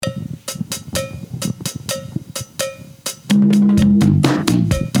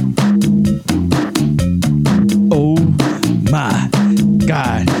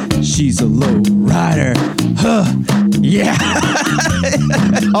a low rider. Huh. Yeah.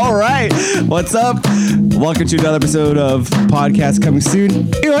 All right. What's up? Welcome to another episode of Podcast Coming Soon.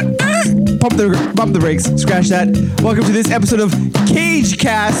 You know what? Pump the brakes. Scratch that. Welcome to this episode of Cage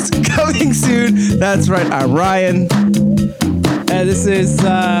Cast Coming Soon. That's right. I'm Ryan. This is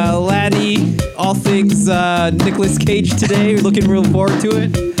Lanny. All things Nicolas Cage today. We're looking real forward to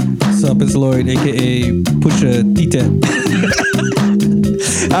it. What's up? It's Lloyd, aka Pusha T10.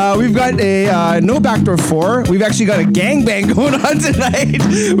 We've got a no backdoor 4. We've actually got a gangbang going on tonight.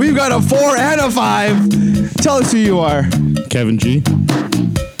 We've got a 4 and a 5. Tell us who you are. Kevin G.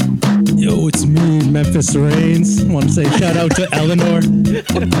 Yo, it's me, Memphis Reigns. Want to say shout out to Eleanor.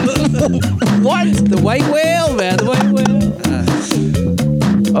 What? The white whale, man. The white whale.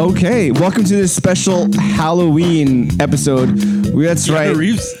 Okay, welcome to this special Halloween episode. That's right.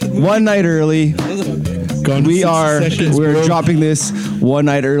 Reeves. One night early. We're dropping this one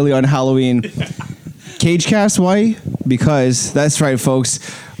night early on Halloween. Cagecast, why? Because that's right, folks.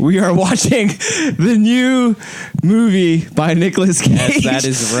 We are watching the new movie by Nicolas Cage. Yes, that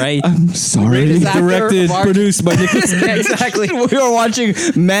is right. I'm sorry. Directed, produced by Nicolas Cage. Yeah, exactly. We are watching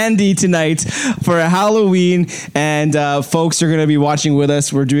Mandy tonight for a Halloween, and folks are going to be watching with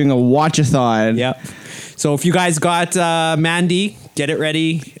us. We're doing a watch-a-thon. Yep. So if you guys got Mandy, get it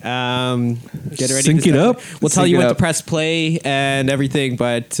ready. Get it ready. Sync it up. We'll tell Sync you it when to up. press play and everything,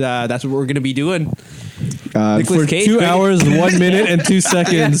 but that's what we're going to be doing. For Cage, 2 great. hours, 1 minute, and 2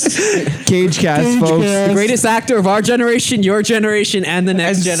 seconds. Cagecast, folks. The greatest actor of our generation, your generation, and the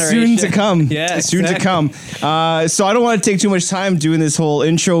next generation. Soon to come. Yeah, soon exactly. to come. So I don't want to take too much time doing this whole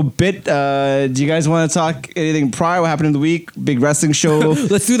intro bit. Do you guys want to talk anything prior? What happened in the week? Big wrestling show.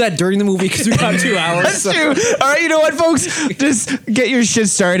 Let's do that during the movie because we got 2 hours. Let's do. All right, you know what, folks? Just get your shit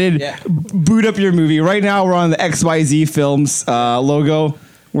started. Yeah. Boot up your movie. Right now, we're on the XYZ Films logo.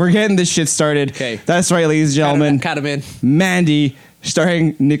 We're getting this shit started. Okay. That's right, ladies and gentlemen. Cut him in. Mandy,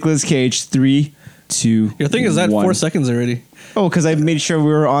 starring Nicolas Cage. 3, 2. Your thing is at 1. 4 seconds already. Oh, because I made sure we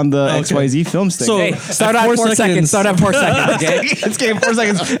were on the Okay. XYZ Films thing. So- Hey, start At at 4 4 seconds. seconds. Start at 4 seconds, okay? Let's get 4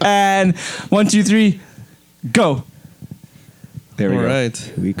 seconds. And 1, 2, 3, go. There we All go. right.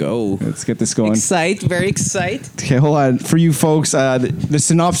 Here we go. Let's get this going. Very excited. Okay, hold on. For you folks, the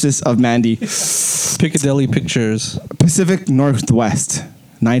synopsis of Mandy. Piccadilly Pictures. Pacific Northwest,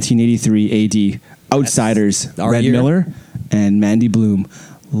 1983 AD. Outsiders, Our Red year. Miller and Mandy Bloom,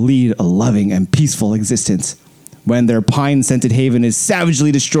 lead a loving and peaceful existence when their pine-scented haven is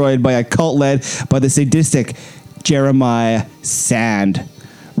savagely destroyed by a cult led by the sadistic Jeremiah Sand.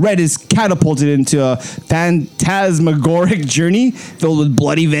 Red is catapulted into a phantasmagoric journey filled with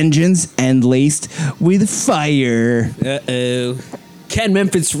bloody vengeance and laced with fire. Uh-oh. Can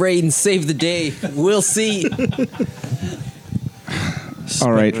Memphis Reigns save the day? We'll see.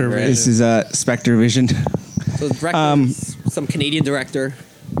 All right, Spectre this is Spectre Vision. So the director is some Canadian director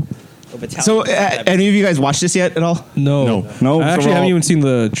of Italian. So, any of you guys watched this yet at all? No. No, I so actually we're haven't all- even seen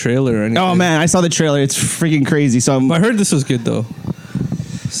the trailer or anything. Oh man, I saw the trailer. It's freaking crazy. So I heard this was good, though.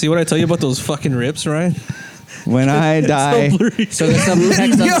 See what I tell you about those fucking rips, Ryan? when I die, So there's some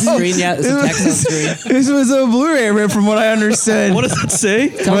text on the Yo, screen. Yeah, there's some text on the screen. this was a Blu-ray rip, from what I understood. What does it say?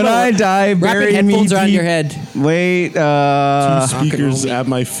 When I die, Wrap bury your me headphones around deep. your head. Wait, Speakers at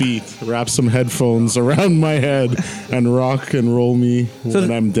my feet. Wrap some headphones around my head and rock and roll me when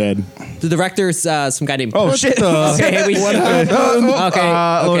I'm dead. The director's some guy named. oh shit! Okay, here we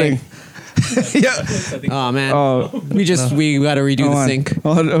Okay. Loading. Yeah. Oh man. Oh, We got to redo hold the on. sync.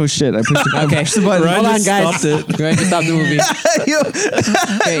 Oh shit! I pushed, I Okay. pushed the button. Ryan Hold on, just guys. stopped it. Go ahead and stop the movie. Yo.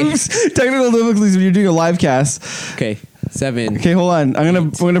 Okay. Oops. Technical difficulties when you're doing a live cast. Okay. 7. Okay, hold on.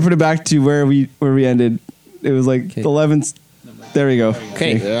 I'm gonna put it back to where we ended. It was like Okay. 11th. There we go.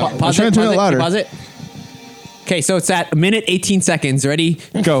 Okay. I'm Pause trying it. to turn it Pause louder. Pause it. Okay, so it's at a minute 18 seconds. Ready?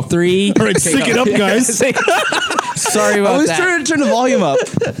 Go. 3. All right, sync it up, guys. Sorry I about was that. trying to turn the volume up.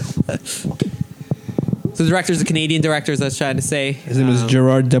 So the director's a Canadian director, as I was trying to say. His name is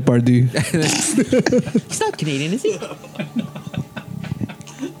Gerard Depardieu. He's not Canadian, is he?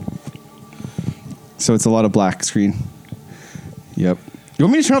 So it's a lot of black screen. Yep. You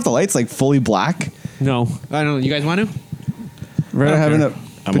want me to turn off the lights like fully black? No. I don't know. You guys want to? Rather having a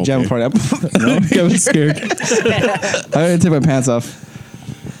I'm pajama okay. party up. No, Kevin's scared. I'm gonna take my pants off.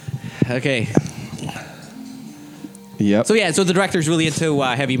 Okay. Yep. So yeah, so the director's really into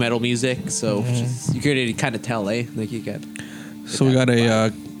heavy metal music, so you could kind of tell, eh? Like you get. So we got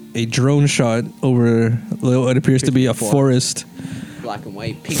a drone shot over what appears to be a forest. Black and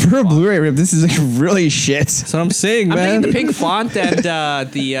white, pink. For a font. Blu-ray rip, this is like really shit. That's what I'm saying, I'm man. thinking the pink font and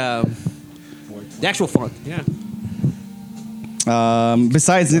the actual font. Yeah.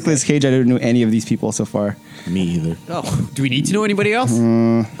 Besides Nicolas Cage, I don't know any of these people so far. Me either. Oh, do we need to know anybody else?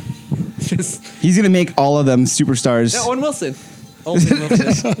 Just He's gonna make all of them superstars. Owen Wilson. Owen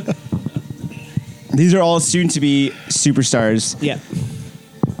Wilson. These are all soon to be superstars. Yeah.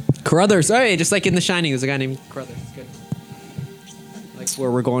 Carruthers. Oh, yeah, just like in The Shining, there's a guy named Carruthers. Good. Like where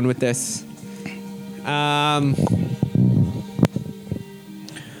we're going with this.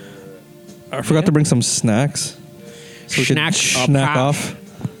 I forgot to bring some snacks. So we could snack off.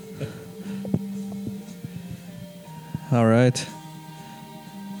 All right.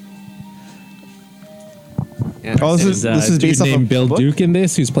 Yeah, Oh, this is dude based off named of Bill book? Duke in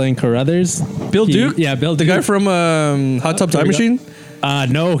this, who's playing Carruthers. Bill Duke? Yeah, Bill The Duke. guy from Hot Tub Time Machine?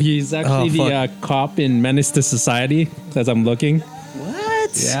 No, he's actually Oh, the cop in Menace to Society, as I'm looking.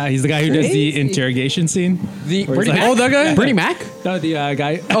 What? Yeah, he's the guy who does the Crazy. interrogation scene. The Where Bernie he's Mac? Oh, that guy? Bernie Mac? No, the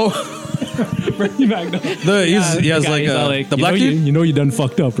guy. Oh, Bernie Mac. No. He has The like guy, he's all the black dude? You know you done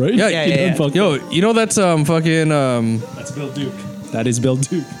fucked up, right? Yeah, yeah, You yeah. done fucked Yo, up. you know that's fucking That's Bill Duke. That is Bill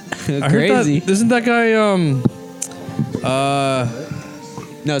Duke. I heard crazy. that isn't that guy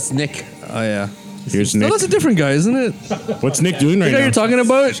No, it's Nick. oh yeah. Here's No, Nick. that's a different guy, isn't it? What's Nick doing The right guy now? you're talking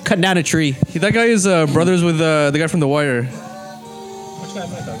about? Cutting down a tree. That guy is brothers with the guy from The Wire. Which guy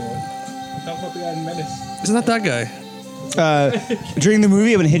am I talking about? I'm talking about the guy in Menace. Isn't that that guy? During the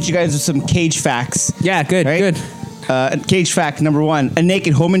movie, I'm gonna hit you guys with some Cage facts. Yeah, good, Right? good. Cage fact number 1: a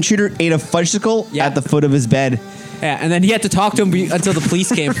naked home intruder ate a fudgesicle Yeah. at the foot of his bed. Yeah, and then he had to talk to him until the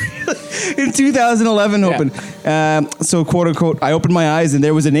police came. In 2011 Yeah. open. So quote unquote, I opened my eyes and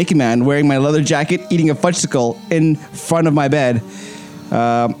there was a naked man wearing my leather jacket eating a fudgesicle in front of my bed.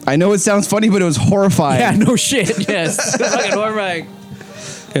 I know it sounds funny, but it was horrifying. Yeah, no shit. Yes. Fucking horrifying.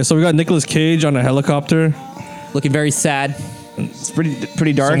 Okay, so we got Nicolas Cage on a helicopter. Looking very sad. It's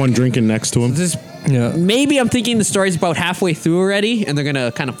pretty dark. Someone drinking next to him. This Yeah. maybe I'm thinking the story's about halfway through already, and they're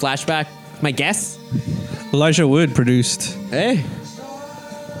gonna kind of flashback. My guess. Elijah Wood produced. Hey.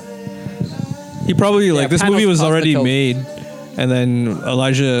 He probably like this Panos movie was already Cosmico. made, and then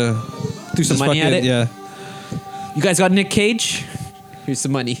Elijah Threw some just money at it. Yeah. You guys got Nick Cage? Here's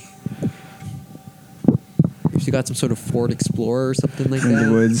some money. If you got some sort of Ford Explorer or something like in the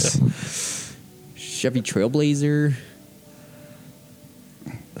that. woods. Chevy Trailblazer.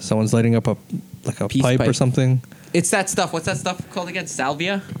 Someone's lighting up a Peace pipe or pipe. something. It's that stuff. What's that stuff called again?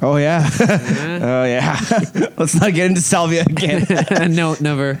 Salvia? Oh yeah. Oh yeah. Let's not get into salvia again. No,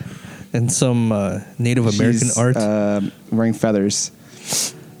 never. And some Native American She's, art. wearing feathers.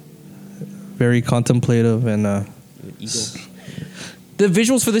 Very contemplative and Eagle. The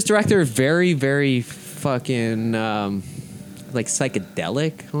visuals for this director are very, very fucking like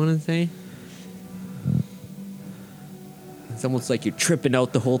psychedelic, I want to say. It's almost like you're tripping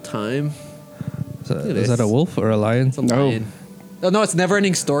out the whole time. is at that a this. wolf or a lion? It's a lion. Oh no, it's Never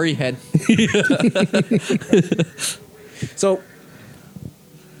Ending Story head. So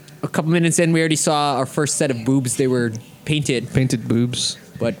a couple minutes in, we already saw our first set of boobs. They were painted, Painted boobs.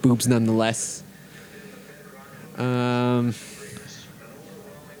 but boobs nonetheless.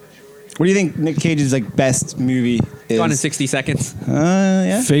 What do you think Nick Cage's like best movie is? Gone in 60 seconds.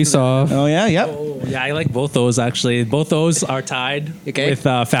 Yeah. Face Off. Oh yeah. Yep. Oh, yeah, I like both those actually. Both those are tied Okay. with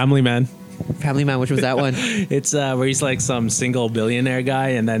Family Man. Family Man, which was that one? It's where he's like some single billionaire guy,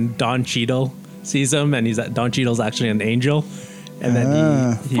 and then Don Cheadle sees him, and Don Cheadle's actually an angel, and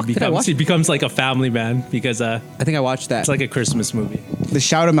then he becomes like a family man because I think I watched that. it's like a Christmas movie. The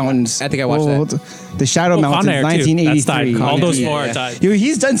Shadow Mountains. I think I watched that. The Shadow Oh, Mountains, Con Air, too. That's 1983. tied. All those Yeah, four yeah. are tied. Yo,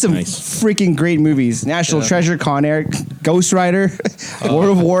 he's done some freaking great movies. National Treasure, Con Air, Ghost Rider, Lord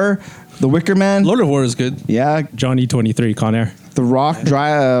of War, The Wicker Man. Lord of War is good. Yeah, Johnny 23, Con Air. The Rock,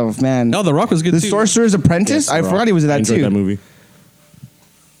 man. No, The Rock was good The too. Sorcerer's Apprentice. I forgot he was in that Enjoyed too. that movie.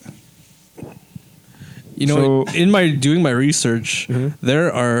 You know, in my doing my research,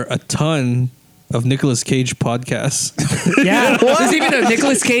 there are a ton of Nicolas Cage podcasts. Yeah, there's even a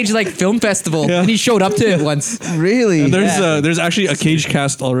Nicolas Cage like film festival, and he showed up to it once. Really? There's actually a Cage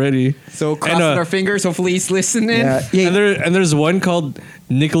cast already. So crossing our fingers. Hopefully he's listening. Yeah. And there's one called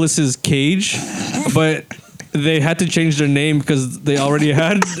Nicolas's Cage, but they had to change their name because they already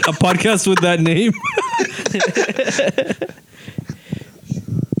had a podcast with that name.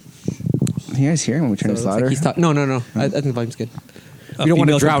 Can you guys hear him when we turn So this it looks like louder? he's talk- no. I think the volume's good. A We don't want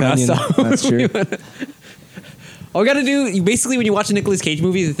to female drown us. companion. So. That's true. All we gotta do, basically, when you watch a Nicolas Cage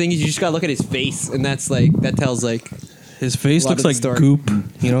movie, the thing is you just gotta look at his face, and that tells like, His face A lot looks of the like story. goop,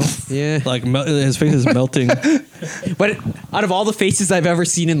 you know? yeah. Like his face is melting. But out of all the faces I've ever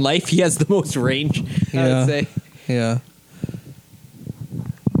seen in life, he has the most range. I Yeah. would say. Yeah.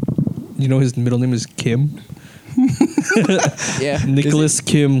 You know his middle name is Kim? Yeah. Nicholas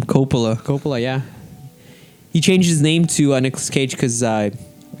Kim Coppola. Coppola, yeah. He changed his name to Nicolas Cage because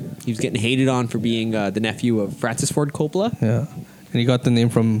he was getting hated on for being the nephew of Francis Ford Coppola. Yeah. And he got the name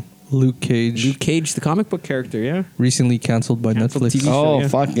from Luke Cage. Luke Cage, the comic book character, yeah. Recently canceled by Canceled Netflix. TV show. Oh, yeah.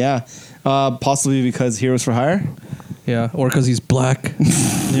 fuck, yeah. Possibly because Heroes for Hire? Yeah. Or because he's black.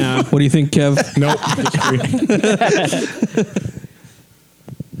 Yeah. What do you think, Kev? Nope. Disagree.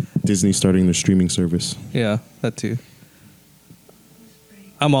 Disney starting their streaming service. Yeah, that too.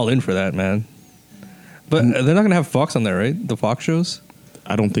 I'm all in for that, man. But they're not going to have Fox on there, right? The Fox shows?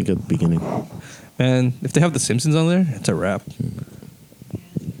 I don't think at the beginning. Man, if they have The Simpsons on there, it's a wrap.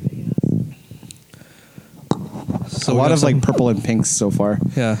 So A we lot got of like some- purple and pinks so far.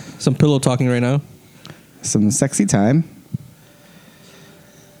 Yeah, some pillow talking right now. Some sexy time.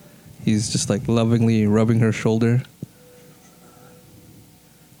 He's just like lovingly rubbing her shoulder.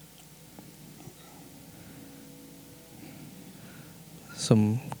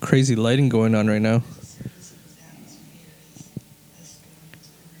 Some crazy lighting going on right now.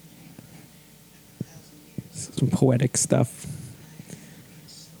 Some poetic stuff.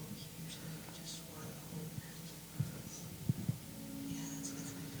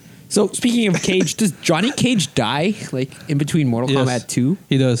 So speaking of Cage, does Johnny Cage die like in between Mortal Yes. Kombat 2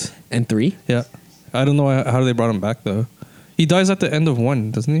 He does. and 3? Yeah. I don't know how they brought him back though. He dies at the end of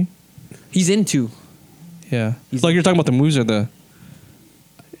 1, doesn't he? He's in 2. Yeah. It's like you're talking about the moves or the.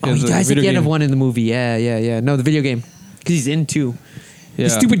 Oh, he the dies at video the end of game. 1 in the movie. Yeah. No, the video game. Because he's in 2. Yeah. The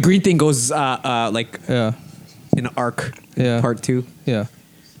stupid green thing goes like Yeah. in Arc Yeah. Part 2, Yeah.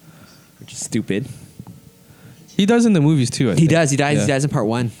 which is stupid. He does in the movies too. I He think. does. He Yeah. dies in Part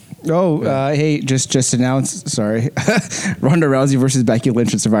 1. Oh, hey, just announced, sorry. Ronda Rousey versus Becky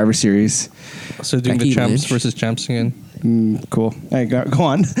Lynch in Survivor Series. So doing Becky the champs Lynch. versus champs again. Cool. Hey, go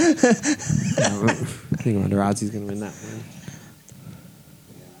on. I think Ronda Rousey's going to win that one.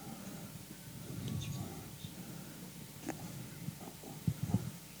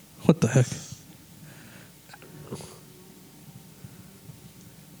 What the heck?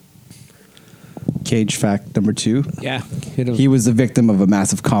 Cage fact number 2. Yeah. Hit him. He was the victim of a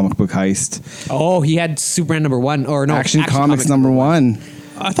massive comic book heist. Oh, he had Superman number 1. Or no. Action Comics number 1.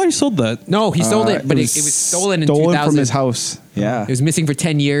 I thought you sold that. No, he sold it, but it was stolen in 2000. from his house. Yeah. It was missing for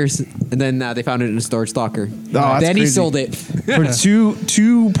 10 years, and then they found it in a storage locker. that's Then he crazy. sold it. For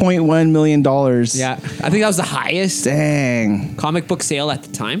 $2.1 million. Yeah. I think that was the highest Dang. comic book sale at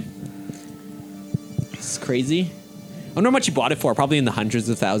the time. It's crazy. I wonder how much he bought it for. Probably in the hundreds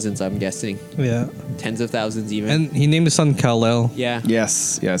of thousands, I'm guessing. Yeah. Tens of thousands even. And he named his son Kal-El. yeah.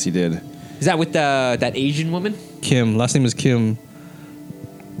 Yes, he did. Is that with that Asian woman? Kim. Last name is Kim.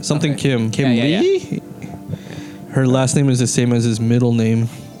 Something Okay. Kim. Kim Yeah, yeah, Lee? Her last name is the same as his middle name.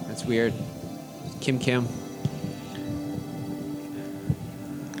 That's weird. Kim.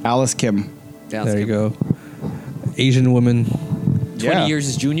 Alice Kim. Yeah, There you go. Asian woman. 20 years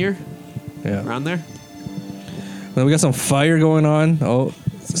his junior, Yeah. around there. Then we got some fire going on. Oh.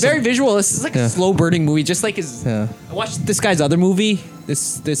 It's very visual. This is like Yeah. a slow burning movie, just like his. Yeah. I watched this guy's other movie.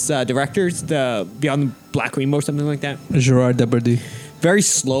 This director's the Beyond the Black Rainbow, something like that. Gerard Depardieu. Very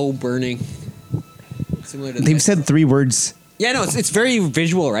slow burning. Similar to They've this. said 3 words. Yeah, no, it's very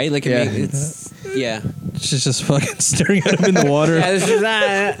visual, right? Like Yeah. it's yeah. She's just fucking staring at him in the water. Yeah, this is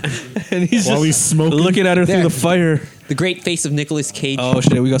And he's While just he's smoking. looking at her through Yeah. the fire. the great face of Nicolas Cage. Oh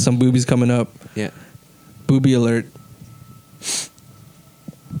shit, we got some boobies coming up. Yeah. Boobie alert.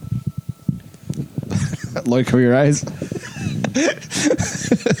 Lloyd, cover your eyes.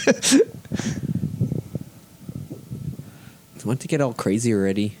 I want to get all crazy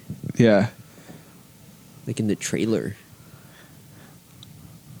already, Yeah. like in the trailer.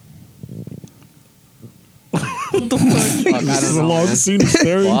 Fuck, I This is don't a know, long man. scene of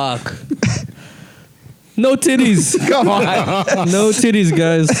staring. Fuck. No titties. Come on. No titties,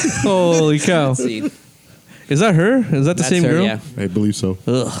 guys. Holy cow. See, Is that her? Is that the that's same her, girl? yeah. I believe so.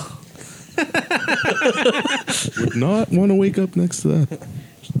 Ugh. Would not want to wake up next to that.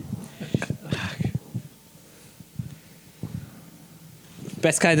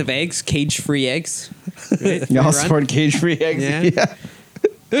 Best kinds of eggs, cage-free eggs. Right? Y'all Run. support cage-free eggs? Yeah.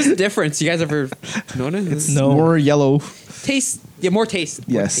 There's a difference. You guys ever notice? It's No. more yellow. Taste. Yeah, more taste.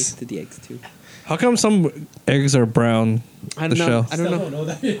 More Yes. taste to the eggs too. How come some eggs are brown? I The don't know. shell. I don't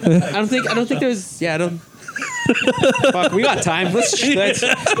know. I don't think there's. Yeah, I don't. Fuck, we got time. Let's give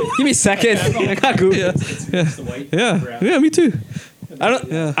me a second. I got Google. Yeah, me too. I don't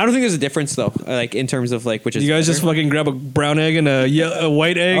think there's a difference though. Like in terms of like which is. You guys just better. fucking grab a brown egg and a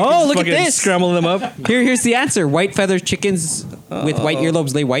white egg. Oh, just look at fucking this. Scramble them up. Here's the answer. White feathered chickens with white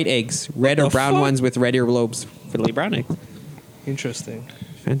earlobes lay white eggs. Red or the brown fuck? ones with red earlobes Fiddly brown egg. Interesting.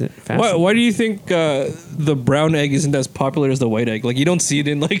 Found it Why, fascinating. why do you think the brown egg isn't as popular as the white egg? Like you don't see it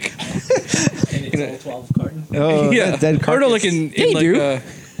in like And it's all 12 carton. Oh, yeah, dead or no, like carcass. in They like do.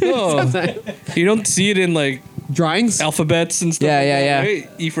 no, you don't see it in like Drawings? alphabets and stuff. Yeah, like yeah, that, yeah. right?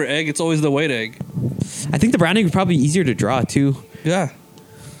 E for egg, it's always the white egg. I think the brown egg would probably be easier to draw too. Yeah,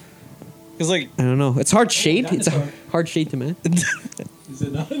 it's like I don't know. It's hard shade. It's a hard shade to match. Is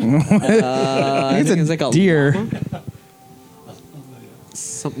it not? I think it's like a deer. llama.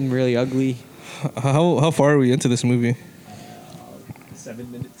 Something really ugly. how far are we into this movie?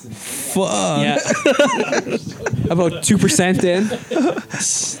 7 minutes and Fuck. Yeah. About 2% in.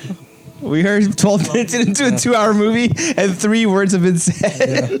 We heard 12 minutes into a 2-hour movie, and 3 words have been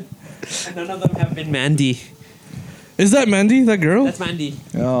said. And none of them have been Mandy. Is that Mandy? That girl? That's Mandy.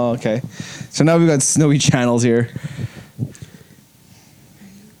 Oh, okay. So now we've got snowy channels here.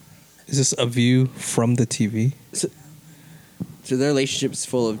 Is this a view from the TV? So their relationship's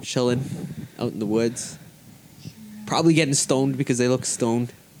full of chilling out in the woods. Probably getting stoned because they look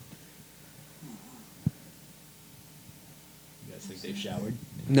stoned. you guys think they've showered?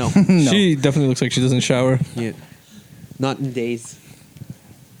 No. No. She definitely looks like she doesn't shower. Yeah. Not in days.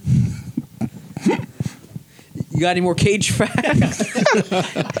 You got any more cage facts?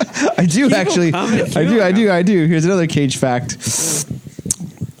 I do actually. coming. I do. Here's another cage fact.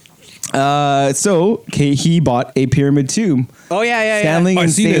 He bought a pyramid tomb. Oh yeah. Standing I've in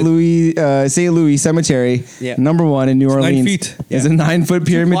seen St. Louis Cemetery, Yeah. number 1 in New 9 Orleans. feet. Is a 9-foot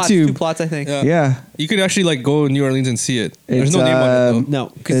pyramid Two tomb. plots, I think. Yeah. Yeah. You could actually like go to New Orleans and see it. There's It's, no name on it No,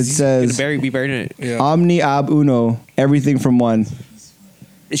 It because he's says- gonna be buried in it. though. Yeah. Omni ab uno, everything from one.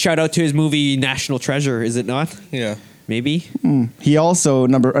 Shout out to his movie National Treasure, is it not? Yeah. Maybe. He also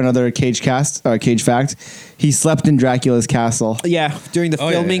another cage fact. He slept in Dracula's castle. Yeah, during the Oh,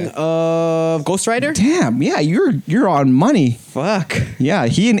 yeah, filming yeah. of Ghost Rider. Damn, yeah, you're on money. Fuck. Yeah,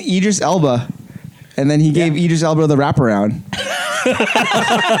 he and Idris Elba, and then he gave Idris Elba the wraparound.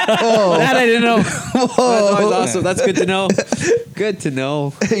 That I didn't know. That's always awesome. That's good to know. Good to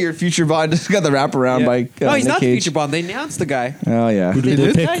know. Your future Bond just got the wraparound by no, he's Nick not the Cage. future Bond. They announced the guy. Oh yeah, Who did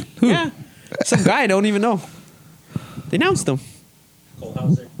they pick? Guy? Yeah. Some guy I don't even know. They announced him. Cole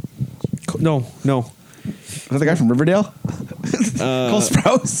Hauser. No. is that the guy from Riverdale? Cole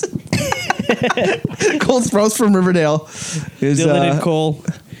Sprouse. Cole Sprouse from Riverdale is Dylan and Cole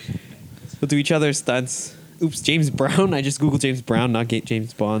will do each other's stunts. Oops, James Brown. I just googled James Brown, not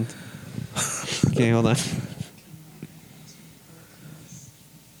James Bond. Okay, hold on.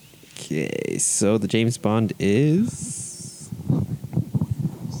 Okay, so the James Bond is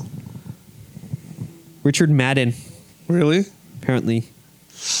Richard Madden, Really? apparently.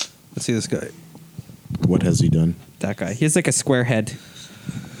 Let's see this guy. What has he done? That guy. He has like a square head.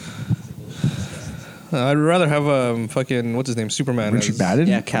 I'd rather have fucking what's his name, Superman. Richard as- Madden.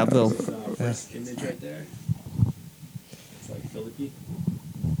 Yeah, Cavill. First image right there. It's like Philippi.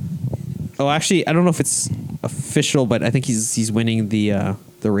 Oh, actually, I don't know if it's official, but I think he's winning the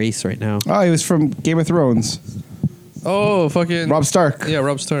race right now. Oh, he was from Game of Thrones. Oh, fucking Rob Stark. Yeah,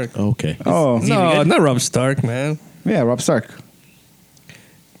 Rob Stark. Okay. Oh, No, not Rob Stark, man. yeah, Rob Stark.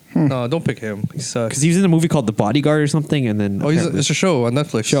 No, don't pick him. He sucks. Because he was in a movie called The Bodyguard or something, and then Oh, it's a show on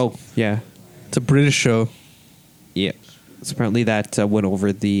Netflix. show. Yeah, It's a British show. yeah. So apparently that went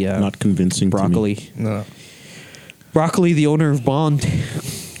over the Not convincing. to me. broccoli. No. Broccoli, the owner of Bond.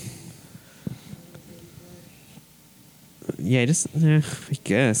 Yeah, I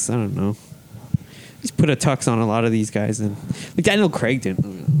guess I don't know. Just put a tux on a lot of these guys, and like Daniel Craig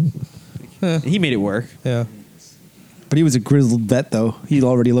didn't. He made it work. Yeah. But he was a grizzled vet, though. He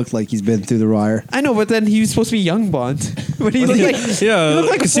already looked like he's been through the wire. I know, but then he was supposed to be young Bond. But he looked like Yeah, he looked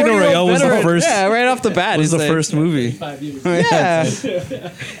like a Casino 40-year-old Royale was the veteran. first. Yeah, right off the bat. Was it's the like- first movie. 5 years.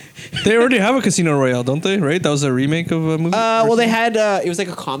 Yeah. They already have a Casino Royale, don't they? Right? That was a remake of a movie. Well, they had. It was like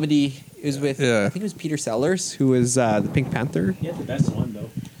a comedy. It was with. Yeah. I think it was Peter Sellers, who was the Pink Panther. He had the best one though.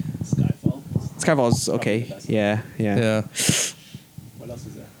 Skyfall. Skyfall's okay. Yeah. yeah. What else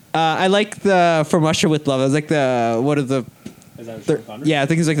is there? I like the From Russia with Love. I was like what are the? Is that Sean Connery? Yeah, I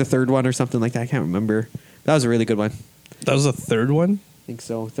think it's like the third one or something like that. I can't remember. That was a really good one. That was the third one? I think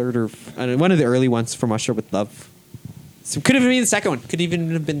so. Third or I don't know, one of the early ones from Usher with Love. So could have been the second one. Could even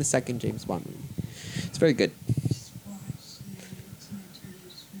have been the second James Bond movie. It's very good.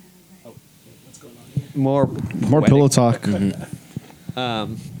 Oh, what's going on here? More Pillow talk.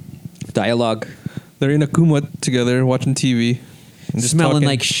 dialogue. They're in a kumut together watching TV. And just Smelling talking.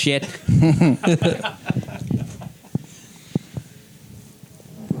 like shit.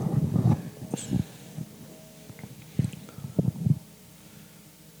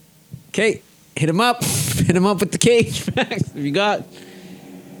 Okay, hit him up. Hit him up with the cage facts. What you got?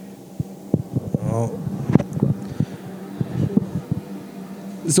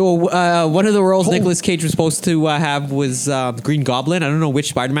 So one of the roles Nicolas Cage was supposed to have was Green Goblin. I don't know which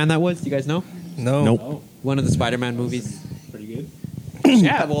Spider-Man that was. Do you guys know? No. Nope. One of the Spider-Man movies. Pretty good.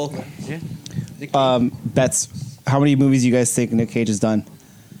 Yeah, well, yeah. Nick Cage. Bets. How many movies you guys think Nick Cage has done?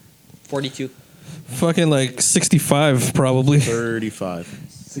 42. Fucking like 65 probably. 35.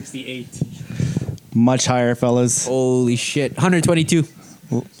 68. Much higher, fellas. Holy shit. 122.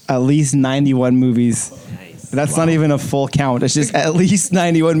 At least 91 movies. That's not even a full count. It's just at least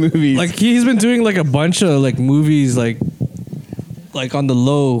 91 movies. Like he's been doing like a bunch of like movies like on the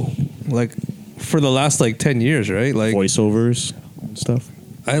low like for the last like 10 years, right? Like Voiceovers and stuff.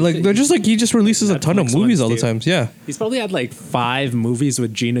 they're just like he just releases a ton of Netflix movies all the ones, too. times. Yeah. He's probably had like 5 movies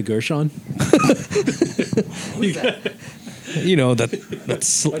with Gina Gershon. You know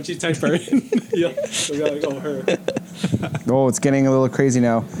that's Why don't you type her in? Yeah. So we gotta go her. oh, it's getting a little crazy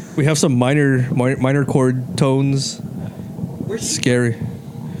now. we have some minor chord tones. Scary.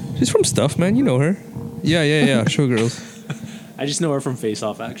 She's from Stuff, man. You know her. Yeah. Showgirls. I just know her from Face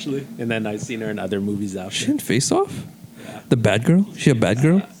Off actually. And then I've seen her in other movies She after. in Face Off? The bad girl? She a bad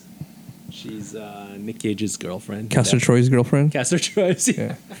girl? She's Nick Cage's girlfriend. Castor Troy's girlfriend? Castor Troy's.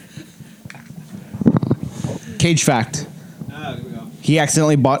 Yeah. Cage fact. He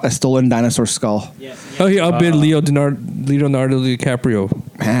accidentally bought a stolen dinosaur skull. Oh, he outbid Leonardo DiCaprio.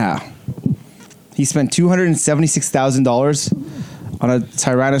 Yeah. He spent $276,000 on a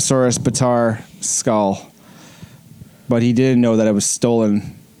Tyrannosaurus Batar skull. But he didn't know that it was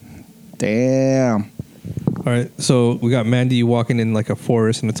stolen. Damn. All right, so we got Mandy walking in like a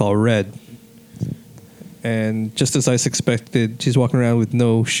forest and it's all red. And just as I suspected, she's walking around with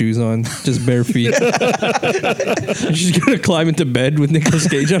no shoes on, just bare feet. She's going to climb into bed with Nicolas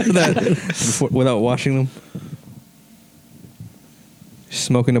Cage after that without washing them. She's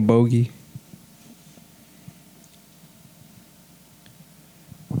smoking a bogey.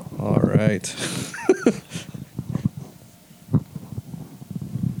 All right.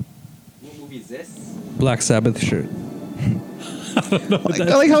 What movie is this? Black Sabbath shirt.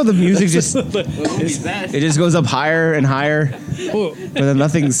 I like how the music just What movie is that? it just goes up higher and higher, but then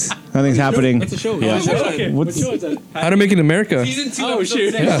nothing's happening. What's the show? Yeah. Okay. What show is that? How to Make it in America. Season 2. Oh,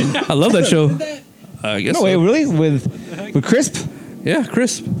 shoot. Yeah, I love that show. I guess. No so. wait, really? With Crisp? Yeah,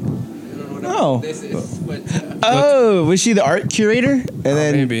 crisp. No. This is what. Oh, was she the art curator? And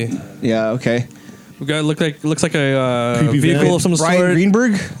then Maybe. yeah, okay. We got looks like a Creepy vehicle van. of some Brian sort.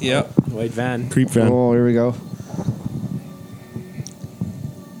 Greenberg. Yeah. White van. Creep van. Oh, here we go.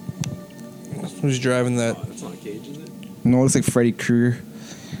 Who's driving that? That's not Cage, is it? No, it looks like Freddy Krueger.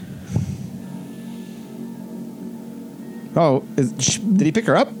 Oh, did he pick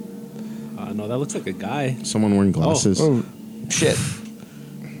her up? No, that looks like a guy. Someone wearing glasses. Oh, shit.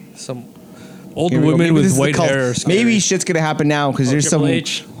 Some old Here we go. woman Maybe this with is the white cult. hair. are scary. Maybe shit's gonna happen now because there's some Triple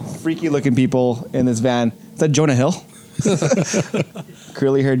H. freaky looking people in this van. Is that Jonah Hill?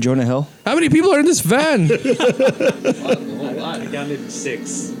 Curly haired Jonah Hill. How many people are in this van? I counted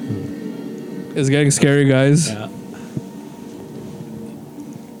 6. It's getting scary, guys. Yeah.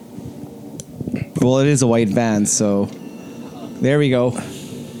 Well, it is a white van, so there we go.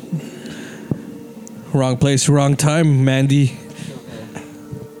 Wrong place, wrong time, Mandy.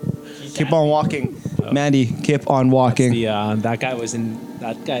 Keep on walking, Mandy. Keep on walking. That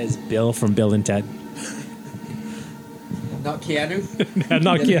guy is Bill from Bill and Ted. Not Keanu? Not The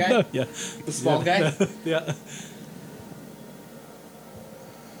other Keanu. guy? Yeah. The small guy? Yeah.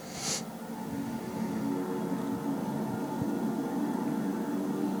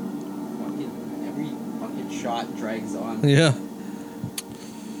 Every fucking shot drags on. Yeah.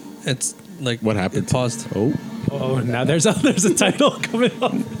 It's like What happened? It paused. Oh, Oh, now there's a title coming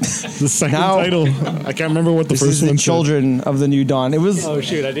up. the second Now- title. I can't remember what the This is first the one said. children of the new dawn. It was Oh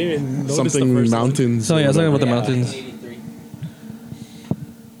shoot, I didn't even notice the Something first mountains. So yeah, or something about the Yeah, mountains. 1983.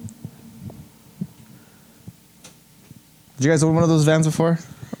 Did you guys own one of those vans before?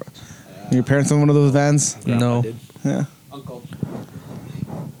 Your parents owned one of those vans? one. Grandma No. did. Yeah. Uncle.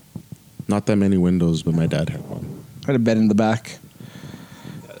 Not that many windows, but my dad had one. I had a bed in the back.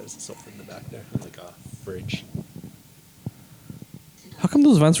 Yeah, there's a sofa in the back there, like a fridge. How come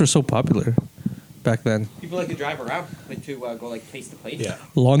those vans were so popular back then? People like to drive around. Like to go like place to place. Yeah.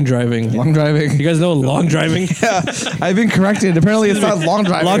 Long driving. Long driving. You guys know long driving? Yeah, I've been corrected. Apparently, it's not long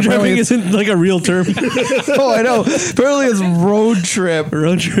driving. Long Apparently driving isn't like a real term. Oh, I know. Apparently, it's road trip.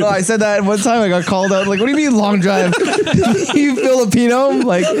 Road trip. No, I said that one time. I got called out. Like, what do you mean long drive? You Filipino?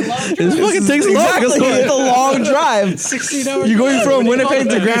 Like, This fucking takes long. exactly. It's a long drive. 16 hours. You're going from Winnipeg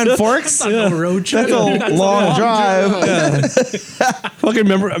to Grand Forks. No road trip. That's a long drive. Fucking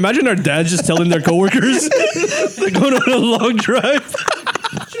remember, imagine our dads just telling their coworkers they're going on a long drive.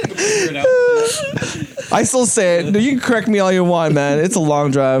 I still say it. No, you can correct me all you want, man. It's a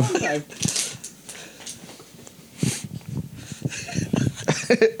long drive.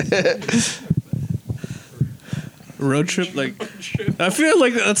 Road trip, like, I feel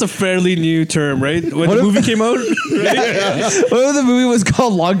like that's a fairly new term, right? When What the if- movie came out, right? What if the movie was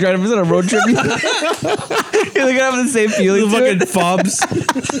called Long Drive? Is it a road trip? You're gonna have the same feeling. The to it? fucking fobs.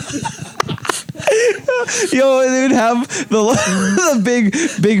 Yo, they would have the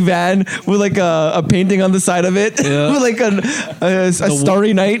big van with like a painting on the side of it, Yeah. with like a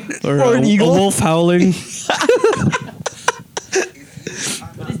starry night or an a eagle. wolf howling.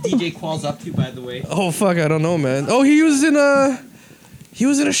 What is DJ Qualls up to, by the way? Oh fuck, I don't know, man. Oh, he was in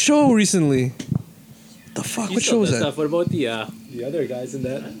a show recently. The fuck, what show was that? Stuff. What about the other guys in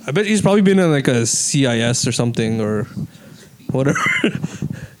that? I bet he's probably been in like a CIS or something or whatever.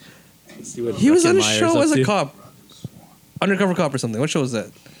 See what He was on a Breckenmeyer's show up as a to. cop, undercover cop or something. What show was that?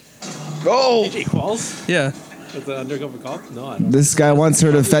 Oh, DJ Qualls? Yeah, With the undercover cop? No, I don't know this guy wants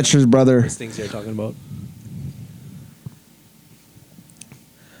her to fetch his brother. these things you're talking about.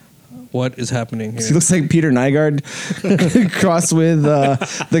 what is happening He here? looks like Peter Nygaard crossed with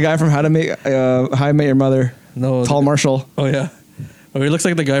the guy from How I Met Your Mother, No, Tall Marshall. Oh yeah. Oh, he looks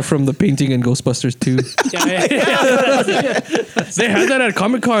like the guy from the painting in Ghostbusters 2. They had that at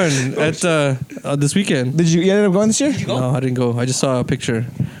Comic Con at this weekend. Did you end up going this year? No, I didn't go. I just saw a picture.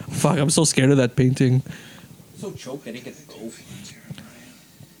 Fuck, I'm so scared of that painting. So choked I didn't get to go.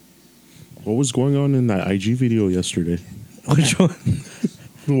 What was going on in that IG video yesterday? Which one?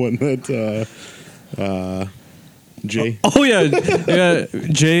 The one that Jay. Oh yeah, yeah.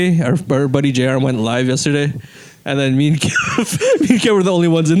 Jay, our buddy JR went live yesterday, and then me and Kev were the only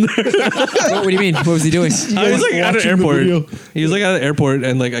ones in there. What do you mean? What was he doing? He was like at an watching the airport. video. He was like at an airport,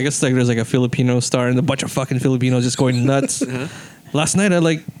 and like I guess like there's like a Filipino star and a bunch of fucking Filipinos just going nuts. Last night at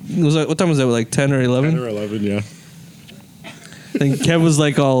like it was like, what time was that? Like 10 or 11? 10 or 11, yeah. And Kev was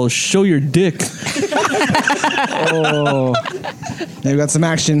like, "I'll show your dick." Oh, we got some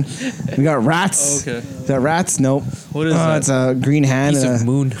action. We got rats. Okay. Is that rats? Nope. What is that? It's a green hand Piece and of a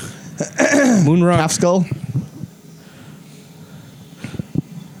moon. Moon rock. half skull.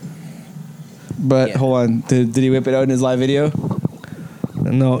 But Yeah. hold on, did he whip it out in his live video?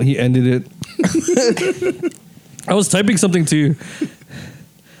 No, he ended it. I was typing something too.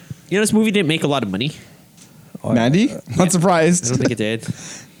 You know, this movie didn't make a lot of money. Mandy? Not I surprised. don't think it did.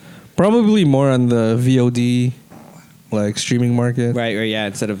 Probably more on the VOD, like streaming market. Right, yeah,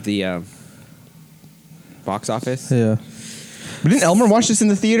 instead of the box office. Yeah. But didn't Elmer watch this in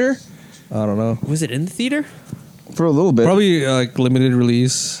the theater? I don't know. Was it in the theater? For a little bit. Probably like limited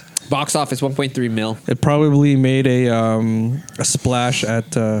release. Box office 1.3 mil. It probably made a splash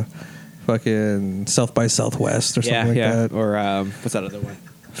at fucking South by Southwest or something like that. Or what's that other one?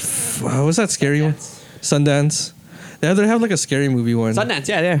 What was that scary one? Sundance. They have like a scary movie one. Sundance,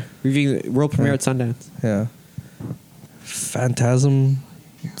 yeah. Reviewing the world premiere at Sundance. Yeah. Phantasm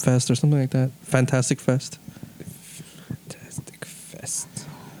Fest or something like that. Fantastic Fest. Fantastic Fest.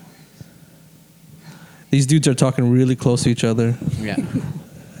 These dudes are talking really close to each other. Yeah.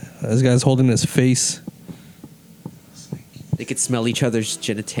 This guy's holding his face. They could smell each other's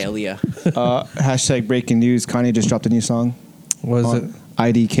genitalia. Hashtag breaking news. Kanye just dropped a new song. What is on it?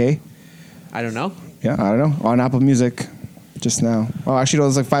 IDK. I don't know. Yeah, I don't know. On Apple Music. Just now. Oh, actually, no, it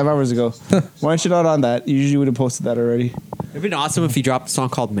was like 5 hours ago. Why aren't you not on that? You usually would have posted that already. It'd been awesome if he dropped a song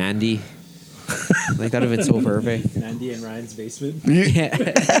called Mandy. Like, that'd have been so perfect. Andy and Ryan's basement. Yeah.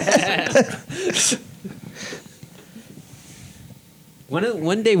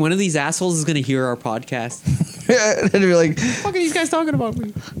 One day, one of these assholes is going to hear our podcast. And be like, What the fuck are these guys talking about?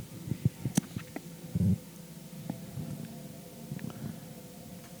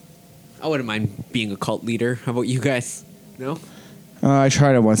 I wouldn't mind being a cult leader. How about you guys? No? I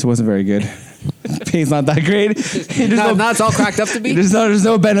tried it once. It wasn't very good. Pay's not that great. Now it's all cracked up to be? There's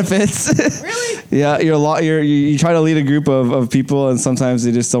no benefits. Really? Yeah, you try to lead a group of people, and sometimes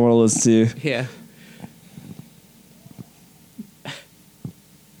they just don't want to listen to you. Yeah.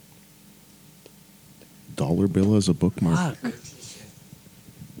 Dollar bill as a bookmark. Fuck.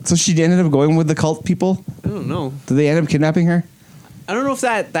 So she ended up going with the cult people. I don't know. Did they end up kidnapping her? I don't know if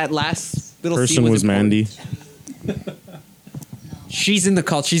that last little Person scene was important. Mandy. She's in the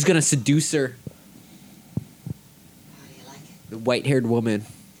cult. She's gonna seduce her. The white-haired woman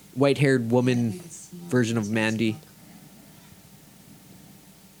version of Mandy.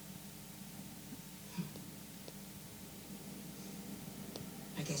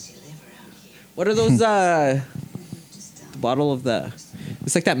 I guess you live around here. What are those? The bottle of the.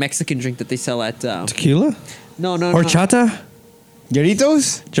 It's like that Mexican drink that they sell at. Tequila? No. Horchata?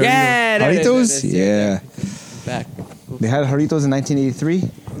 Doritos? Yeah, there it is, Doritos? there it is. Yeah. Back. They had Doritos in 1983.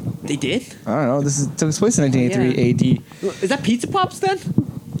 They did. I don't know. Took place in 1983 AD. Is that Pizza Pops then?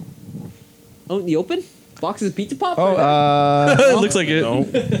 Oh, in the open boxes of Pizza Pops. Oh, It looks like it. No.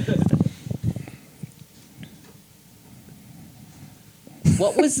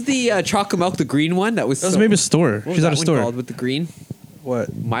 What was the chocolate milk? The green one that was. That was maybe a store. What was She's that at a one store. called with the green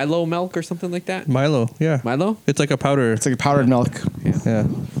What? Milo milk or something like that. Milo, yeah. Milo. It's like a powder. it's like powdered milk. Yeah.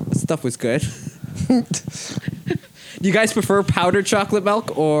 That stuff was good. Do you guys prefer powdered chocolate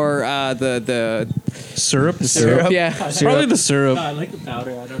milk or the Syrup? The syrup? Yeah. Probably the syrup. No, I like the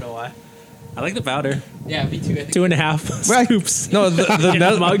powder. I don't know why. I like the powder. Yeah, me too. I think. 2.5 Right. scoops. No, the, In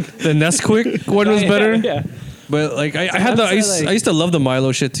a mug. the Nesquik one was better. Yeah. But like I had the Sometimes I used to love the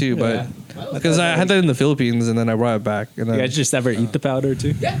Milo shit too, but because I had that in the Philippines and then I brought it back and You then, guys just ever eat the powder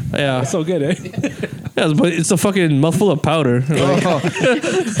too? yeah, So good, eh? yeah, but it's a fucking mouthful of powder. Like,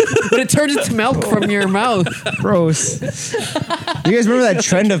 But it turns into milk from your mouth. Gross. You guys remember that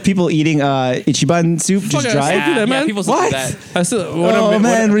trend of people eating Ichiban soup just Fuck, I dry? still do that, man. People still do What? that. I still when Oh I'm,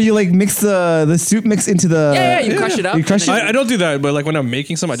 man, where you like mix the soup mix into the Yeah, you crush it up. You crush and it. then I don't do that, but like when I'm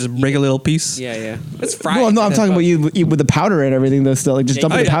making some, I just break a little piece. Yeah. It's fried. Well, no, I'm talking about you eat with the powder and everything though. Still, like just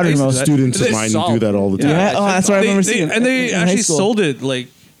dumping I- the powder I in used your to mouth. do that. Students of It's mine salt. do that all the time. Yeah, oh, that's what I remember seeing. And they in high actually school. sold it like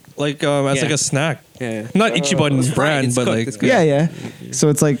as Yeah. like a snack. Yeah. Not Ichiban fried, brand, it's but cooked, like it's good. Yeah. So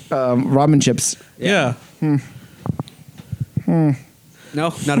it's like ramen chips. yeah. No,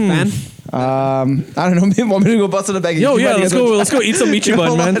 not a fan. I don't know. Maybe want me to go bust on the bag. of Yo, Ichiban? yeah, You let's guys go. want- Let's go eat some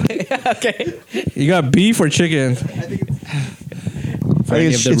Ichiban, man. Okay. You got beef or chicken? For I think any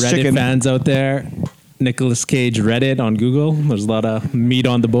it's- of the it's Reddit chicken. fans out there, Nicolas Cage Reddit on Google. There's a lot of meat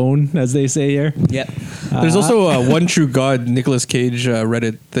on the bone, as they say here. Yep. There's also a One True God Nicolas Cage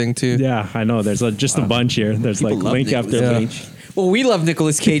Reddit thing too. Yeah, I know. There's just a bunch here. There's like love link Nicolas after Yeah. link. Well, we love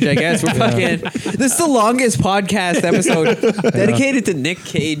Nicolas Cage, I guess. We're fucking. This is the longest podcast episode dedicated to Nick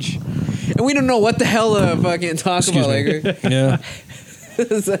Cage, and we don't know what the hell to fucking talk about. me. Like, Yeah.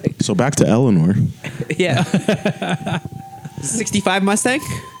 it's like, So back to Eleanor. yeah. 65 Mustang.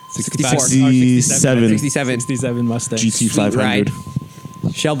 65. 67. 67. 67 Mustang. GT Sweet 500. ride.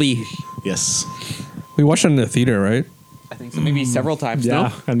 Shelby. Yes. We watched it in the theater, right? I think so. Maybe several times. Yeah,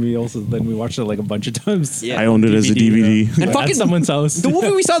 No. and we watched it like a bunch of times. Yeah. I owned it as a DVD. And At fucking someone's house. the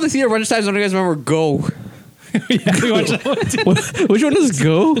movie we saw in the theater a bunch of times. I don't know if you guys remember Go. we watched that one too. Which one does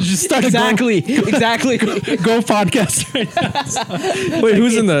Go? Just start Exactly. Exactly. Go podcast right now. Wait,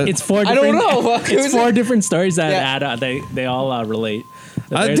 who's in that? It's four I different. don't know. Who's It's four it? different stories that Yeah. add up. They all relate.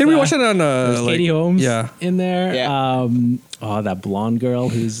 There's, Did we watch it on there's like, Katie Holmes Yeah, in there. Yeah. That blonde girl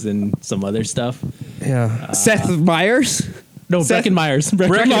who's in some other stuff. yeah. Seth Meyers. No, Seth- Breckenmeyer's.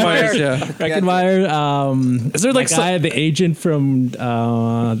 Breckenmeyer's, yeah. Breckenmeyer. Is there like that guy, the agent from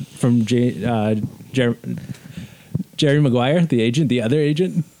Jerry Maguire, the agent, the other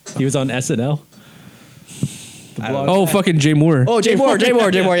agent. He was on SNL. The blonde Oh, guy. fucking Jay Moore. Oh, Jay Moore.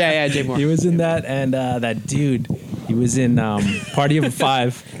 Yeah, Jay Moore. He was in that, and that dude. He was in Party of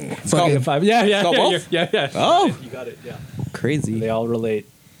Five. Party of Five. Yeah. Scott Wolf? Yeah. Oh. You got it. Yeah. Crazy. They all relate.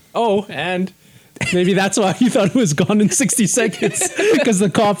 Oh, and maybe that's why you thought it was Gone in 60 Seconds, because the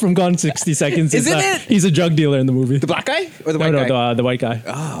cop from Gone in 60 Seconds Isn't it? He's a drug dealer in the movie. The black guy or the white no, guy? the white guy.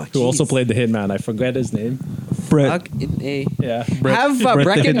 Oh, who also jeez. played the hitman. I forget his name. Brett. Fuck in a. Yeah. Have Brett the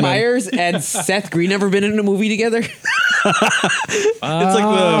Brecken Hitman. Myers and Seth Green ever been in a movie together? It's like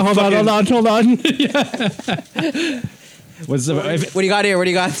the Hold fucking- on. Yeah. What What do you got here? What do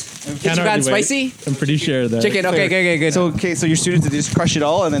you got? Ichiban spicy? I'm pretty sure that Chicken. Okay, good. So your students they just crush it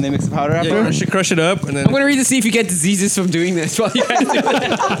all and then they mix the powder after. Yeah, you should crush it up and then I'm gonna read to see if you get diseases from doing this while you guys do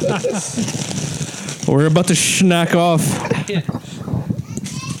that. we're about to schnack off.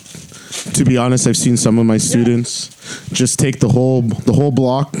 To be honest, I've seen some of my students just take the whole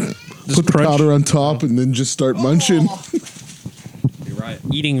block, put the crunch. powder on top, and then just start munching.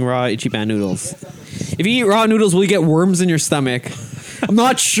 Eating raw Ichiban noodles. If you eat raw noodles, will you get worms in your stomach? I'm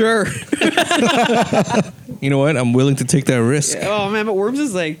not sure. You know what? I'm willing to take that risk. Oh man, but worms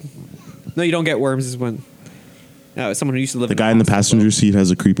is like. No, you don't get worms. Is when. Someone who used to live. The guy in the passenger seat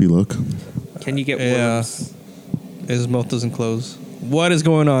has a creepy look. Can you get Yeah. worms? His mouth doesn't close. What is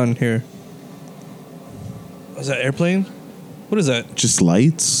going on here? Is that airplane? What is that? Just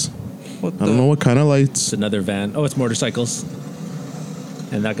lights. What I don't know what kind of It's lights. another van. Oh, it's motorcycles.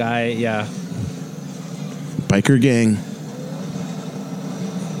 And that guy, yeah. Biker gang.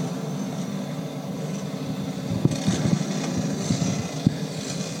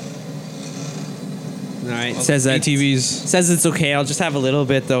 All right. Says that. ATVs. Says it's okay. I'll just have a little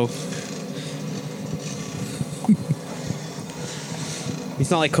bit though. It's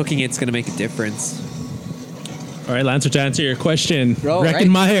not like cooking it's gonna make a difference. All right, Lancer, to answer your question, Oh, right.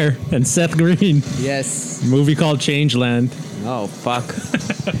 Breckenmeyer and Seth Green. Yes. Movie called Changeland. Oh fuck.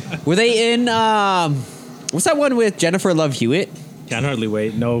 Were they in what's that one with Jennifer Love Hewitt? Can't hardly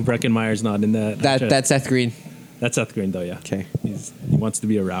wait. No, Breckenmeyer's not in that. That's Seth Green. That's Seth Green, though, yeah. Okay. He wants to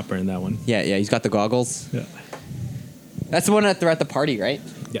be a rapper in that one. Yeah, he's got the goggles. Yeah. That's the one that they're at the party, right?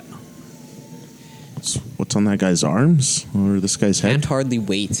 Yeah. What's on that guy's arms or this guy's head? Can't hardly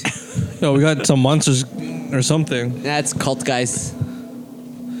wait. No, we got some monsters or something. That's cult guys.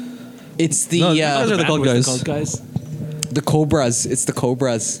 It's the No, these guys are the cult guys. Cult guys. the Cobras. It's the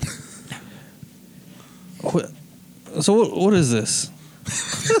Cobras. So what is this?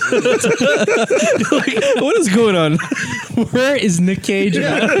 What is going on? Where is Nick Cage? I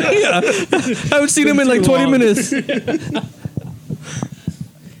haven't seen him in like 20 minutes.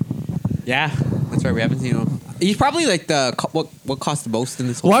 Yeah, that's right. We haven't seen him. He's probably like what cost the most in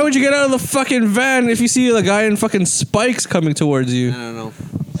this. Whole Why would you get out of the fucking van if you see a guy in fucking spikes coming towards you? I don't know.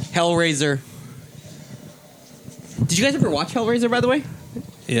 Hellraiser. Did you guys ever watch Hellraiser? By the way,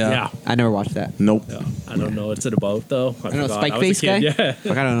 Yeah. I never watched that. Nope. Yeah. I don't know what's it about, though. I know, forgot. Spike I was a face guy? kid, Yeah.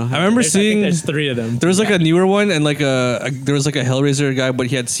 Like, I don't know. I remember I think seeing there's 3 of them. there was like a newer one and like there was like a Hellraiser guy, but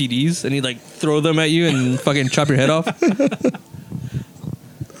he had CDs and he'd like throw them at you and fucking chop your head off.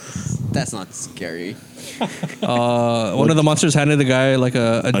 That's not scary. One of the monsters handed the guy like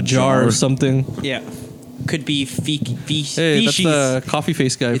a jar jar. or something. Yeah, could be feces. Hey, that's the coffee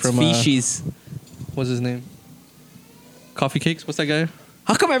face guy It's from feces. what's his name? Coffee Cakes? What's that guy?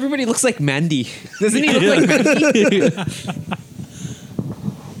 How come everybody looks like Mandy? Doesn't he look like Mandy?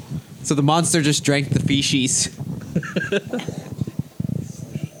 So the monster just drank the feces.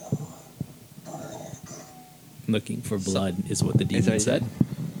 Looking for blood is what the Is that demon what said.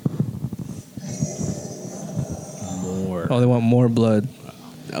 More. Oh, they want more blood.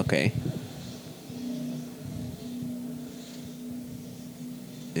 Okay.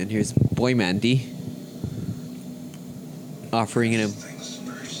 And here's Boy Mandy offering him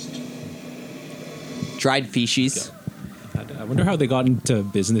dried feces. I wonder how they got into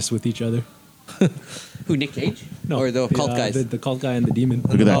business with each other. Who, Nick Cage? Or the cult guys? The cult guy and the demon.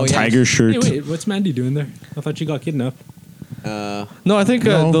 Look at that Oh, yeah. tiger shirt. Hey, wait, what's Mandy doing there? I thought she got kidnapped. No, I think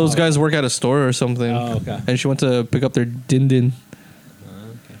No. those guys work at a store or something. Oh, okay. And she went to pick up their din-din.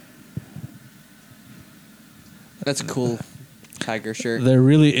 That's a cool tiger shirt. They're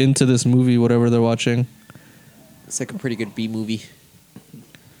really into this movie, whatever they're watching. It's like a pretty good B movie.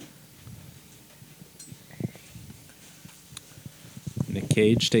 Nick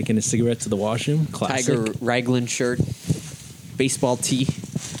Cage taking a cigarette to the washroom. Classic. Tiger Raglan shirt. Baseball tee.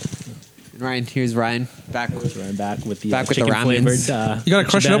 Ryan, here's Ryan. Back with Ryan back with the Back with the chicken ramens. flavored. You gotta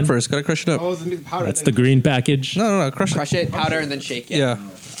crush it up Ichiban. first. Gotta crush it up. That's the green package. No, crush it. crush it, powder, and then shake it. Yeah.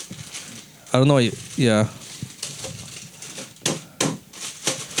 I don't know. Yeah.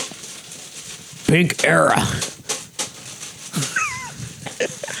 Pink era.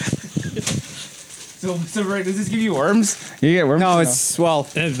 So Rick, does this give you worms? You get worms? No, it's well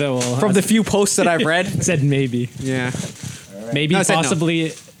from the few posts that I've read. It said maybe. Yeah. Maybe, No, it said no.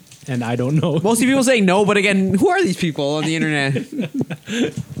 possibly, and I don't know. Most people saying no, but again, who are these people on the internet?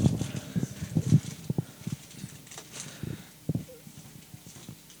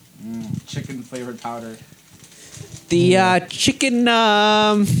 chicken flavored powder. The chicken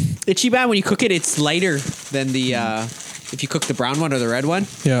Ichiban, when you cook it, it's lighter than the if you cook the brown one or the red one.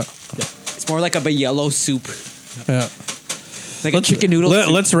 Yeah. It's more like a yellow soup, Yeah. like a chicken noodle.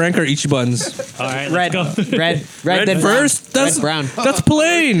 soup. Let's rank our Ichibans. All right, Red, let's go. red, then first? brown. That's Red, brown. That's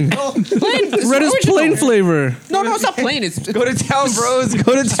plain. Plain. It's Red is original. plain flavor. No, it's not plain. It's Go to town, bros.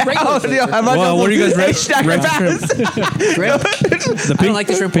 Go to town. regular Yo, I'm not Wow, what do you guys rank? Snacker Rank Pass. shrimp. The I don't like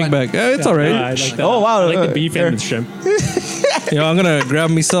the shrimp pink one. bag. Yeah, it's all I right. like that. Oh, wow. I like the beef and the shrimp. I'm gonna grab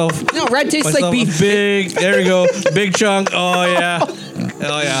myself. No, red tastes Myself like beef. a big. There we go. Big chunk. Oh yeah.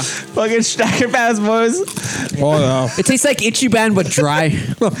 Oh yeah. Fucking Snacker Pass, boys. Oh yeah. It tastes like Ichiban but dry.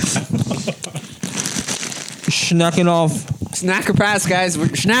 Snacking off. Snacker Pass, guys.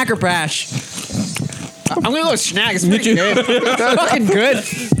 Snacker Pash. I'm gonna go with Snack. It's pretty good. It's fucking good.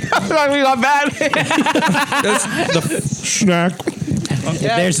 we got bad. Snack.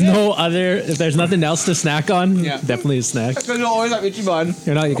 If there's nothing else to snack on, definitely a snack. Because you always have Ichiban.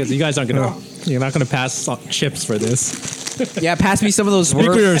 Because you guys aren't gonna, you're not gonna pass chips for this. Yeah, pass me some of those Speak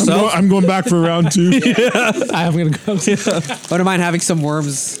for worms. yourself. I'm going back for round 2. I'm gonna go. Wouldn't mind having some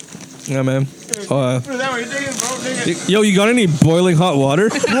worms. Yeah, man. Yo, you got any boiling hot water?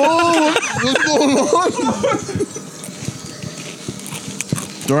 Whoa, what's going on?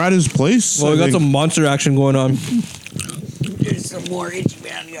 They're at his place. Well, we I got think. some monster action going on. There's some more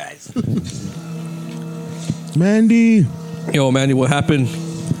Ichiban, guys. Mandy. Yo, Mandy, what happened?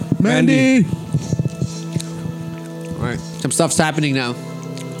 Mandy. All right, some stuff's happening now.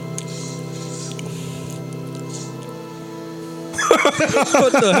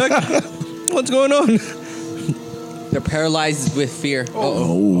 What the heck? What's going on? They're paralyzed with fear.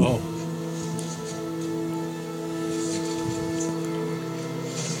 Oh.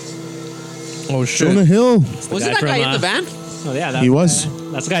 Oh, shit. Jonah Hill. Wasn't guy that guy from, in the van? Oh yeah, He was.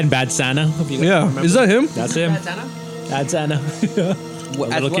 That's the guy in Bad Santa. If you guys Yeah. remember. Is that him? That's him. Bad Santa. The As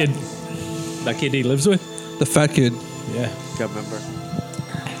little what? kid. That kid he lives with. The fat kid. Yeah. Can't remember.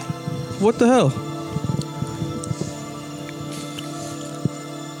 What the hell?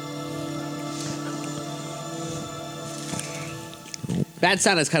 Bad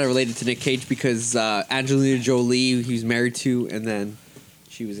Santa is kind of related to Nick Cage because Angelina Jolie, he was married to, and then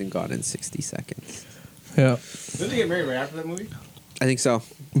she was in Gone in 60 Seconds. Yeah. Did they get married right after that movie? I think so.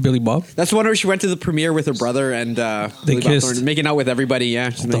 Billy Bob? That's the one where she went to the premiere with her brother and Billy Bob kissed. Thornton, making out with everybody. Yeah,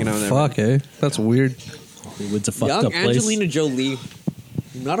 she's making out The with fuck, eh? That's weird. Hollywood's a fucked Young up place. Angelina Jolie.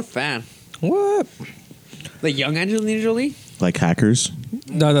 I'm not a fan. What? Like young Angelina Jolie? Like hackers.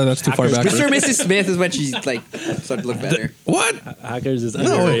 No, that's too far back. Mr. and Mrs. Smith is when she's like started to look better. What? Hackers is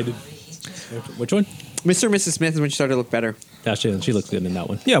underrated. Which one? Mr. and Mrs. Smith is when she started to look better. Yeah, she looks good in that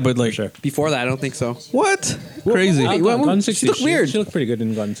one. Yeah, but like, Sure. Before that, I don't think so. what? Crazy. Wait, Gone what- 60. she looked weird. She looked pretty good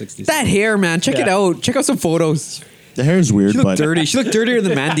in Gone 60. That hair, man. Check it Yeah. out. Check out some photos. The hair's weird, She looked but dirty. She looked dirtier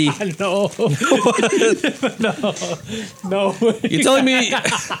than Mandy. No. No. You telling me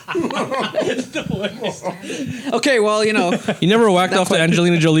Okay, well, you know, you never whacked off to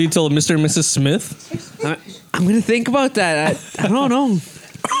Angelina Jolie till Mr. and Mrs. Smith? I'm gonna think about that. I don't know.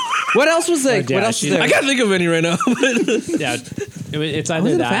 What else was like? Yeah, what else was she- there? I can't think of any right now. Yeah, it's either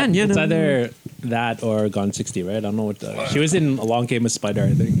wasn't a that. fan, yeah, it's no. either that or Gone 60, right? I don't know what. She was in A Long Game of Spider,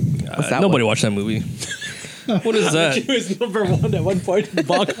 I think. that Nobody one? watched that movie. What is that? She was number one at one point in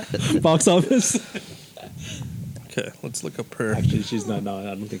the box office. Okay, let's look up her. Actually, she's not. No, I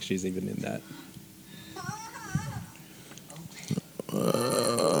don't think she's even in that.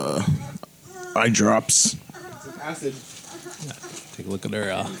 eye drops. Acid. Take a look at her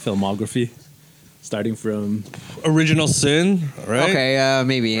filmography, starting from. Original Sin, right? Okay,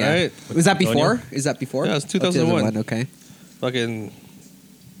 maybe. Yeah. Right. Was that before? Antonio? Is that before? Yeah, it's Oh, 2001. Okay. Fucking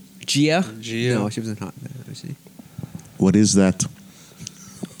Gia. Gia. No, she wasn't hot. Let me see. What is that?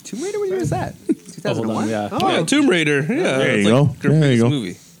 Tomb Raider. What year was that? Oh, hold 2001. on, yeah. Oh, yeah, Tomb Raider. Yeah, There it's you like go. her There you biggest go.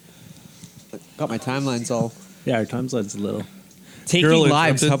 movie. got my timelines all. Yeah, her time slide's a little. Taking Girl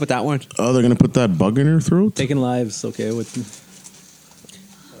Lives. Accepted. How about that one? Oh, they're gonna put that bug in her throat. Taking lives, okay. With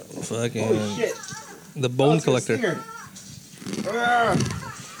Fucking The Bone Collector.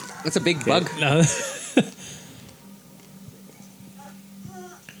 That's a big bug. no.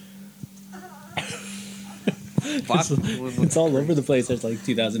 Fuck. It's all over the place. There's like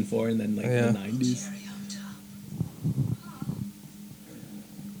 2004 and then like Yeah. the 90s.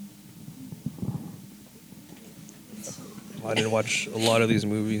 I didn't watch a lot of these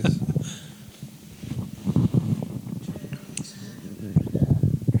movies.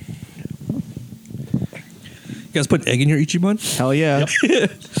 You guys put egg in your Ichiban? Hell yeah.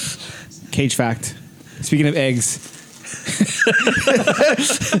 Cage fact. Speaking of eggs,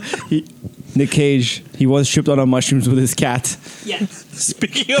 Nick Cage, he was tripped on mushrooms with his cat.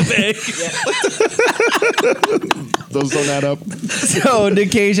 Speaking of egg, Those don't add up. So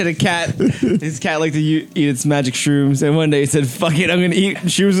Nick Cage had a cat. His cat liked to eat its magic shrooms, and one day he said, "Fuck it, I'm gonna eat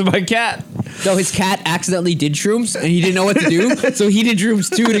shrooms with my cat." No, his cat accidentally did shrooms, and he didn't know what to do, so he did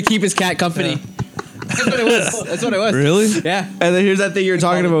shrooms too to keep his cat company. That's what it was. That's what it was. really? Yeah. And then here's that thing you're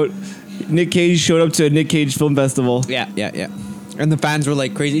talking about. Nick Cage showed up to a Nick Cage film festival. Yeah. And the fans were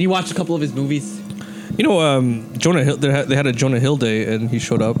like crazy. And he watched a couple of his movies. You know, Jonah Hill. They had a Jonah Hill day, and he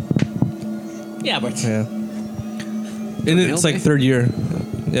showed up. Yeah, but Yeah, and Hill it's like Day? third year.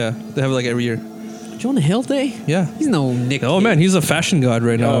 Yeah, they have it like every year. Jonah Hill Day? Yeah. He's no Nick. Oh Cage. man, he's a fashion god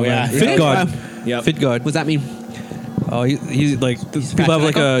right now. Oh, man. yeah. Fit Really? god. Wow. Yep. Fit god. What's that mean? Oh, he's like people have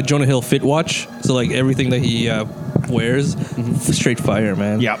like fashionable? a Jonah Hill fit watch. So like everything that he wears, straight fire,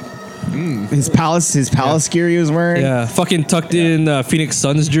 man. Yep. His palace gear he was wearing. Yeah, fucking tucked in Phoenix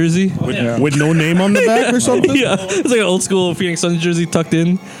Suns jersey. With no name on the back or something? Yeah, it's like an old school Phoenix Suns jersey tucked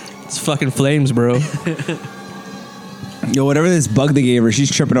in. It's fucking flames, bro. Yo, whatever this bug they gave her,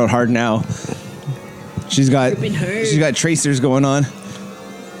 she's tripping out hard now. She's got tracers going on.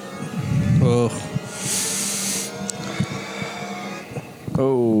 Oh,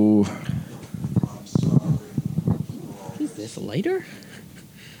 Oh. Is this a lighter?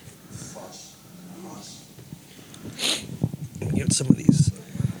 get some of these.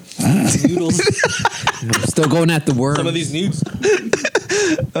 Noodles. Still going at the worm. Some of these nudes.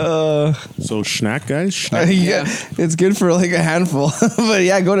 So snack, guys. Snack. Yeah, it's good for like a handful. But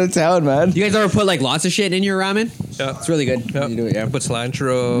yeah, go to town, man. You guys ever put like lots of shit in your ramen? Yeah, It's really good. yeah. You do it, yeah. Put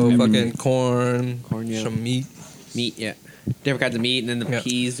cilantro, fucking corn, yeah. some meat. Meat, yeah. Different kinds of meat, and then the Yeah.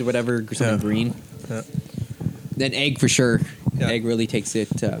 peas or whatever, something Yeah. green. Yeah. Then egg for sure. Yeah. Egg really takes it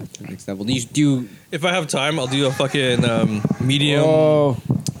to the next level. Do If I have time, I'll do a fucking medium Oh,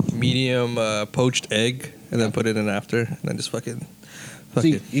 poached egg, and then put it in after, and then just fucking. so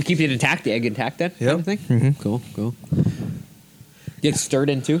you keep it intact, the egg intact, then? Yep. Kind of thing? Mhm. Cool. Get stirred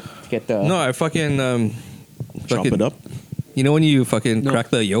in too to get the. No, I fucking Chop it up. You know when you fucking No. crack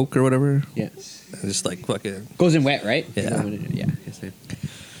the yolk or whatever, Yeah. and just like fucking. Goes in wet, right? Yeah. Yeah. Yes, man.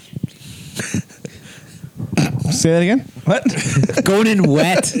 say that again. What? Going in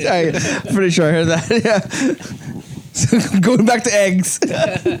wet. I'm pretty sure I heard that. Yeah. So going back to eggs.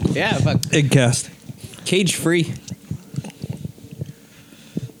 Yeah. Fuck. Egg cast. Cage free.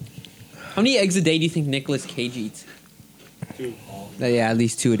 How many eggs a day do you think Nicolas Cage eats? 2. Yeah, at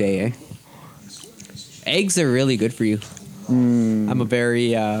least 2 a day, eh? Eggs are really good for you. I'm a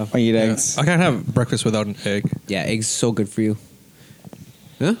very I eat eggs. I can't have breakfast without an egg. yeah, eggs so good for you.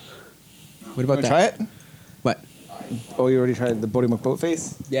 Huh? What about Wanna that? try it? What? Oh, you already tried the Bodie McBoat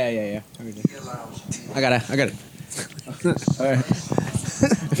face? Yeah. I got it. All right.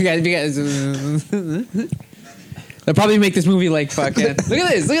 If you guys, they'll probably make this movie like fucking. Look at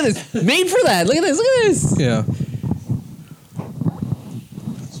this! Made for that! Look at this! Yeah.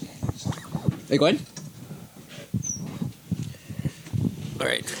 Hey, go ahead. All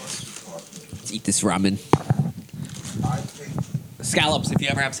right. Let's eat this ramen. Scallops, if you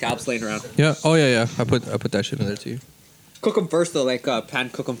ever have scallops laying around. Yeah. Oh yeah. I put that shit in there too. Cook them first, though. Like pan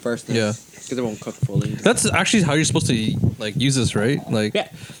cook them first. Yeah. Because it won't cook fully. That's actually how you're supposed to like use this, right? Like Yeah.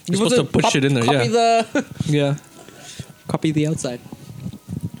 you're supposed to put shit in there. Copy Yeah. Yeah. Copy the outside.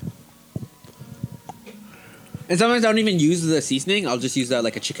 And sometimes I don't even use the seasoning. I'll just use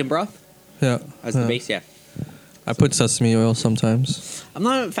like a chicken broth Yeah. as the base. Yeah. I put sesame oil sometimes. I'm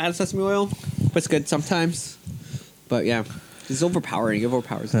not a fan of sesame oil, but it's good sometimes. But yeah, it's overpowering. It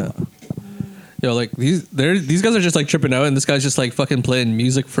overpowers a Yeah. lot. Yo, like these guys are just like tripping out, and this guy's just like fucking playing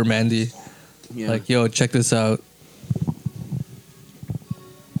music for Mandy. Yeah. Like, yo, check this out.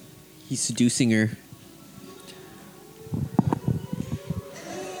 He's seducing her.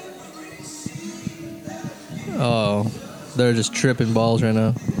 Oh, they're just tripping balls right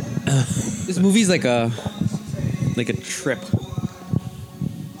now. This movie's like a trip.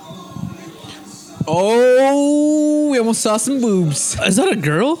 Oh, we almost saw some boobs. Is that a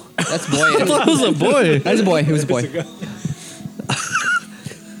girl? That's boy. I thought it was a boy. That was a boy. It was a boy.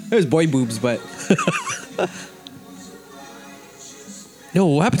 It was boy boobs, but Yo,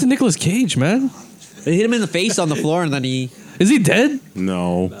 what happened to Nicolas Cage, man? they hit him in the face on the floor, and then Is he dead?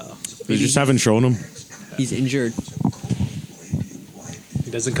 No. They just haven't shown him. he's injured. He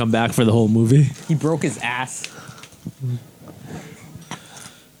doesn't come back for the whole movie. He broke his ass.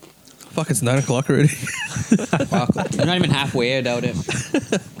 Fuck, it's 9 o'clock already. Fuck. We're not even halfway. I doubt it.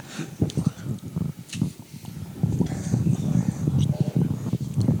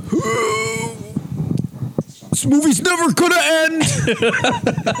 This movie's never gonna end.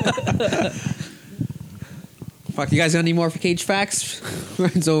 Fuck, you guys got any more for Cage facts?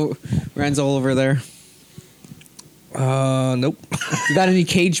 Renzo over there. Nope. You got any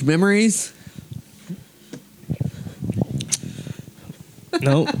Cage memories?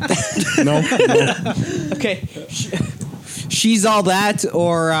 Nope. No. Okay. She's All That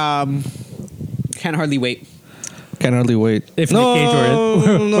or Can't Hardly Wait. Can hardly wait. If no, Nick Cage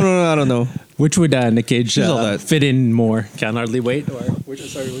were in. no, I don't know. Which would Nick Cage She's All That. fit in more? Can't hardly wait. Or which?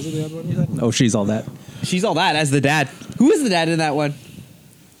 Sorry, was it the other one you said? Oh, She's All That. She's All That as the dad. Who is the dad in that one?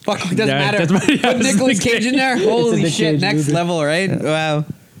 Fuck, it doesn't Yeah, matter. doesn't matter. Yeah, Put it's Nicolas Nick Cage in Cage. there. It's a Holy Nick shit, Cage next movie. level, right? Wow.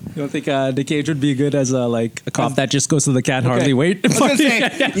 You don't think Nick Cage would be good as a cop that just goes to the Can't Hardly Wait? I was gonna say,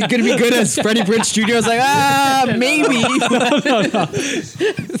 you're gonna be good as Freddie Prinze Jr. I was like, maybe.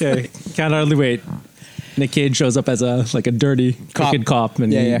 Okay, Can't Hardly Wait. Nick Cage shows up as a dirty crooked cop,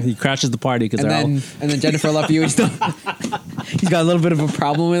 and he crashes the party because And then Jennifer Love Hewitt still he's got a little bit of a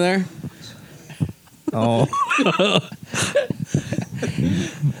problem with her. Oh,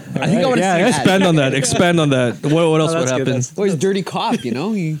 I think I want to see that. expand on that. Expand on that. What else would that's good, happen? Well, he's a dirty cop, you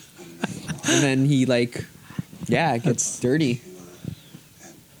know. And then he gets dirty.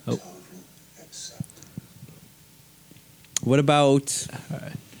 Oh. What about?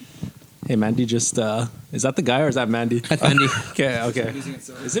 Hey, Mandy, just is that the guy or is that Mandy? That's Mandy. Okay.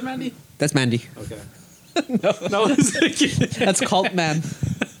 Is it Mandy? That's Mandy. Okay. no, it's That's Cult Man.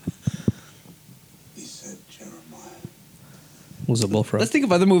 Was a bullfrog? Let's think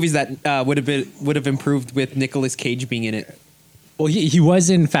of other movies that would have improved with Nicolas Cage being in it. Well, he was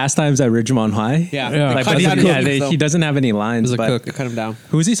in Fast Times at Ridgemont High. Yeah, Yeah. They But cut him down. he doesn't have any lines. He's a but cook. They cut him down.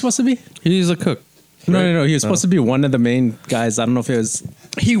 Who is he supposed to be? He's a cook. No. He was supposed to be one of the main guys. I don't know if it was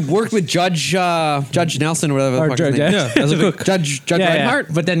He worked with Judge Nelson or whatever the Or fuck his Judge- name is. Yeah, as a cook. Judge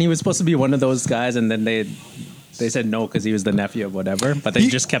Reinhardt. But then he was supposed to be one of those guys, and then they said no because he was the nephew of whatever. But they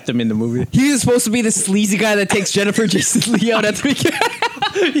just kept him in the movie. He was supposed to be the sleazy guy that takes Jennifer Jason Leigh out at the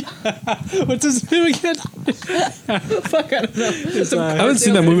beginning. What's his name again? Fuck, I don't know. I haven't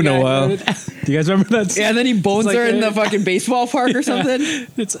seen that movie in a while. Do you guys remember that? Yeah, and then he bones It's like her in a- the fucking baseball park or something.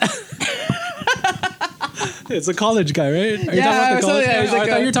 It's a college guy, right? Are you talking about the so, college yeah, guy? he's Oh, like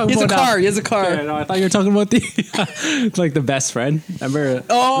I thought you were talking he has about a car. He has a car. Yeah, no, I thought you were talking about the like the best friend. Remember?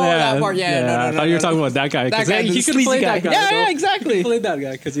 Oh, that part. Yeah, no, I thought you were talking about that guy. That 'cause guy, he the could sleazy play guy. that guy. Yeah, though. yeah, He exactly. played that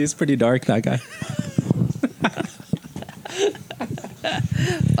guy because he's pretty dark. That guy.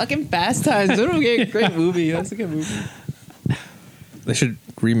 Fucking Fast Times. Okay, great movie. That's a good movie. They should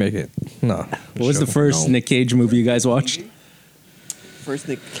remake it. No. What was the first Nick Cage movie you guys watched? First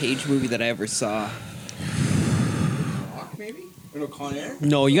Nick Cage movie that I ever saw.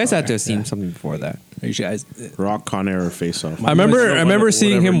 No, you guys had to have seen something before that. Are you guys? Rock, Con Air, or Face Off. I remember Whatever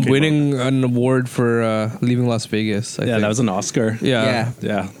seeing him came winning an award for Leaving Las Vegas. I Yeah, think. that was an Oscar. Yeah.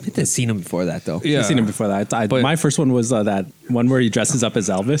 Yeah. I had to have seen him before that though. Yeah. I've seen him before that. But- My first one was that one where he dresses up as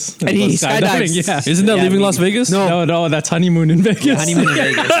Elvis. And he goes skydives. Yeah. Isn't that Yeah, Leaving me- Las Vegas? No, that's Honeymoon in Vegas. Honeymoon in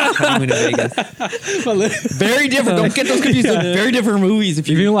Vegas. Honeymoon in Vegas. Very different. Don't get those confused. They're very different movies. If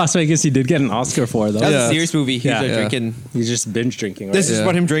Even you in Las Vegas, he did get an Oscar for though. that was Yeah. a serious movie. He was Yeah. drinking. He's just binge drinking. Right? This is Yeah.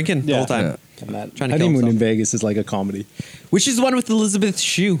 about him drinking the Yeah. whole time. Yeah. And that Trying to kill Honeymoon in himself. Vegas is like a comedy. Which is the one with Elizabeth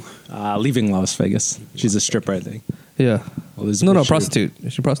Shue. Leaving Las Vegas. She's a stripper, I think. Yeah. Elizabeth No, Shue. prostitute.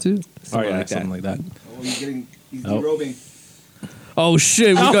 Is she a prostitute? Oh yeah, like that. something like that. Oh, he's getting. He's Oh. derobing. Oh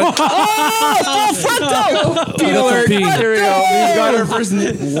shit! We got Peter Eric. There we go. We got our first.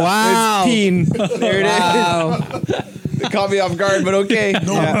 Wow. Peen. There it is. Wow. It caught me off guard, but okay.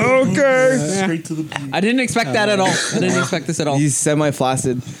 Okay. Straight to the beat. I didn't expect that at all. I didn't expect this at all. He's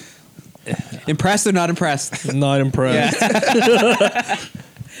semi-flaccid. Impressed or not impressed? not impressed.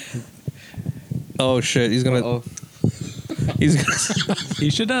 Oh shit! He's gonna. Oh, He's gonna. He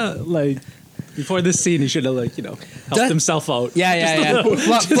should have before this scene. He should have helped That- himself out. yeah.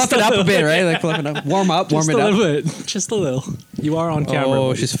 Fluff it up a bit, right? Like fluff it up. Warm Just it a up. little bit. Just a little. You are on camera. Oh,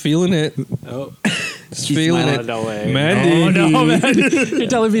 buddy. she's feeling it. Oh. She's feeling smiling. it. No way. Mandy. Oh, no, man. You're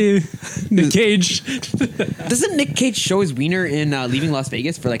telling me Nick Cage. Doesn't Nick Cage show his wiener in Leaving Las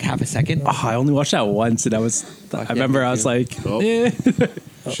Vegas for like half a second? Oh, I only watched that once, and I remember I was like, eh.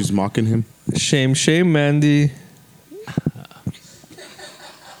 She's mocking him. Shame, Mandy.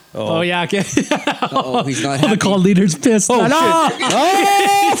 Oh yeah, okay. Oh, he's not The happy. call leader's pissed. Oh,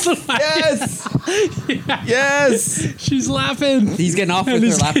 Yes. Yes. She's laughing. He's getting off with And her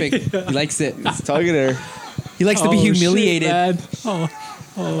he's- laughing. He likes it. He's tugging her. He likes to be humiliated. Shit, man.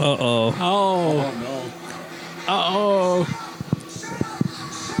 Uh-oh. Oh.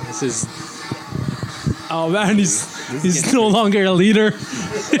 This is. Oh man, he's no longer a leader.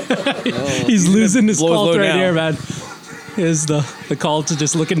 He's losing his blow his cult load right now. here, man. Is the cult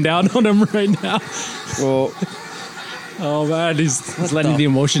just looking down on him right now? Well, Oh man, he's letting the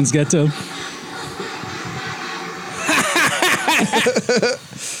emotions get to him.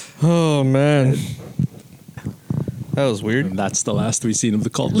 Oh man. That was weird. And that's the last we've seen of the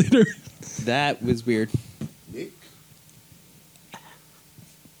cult leader. That was weird.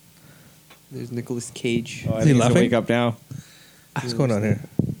 There's Nicolas Cage. I Is he think he's gonna laughing? wake up now. What's going on here?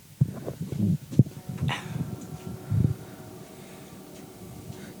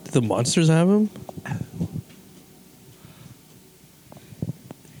 Did the monsters have him?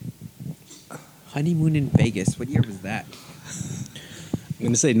 Honeymoon in Vegas. What year was that? I'm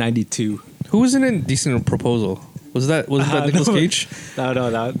gonna say 92. Who was in Indecent Proposal? Was that Nicolas no. Cage? No,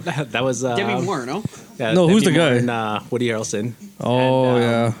 that was Demi Moore, no? Yeah, No, who's Demi the Moore guy? And, Woody Harrelson. Oh And,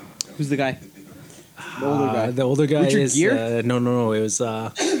 yeah. Who's the guy? The older guy Richard is Gere? no. It was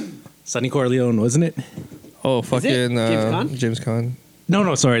Sonny Corleone, wasn't it? Oh, fucking James Caan? James Caan.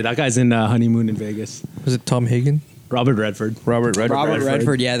 No. Sorry, that guy's in Honeymoon in Vegas. Was it Tom Hagen? Robert Redford, Robert Redford. Robert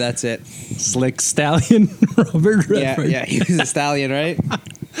Redford. Yeah, that's it. Slick Stallion. Robert Redford. Yeah, he was a stallion, right?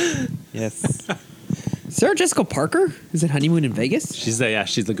 Yes. Sarah Jessica Parker is in Honeymoon in Vegas, She's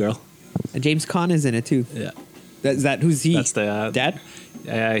the girl. and James Caan is in it too. Yeah. Is that who's he? That's the dad.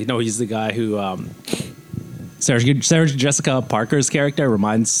 No, he's the guy who Sarah Jessica Parker's character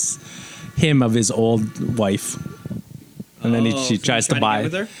reminds him of his old wife. And then she tries to buy. I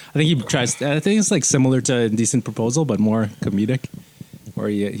think it's like similar to Indecent Proposal, but more comedic, where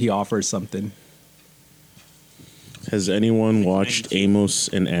he offers something. Has anyone watched Amos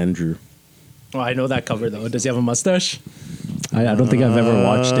and Andrew? Oh, I know that cover though. Does he have a mustache? I don't think I've ever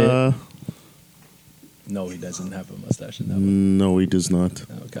watched it. No, he doesn't have a mustache in that one. No, he does not.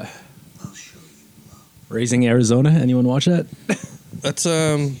 Okay. Raising Arizona. Anyone watch that? That's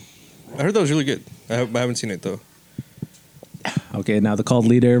I heard that was really good. I haven't seen it though. Okay, now the cult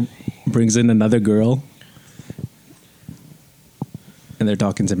leader brings in another girl. And they're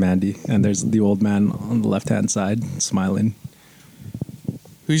talking to Mandy. And there's the old man on the left-hand side smiling.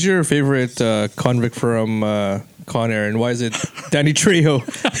 Who's your favorite convict from Con Air, and why is it Danny Trejo?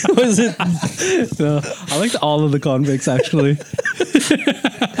 What is it? I liked all of the convicts, actually.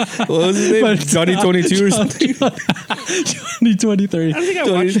 What was his name? Johnny 22 or something? Johnny 23. I don't think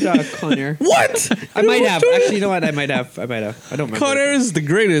I watched Con Air. What? I might have. Actually, you know what? I might have. I don't remember. Con Air is the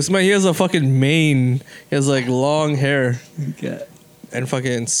greatest. Man, he has a fucking mane. He has like long hair. Yeah. And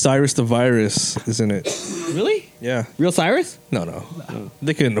fucking Cyrus the Virus is in it. Really? Yeah. Real Cyrus? No.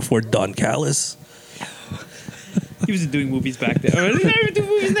 They couldn't afford Don Callis. He was doing movies back then. Oh, he's not even doing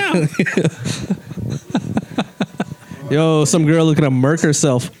movies now. Yo, some girl looking to murk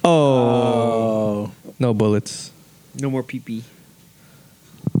herself. Oh. No bullets. No more pee-pee.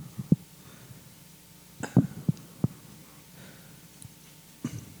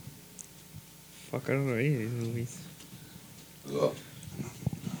 Fuck, I don't know any of these movies.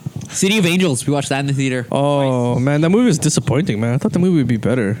 City of Angels. We watched that in the theater. Oh, man, that movie was disappointing, man. I thought the movie would be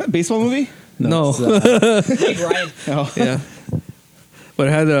better. Baseball movie? No. Hey, Ryan. Oh. Yeah. But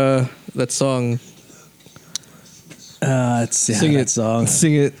it had that song. Sing it. Song.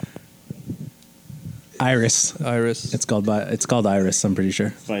 Sing it. Iris. Iris. It's called Iris, I'm pretty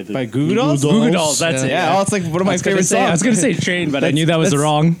sure. By Goo Goo Dolls? Goo Goo Dolls, that's it. Yeah, oh, it's like one of my favorite songs. I was going to say Train, but I knew that was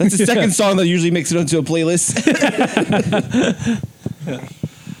wrong. That's the second song that usually makes it onto a playlist.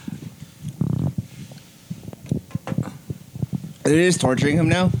 It is torturing him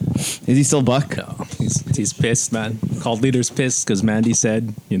now. Is he still buck? No, he's pissed, man. Cult leader's pissed because Mandy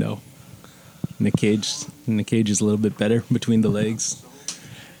said, Nick Cage is a little bit better between the legs.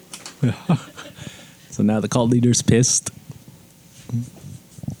 So now the cult leader's pissed.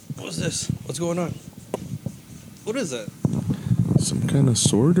 What's this? What's going on? What is that? Some kind of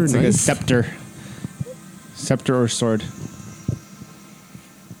sword or It's knife? like a scepter. Scepter or sword.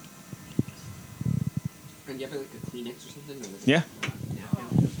 And you have like a Kleenex or something? Yeah.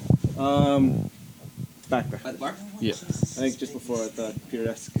 Back. By the bar? Yeah. I think just before at the computer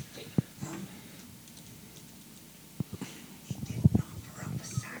desk.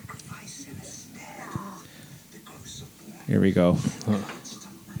 Here we go.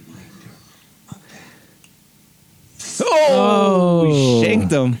 Oh, we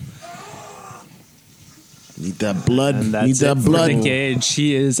shanked him. Need that blood. And Need that's that it blood. for Nick Cage.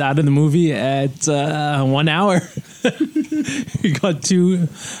 He is out of the movie at 1 hour. We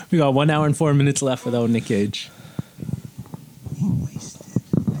got 1 hour and 4 minutes left without Nick Cage.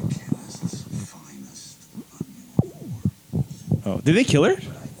 Oh, did they kill her?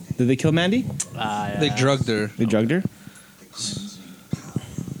 Did they kill Mandy? They drugged her. They drugged her?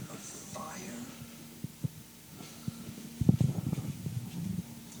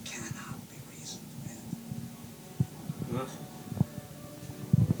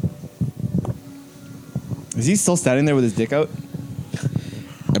 Is he still standing there with his dick out?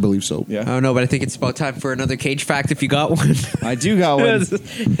 I believe so. Yeah. I don't know, but I think it's about time for another Cage fact if you got one. I do got one.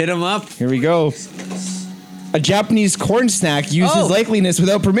 Hit him up. Here we go. A Japanese corn snack used Oh. his likeliness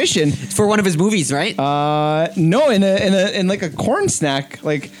without permission. It's for one of his movies, right? No, in like a corn snack,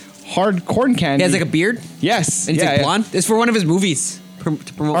 like hard corn candy. He has like a beard, yes, and he's yeah, like blonde. It's for one of his movies. To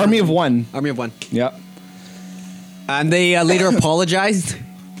promote Army of One. Army of One. Yep. And they later apologized.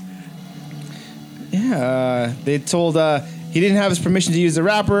 Yeah, they told he didn't have his permission to use the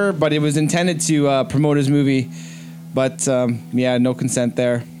wrapper, but it was intended to promote his movie. But yeah, no consent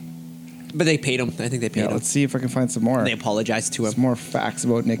there. But they paid him. I think they paid Yeah, him. let's see if I can find some more. They apologized to him. Some more facts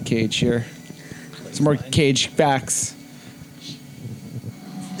about Nick Cage here. Some more Cage facts.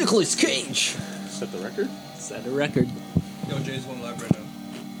 Nicolas Cage. Set the record. Set a record. Yo, Jay's going live right now.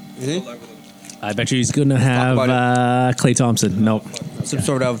 Go live with him. I bet you he's gonna have about Klay Thompson. Nope. Some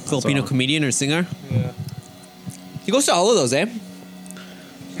sort of Filipino comedian or singer. Yeah. He goes to all of those, eh?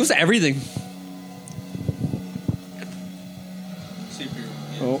 He goes to everything. CPU.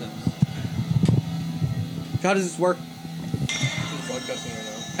 Oh. How does this work? He's broadcasting right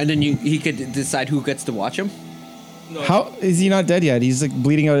now. And then he could decide who gets to watch him? No. How is he not dead yet? He's like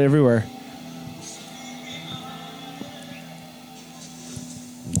bleeding out everywhere.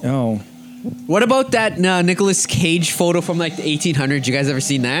 Oh. What about that Nicolas Cage photo from like the 1800s? You guys ever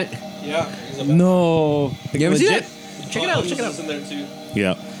seen that? Yeah. He's a No. You ever seen Legit? it? Check it out. Check it out. In there too.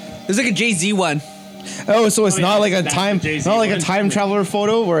 Yeah. There's like a Jay-Z one. Oh, so it's not like a that's time, the Jay-Z not like a one. time traveler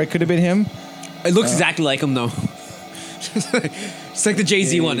photo where it could have been him. It looks exactly like him though. It's like the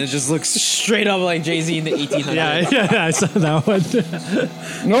Jay-Z one. It just looks straight up like Jay-Z in the 1800s. Yeah, I saw that one.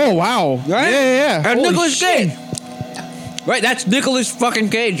 Oh wow! Right? Yeah. And Holy Nicolas shit. Cage. Right, that's Nicolas fucking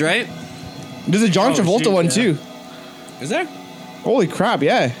Cage, right? There's a John Travolta shit, one yeah. too. Is there? Holy crap!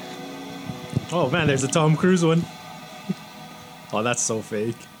 Yeah. Oh man, there's a Tom Cruise one. Oh, that's so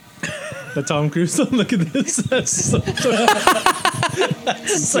fake. The Tom Cruise one. Look at this. That's so.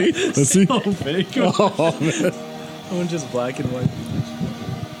 Let's see. So fake. Oh man. One just black and white.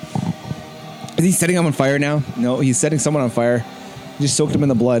 Is he setting him on fire now? No, he's setting someone on fire. He just soaked him in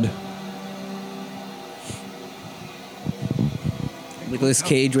the blood. Nicolas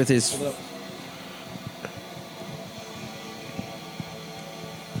Cage with his.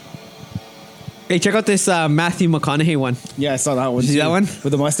 Hey, check out this Matthew McConaughey one. Yeah, I saw that one. Did you see too. that one?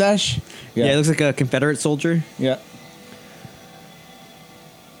 With the mustache? Yeah, it looks like a Confederate soldier. Yeah.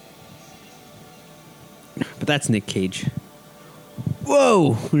 But that's Nick Cage.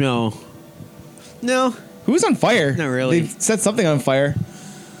 Whoa! No. No. Who's on fire? Not really. They set something on fire.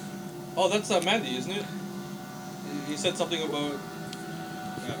 Oh, that's Mandy, isn't it? He said something about.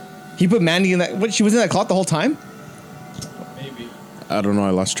 He put Mandy in that. What? She was in that cloth the whole time? Maybe. I don't know.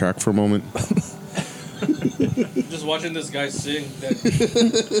 I lost track for a moment. Just watching this guy sing.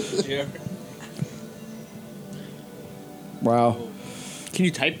 That. Yeah. Wow. Can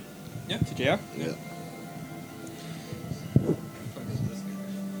you type? Yeah. To JR? Yeah.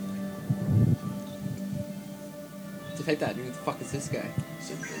 To type that, who the fuck is this guy?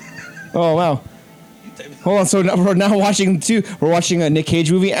 Oh wow. Hold on. So now, we're now watching two. We're watching a Nick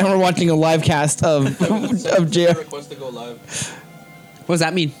Cage movie, and we're watching a live cast of JR. Request to go live. What does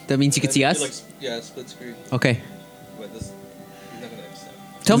that mean? That means you can see us? Like, yeah, split screen. Okay. But this, he's not gonna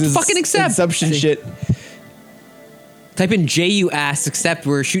accept. Tell him to This is fucking accept. Inception See. shit. Type in J, you ass, accept.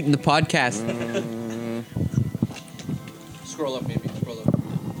 We're shooting the podcast. Scroll up, maybe. Scroll up.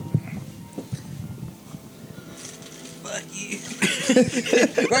 Fuck you.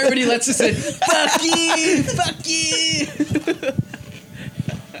 Everybody lets us in. Fuck you. Fuck you.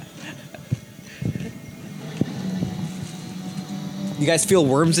 You guys feel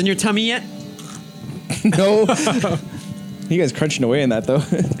worms in your tummy yet? No. You guys crunching away in that though.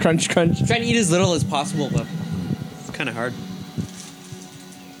 Crunch, crunch. Trying to eat as little as possible, but it's kind of hard.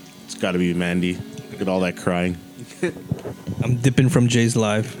 It's got to be Mandy. Look at all that crying. I'm dipping from Jay's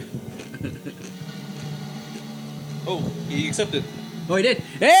live. Oh, he accepted. Oh, he did.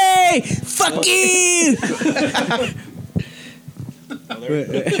 Hey, fuck you!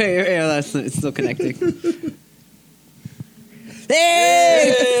 Yeah, that's it's still connecting.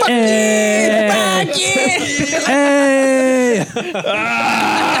 Hey, fuck you! Fuck you! Hey!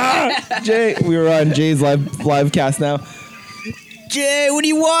 Jay, we were on Jay's live cast now. Jay, what are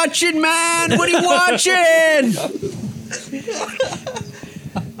you watching, man? What are you watching?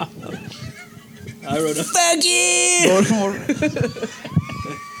 I wrote a. Fuck you!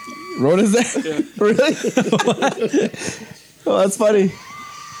 Rhoda's there? Really? Oh, that's funny.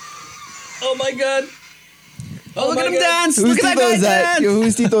 Oh my god. Oh, look my at him God. dance! Whose Look at that guy Tito's that? dance! Yo,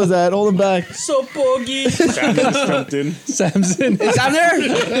 whose Tito's that? Hold him back. So poggy. Sam just jumped in. Samson. Is that there?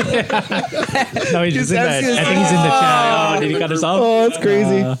 No, he's just in Samson the. is- I think he's in the chat. Oh, did he cut us off? Oh, that's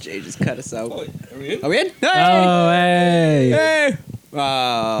crazy. Jay just cut us out. Oh, are we in? Are we in? Hey! Oh, hey. Hey!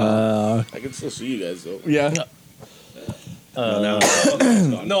 I can still see you guys though. Yeah. No,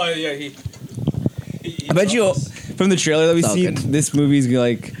 yeah, he I bet you from the trailer that we all see, good. this movie's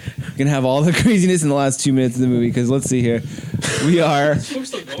gonna have all the craziness in the last 2 minutes of the movie. Because let's see here, we are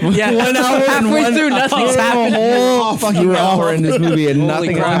Yeah, 1 hour and halfway one, through, nothing's a happened. whole fucking hour in this movie, and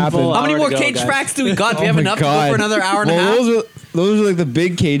nothing has crap. happened. How many hour more to go, cage guys. facts do we got? Do we Oh have my enough to go God. for another hour and a half? Those are like the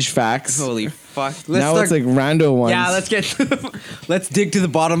big cage facts. Holy fuck. Now it's like rando ones. Yeah, let's dig to the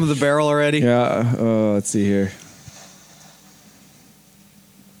bottom of the barrel already. Yeah. Let's see here.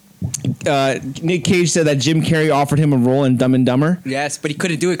 Nick Cage said that Jim Carrey offered him a role in Dumb and Dumber, Yes, but he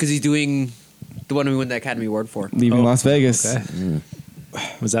couldn't do it because he's doing the one we won the Academy Award for. leaving Las Vegas. Okay.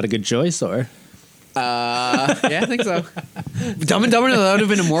 Was that a good choice or? Yeah, I think so. Dumb and Dumber, that would have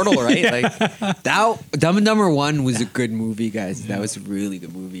been immortal, right? Like that. Dumb and Dumber 1 was a good movie, guys. That was a really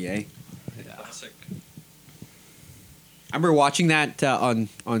good movie, eh? I remember watching that on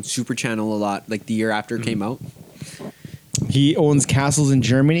Super Channel a lot, like the year after it came out. He owns castles in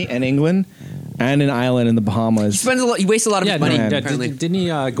Germany and England, and an island in the Bahamas. He wastes a lot of his money. man. Apparently, Didn't he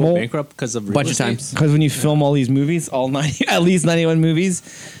go Well, bankrupt because of a bunch real of estate? times. Because when you film all these movies, at least 91 movies,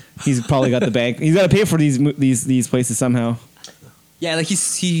 he's probably got the bank. He's got to pay for these places somehow. Yeah, like he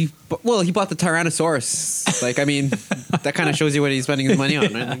bought the Tyrannosaurus. Like, I mean, that kind of shows you what he's spending his money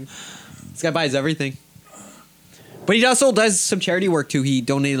on. Right? Like, this guy buys everything. But he also does some charity work too. He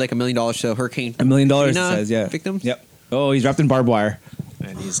donated like $1 million to Hurricane. $1 million, it Katrina says, yeah. victims? Yep. Oh, he's wrapped in barbed wire.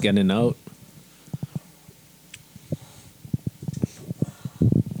 And he's getting out.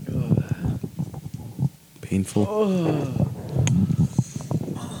 Painful.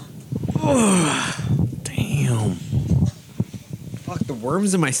 Damn. Fuck, the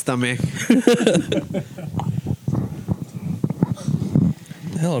worms in my stomach.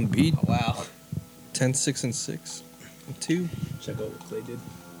 Hell, on beat. Oh, wow. 10, 6, and 6. 2. Check out what Clay did.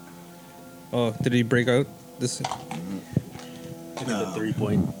 Oh, did he break out? This. The 3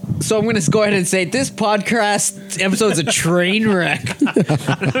 point. So I'm going to go ahead and say this podcast episode's a train wreck.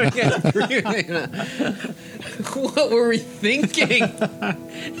 What were we thinking?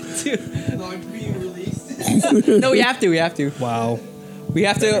 Dude. No, we have to. Wow. We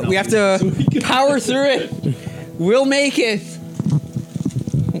have to power through it. We'll make it.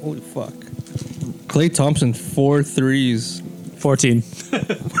 Holy fuck. Clay Thompson, 4 threes. 14.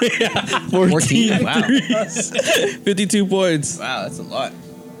 14. Wow. 52 points. Wow, that's a lot.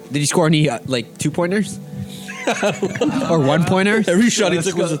 Did he score any like 2-pointers? Or 1-pointers? Every shot he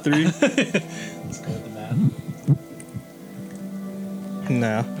took was a 3. Let's go with the math.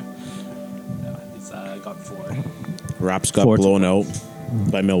 Nah. No, he's got 4. Raps got 4 blown out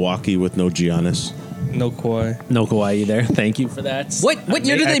by Milwaukee with no Giannis. No Kawhi. No Kawhi either. Thank you for that. What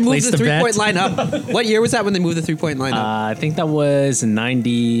year did they move the 3-point line up? What year was that when they moved the 3-point line up? I think that was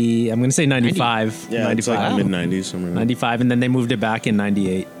 90. I'm going to say 95. Yeah, 95. it's like mid 90s. Somewhere around. 95, and then they moved it back in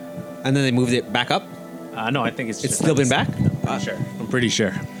 98. And then they moved it back up? No, I think it's just still been back? Sure. I'm pretty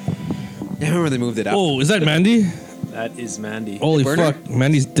sure. I remember they moved it up. Oh, is that Mandy? That is Mandy. Holy burn her? fuck.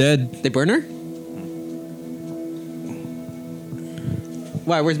 Mandy's dead. They burn her?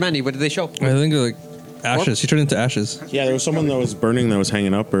 Why? Where's Mandy? What did they show? I think like ashes. She turned into ashes. Yeah, there was someone that was burning that was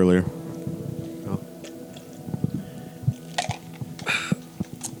hanging up earlier.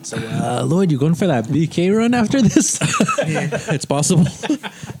 So, Lloyd, you going for that BK run after this? It's possible.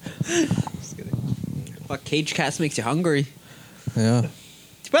 Fuck, Cage Cast makes you hungry. Yeah.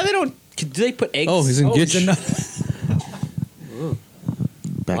 But they don't. Do they put eggs? Oh, he's in Gitch.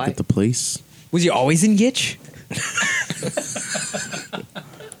 Back Why? at the place. Was he always in Gitch?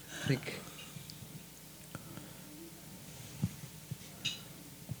 Like,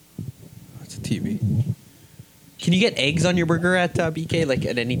 It's a TV. can you get eggs on your burger at BK like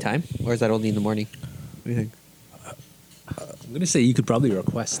at any time, or is that only in the morning? What do you think? I'm going to say you could probably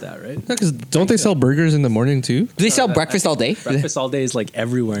request that, right? Yeah, because don't they sell burgers in the morning too? Do they sell breakfast all day? Breakfast all day is like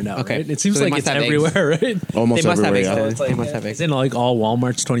everywhere now, Okay. right? It seems So they like must it's have eggs. everywhere, right? Almost They must have everywhere. eggs. Yeah. They must have eggs. It's in like all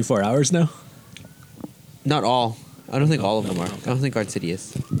Walmart's 24 hours now. Not all. I don't think all of them are. I don't think Garden City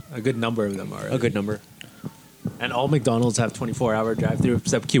is. A good number of them are. A good number. And all McDonald's have 24-hour drive-through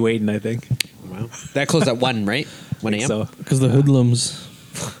except Q8, I think. Wow. That closed at 1, right? 1 a.m. So Because the hoodlums.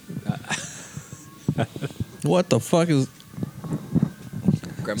 What the fuck is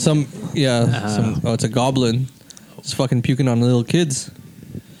Grandma. some? Yeah, oh, it's a goblin. It's fucking puking on little kids.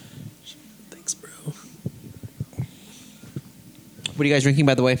 thanks, bro. What are you guys drinking,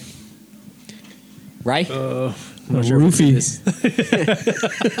 by the way? Rye? I'm not sure what Roofie. it is.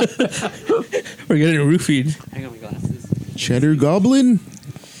 We're getting roofied. Hang on my glasses. Cheddar Goblin?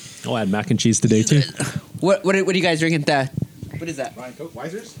 Oh, I had mac and cheese today too. What are you guys drinking? What is that? Ryan Coke?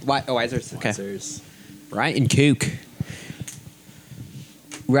 Weisers? Weisers. Okay. Weisers. Rye and Coke.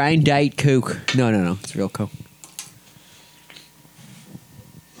 Rye and Diet Coke. No. It's real Coke.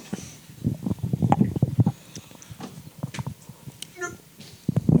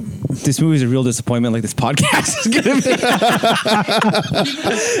 This movie's a real disappointment, like this podcast is gonna be.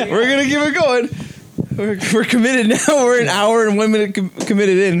 We're gonna keep it going. We're committed now. We're an hour and 1 minute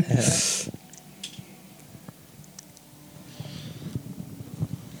committed in.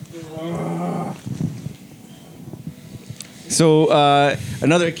 So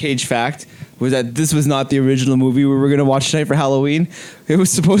another Cage fact was that this was not the original movie we were going to watch tonight for Halloween. It was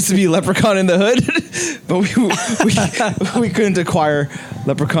supposed to be Leprechaun in the Hood, but we couldn't acquire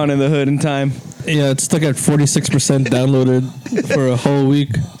Leprechaun in the Hood in time. Yeah, it's stuck at 46% downloaded for a whole week.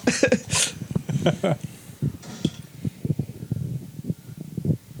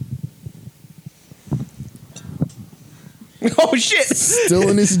 Oh shit! Still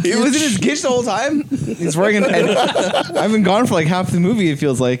in his He was in his gitch the whole time. He's wearing an Ed. I've been gone for like half the movie. It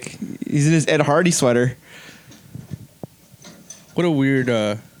feels like he's in his Ed Hardy sweater. What a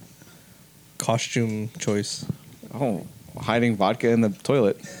weird costume choice. Oh, hiding vodka in the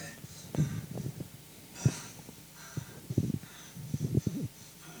toilet.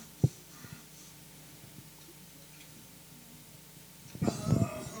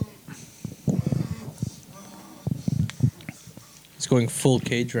 He's going full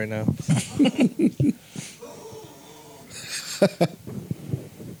Cage right now.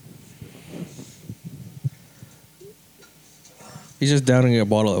 He's just downing a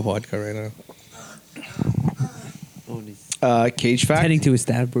bottle of vodka right now. Cage fact. Heading to his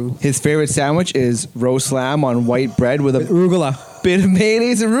dad, bro. His favorite sandwich is roast lamb on white bread with a Arugula. bit of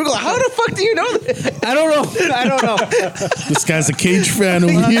mayonnaise and arugula. How the fuck do you know that? I don't know. I don't know. This guy's a Cage fan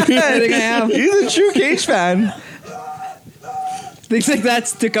over here. I think I am. He's a true Cage fan. Things like that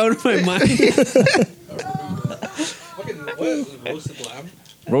stick out of my mind. Roasted lamb?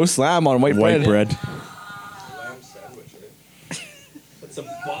 Roast lamb on white White bread. bread. Lamb sandwich, right? That's a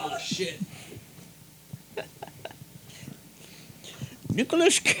ball of shit.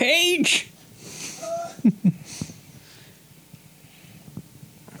 Nicolas Cage.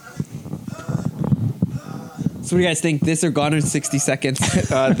 So what do you guys think? This or Gone in 60 Seconds?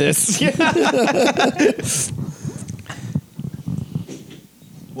 This.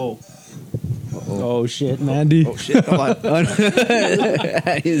 Whoa. Oh shit, Mandy. Oh shit! Hold on.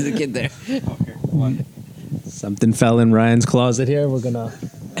 He's a kid there. Something fell in Ryan's closet here. We're gonna.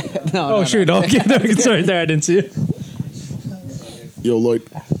 No, Oh shoot! Okay, sorry, there I didn't see it. Yo, Lloyd.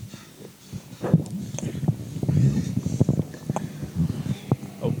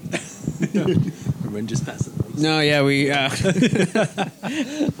 Everyone just passed it. No, yeah, we. How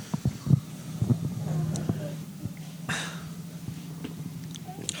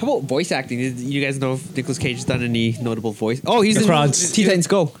about voice acting? Did you guys know if Nicolas Cage has done any notable voice? Oh, he's The in Crowds. Teen Titans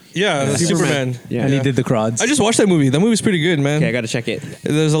Go. Yeah, Superman. Yeah. And he did the Crods. I just watched that movie. That movie's pretty good, man. Okay, I gotta check it.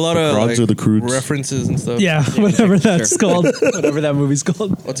 There's a lot of Crods or the Croods? references and stuff. Yeah, whatever that's called. Whatever that movie's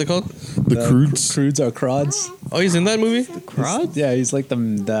called. What's it called? The Croods. Crudes are Crods. Oh, he's in that movie? Crods? Yeah, he's like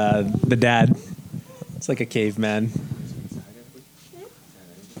the dad. It's like a caveman.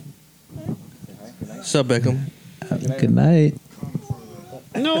 What's up, Beckham? Good night.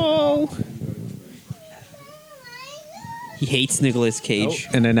 No. He hates Nicolas Cage.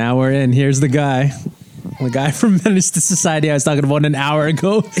 And an hour in, here's the guy. The guy from Menace to Society I was talking about an hour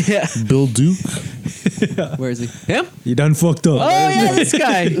ago. Yeah. Bill Duke. Where is he? Him? You done fucked up. Oh yeah, this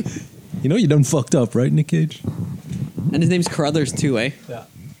guy. You know you done fucked up, right, Nick Cage? And his name's Carruthers too, eh? Yeah.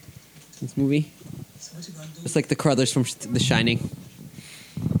 This movie. It's like the Carruthers from The Shining. Let's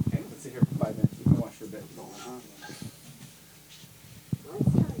sit here for 5 minutes. We can watch for a bit.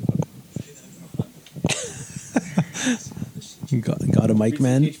 You got a mic,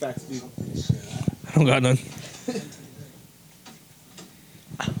 man? I don't got none.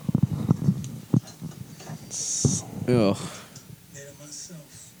 Oh.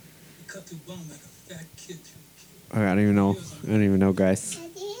 I don't even know. I don't even know, guys.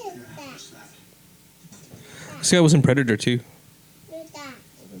 This guy was in Predator too.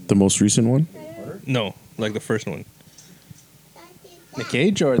 The most recent one. No, like the first one. Nick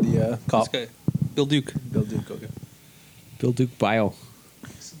Cage or the cop? This guy, Bill Duke. Bill Duke, okay. Bill Duke Bio.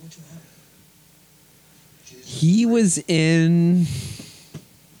 He was in.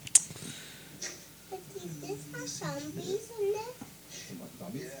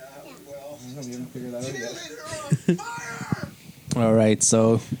 All right,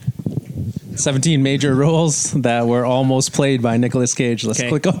 so 17 major roles that were almost played by Nicolas Cage. Let's Okay.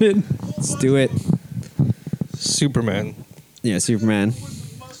 click on it. Let's do it. Superman. Yeah, Superman.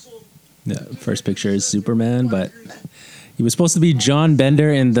 Yeah, first picture is Superman, but he was supposed to be John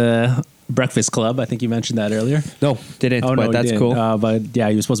Bender in the Breakfast Club. I think you mentioned that earlier. No, didn't. Oh, but no, that's he didn't. cool. But yeah,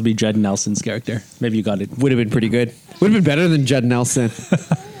 he was supposed to be Judd Nelson's character. Maybe you got it. Would have been pretty good. Would have been better than Judd Nelson.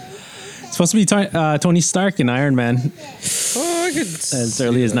 It's supposed to be Tony Stark in Iron Man Oh, I could. as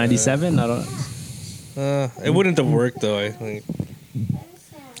early as 97. I don't. It wouldn't have worked though. I think.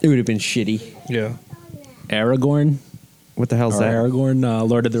 It would have been shitty. Yeah. Aragorn. What the hell's Or Aragorn,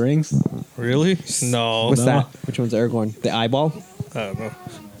 Lord of the Rings. Really? No. What's that? Which one's Aragorn? The eyeball? I don't know.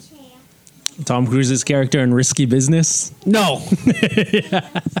 Tom Cruise's character in Risky Business. No.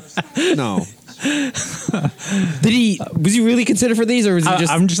 No. Was he really considered for these, or was he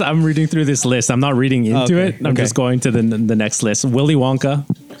just? I'm reading through this list. I'm not reading into Okay, it. I'm okay. just going to the next list. Willy Wonka.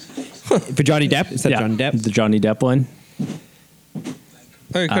 For Johnny Depp? Is that Johnny Depp? The Johnny Depp one.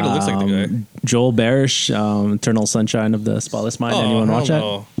 Oh, it kind of looks like the guy. Joel Barish, Eternal Sunshine of the Spotless Mind. Anyone watch that?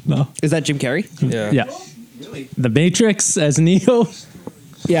 Oh, No. Is that Jim Carrey? Yeah. Yeah. The Matrix as Neo.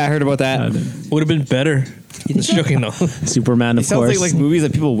 Yeah, I heard about that. Would have been better. Just joking, no. Superman, of It sounds course. like movies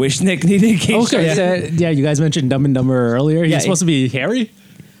that people wish Nick needed. Okay. Yeah, you guys mentioned Dumb and Dumber earlier. He's Yeah, supposed to be Harry.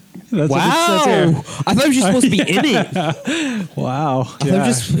 That's what it Wow! says here. I thought he was supposed to be in it. Wow. thought it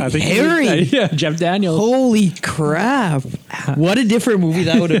was just Harry. Yeah, Jeff Daniels. Holy crap! What a different movie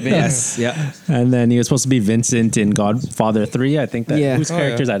that would have been. Yes. Yeah. And then he was supposed to be Vincent in Godfather 3. I think that. Yeah. Whose Oh,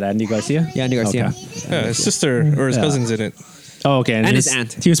 character is yeah. that? Andy Garcia? Yeah, Andy Garcia. Okay. Yeah, his sister or his cousin's in it. Oh, okay. And his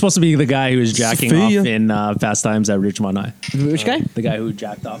aunt. He was supposed to be the guy who was jacking Sophia. off in Fast Times at Ridgemont High. Which guy? The guy who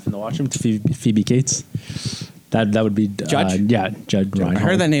jacked off in the washroom to Phoebe Cates. That would be Judge? Judge Reinhold. I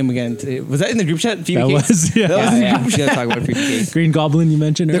heard that name again. Was that in the group chat? Phoebe That Cates? was yeah. That was in the Yeah, group we gotta talk about Phoebe Cates. Green Goblin you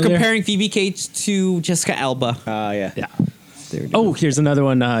mentioned They're earlier. comparing Phoebe Cates to Jessica Alba. Yeah. Yeah. Oh, here's another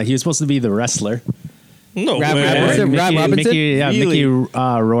one. He was supposed to be the wrestler. No Rap- way. rap- Yeah, Rob Robinson? Mickey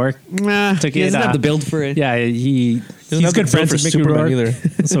Rourke. Nah, Took he it, doesn't have the build for it. Yeah, he's have the good friends build with for Mickey Superman Rourke. either.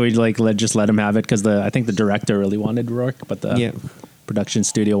 So he just let him have it because I think the director really wanted Rourke, but the Yeah. production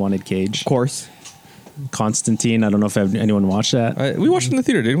studio wanted Cage. Of course. Constantine. I don't know if anyone watched that. We watched it in the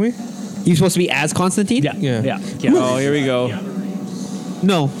theater, didn't we? He was supposed to be as Constantine? Yeah. Oh, here we go.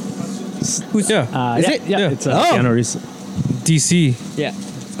 No. Yeah. Is yeah, it? Yeah, Yeah. it's Oh. Keanu Reeves. DC. Yeah.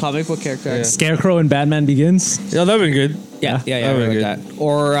 It's comic book character. Yeah. Scarecrow in Batman Begins. Yeah, that'd been good. Yeah, That I would've heard been that.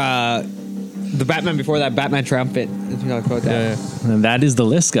 Or the Batman before that, Batman Triumphant. We talked about that. Yeah. And that is the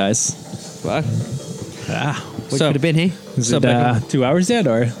list, guys. Fuck. Ah, What So- could have been, hey? is Sup, it Beckham? 2 hours yet,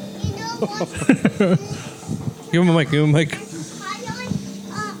 or? Give him a mic. Give him a mic.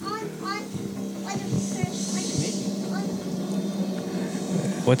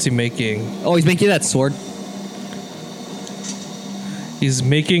 What's he making? Oh, he's making that sword. He's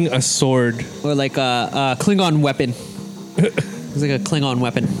making a sword. Or like a Klingon weapon. It's like a Klingon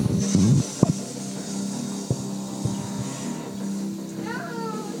weapon.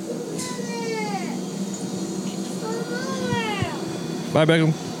 Bye,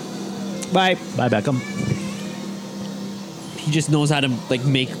 Beckham. Bye. Bye, Beckham. He just knows how to like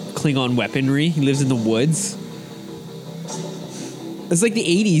make Klingon weaponry. He lives in the woods. It's like the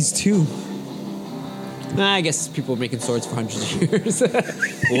 80s too. Nah, I guess people were making swords for hundreds of years.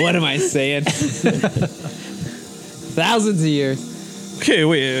 What am I saying? Thousands of years. Okay,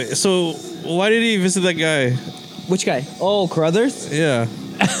 wait. So, why did he visit that guy? Which guy? Oh, Carruthers? Yeah.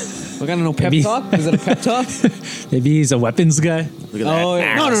 I gotta know pep Maybe. talk. Is it a pep talk? Maybe he's a weapons guy. Oh,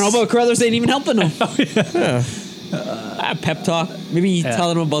 yeah. No. But Carruthers ain't even helping him. Yeah. Pep talk. Maybe he's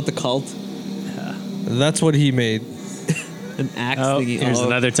telling him about the cult. That's what he made. An axe. Oh, thingy. here's Oh,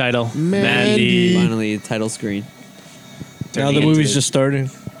 another title. Mandy. Finally, title screen. Now the Turning movie's into- just starting.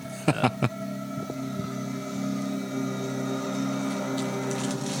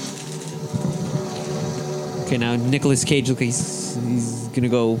 Okay, now Nicolas Cage looks like he's gonna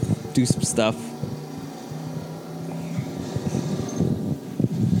go do some stuff.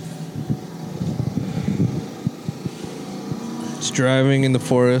 He's driving in the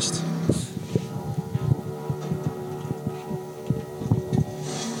forest.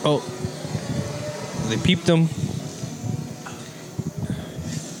 Oh. They peeped him.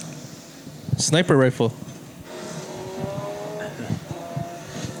 Sniper rifle.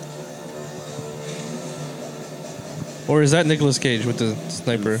 Or is that Nicolas Cage with the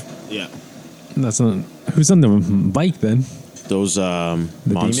sniper? Yeah. That's not, who's on the bike then? Those demon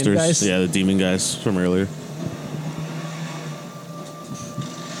monsters. guys? Yeah, the demon guys from earlier.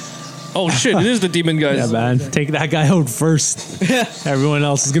 Oh shit, it is the demon guys. Yeah, man. Take that guy out first. Everyone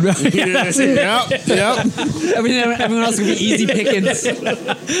else is gonna be. Yep. Everyone else gonna be easy pickings.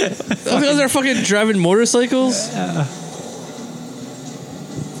 Those guys are fucking driving motorcycles.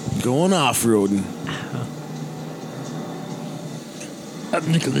 Going off roading.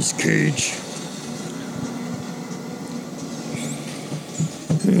 I'm Nicolas Cage.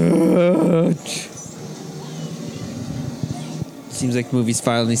 Seems like the movie's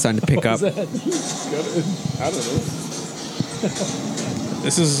finally starting to pick up. I don't know.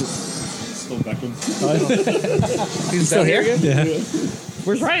 This is Still Beckham. He's still here? Yeah.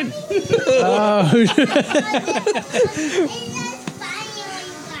 Where's Ryan?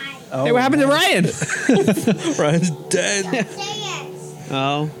 Hey, what happened to Ryan? Ryan's dead. Say it.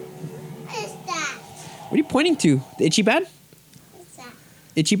 Oh. What is that? What are you pointing to? The itchy bad? What's that?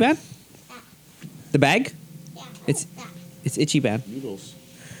 Itchy bad? The bag? Yeah. It's- what's that? It's itchy bad. Noodles.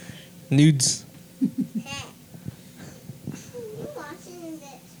 Nudes. Hey. You watching this?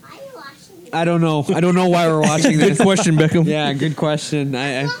 Why are you watching this? I don't know. I don't know why we're watching Good this. question, Beckham. Yeah, good question.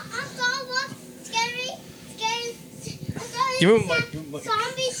 I saw one scary. I saw Give him this a mic,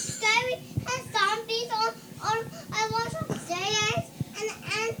 zombies scary and zombies on. I was upstairs and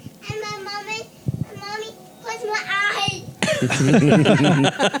my mommy pushed my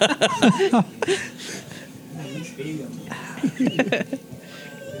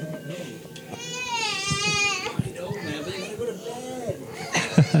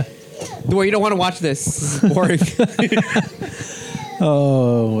Well, you don't want to watch this. This is boring.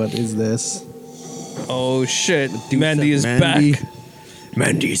 Oh, what is this? Oh shit. Mandy is Mandy. back.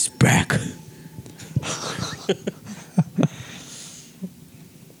 Mandy's back.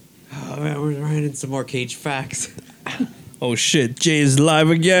 Oh man, we're writing some more cage facts. Oh shit. Jay is live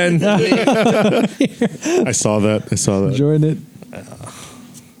again. I saw that. Join it.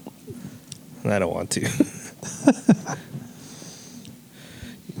 I don't want to.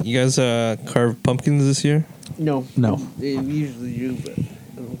 You guys carve pumpkins this year? No. No. We usually do, but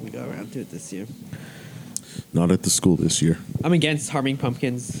I don't think we got around to it this year. Not at the school this year. I'm against harming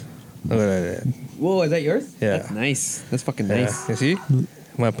pumpkins. Look at that. Whoa, is that yours? Yeah. That's nice. That's fucking Yeah. nice. You see?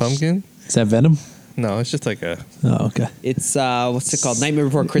 My pumpkin? Is that Venom? No, it's just like a. Oh, okay. It's what's it called? Nightmare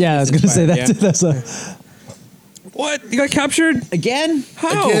Before Christmas. Yeah, I was gonna say that. inspired, That's a. What? You got captured? yeah. Again?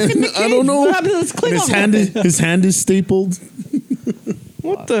 How? I don't know. What happened to this Klingon? His hand is stapled.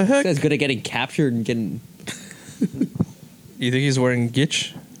 What the This heck? guy's good at getting captured and getting. You think he's wearing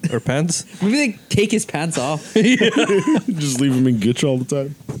gitch or pants? Maybe they take his pants off. Just leave him in Gitch all the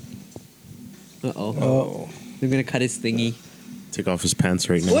time. Uh-oh. Oh. They're gonna cut his thingy. Take off his pants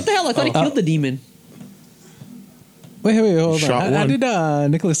right now. What the hell? I thought he killed the demon. Wait, hold Shot on. How one. did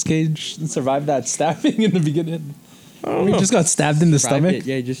Nicolas Cage survive that stabbing in the beginning? don't He know. just got stabbed in the Tried stomach. it.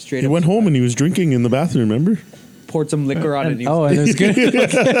 Yeah, he just straight He up went home and he was drinking in the bathroom, remember? poured some liquor on it. And he was, Oh, and it was good. you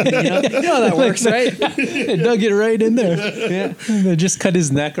know how that works, right? It dug it right in there. Yeah. And they just cut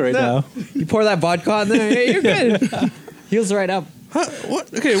his neck right now. You pour that vodka on there, hey, you're good. Heals right up. Huh?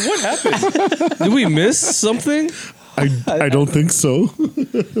 What? Okay, what happened? Did we miss something? I don't think so.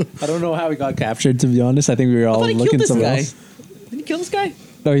 I don't know how he got captured, to be honest. I think we were I all thought he killed looking this somewhere guy. else. Did he kill this guy?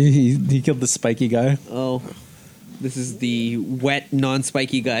 No, he killed the spiky guy. Oh. This is the wet,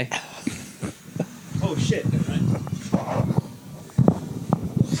 non-spiky guy. Oh shit.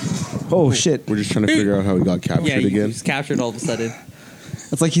 Oh shit. We're just trying to figure out how he got captured Yeah, he again. was captured all of a sudden.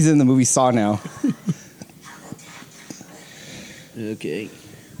 It's like he's in the movie Saw now. Okay.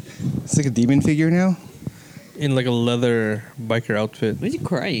 It's like a demon figure now. In like a leather biker outfit. Why is he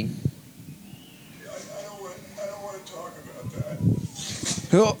crying?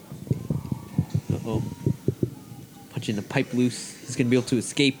 Oh. Uh-oh. Punching the pipe loose. He's going to be able to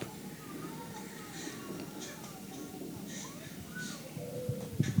escape.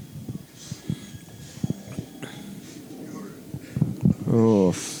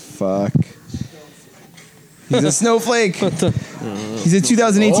 Oh fuck. He's a snowflake. He's a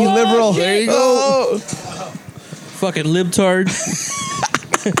 2018 liberal. There you go. Fucking libtard.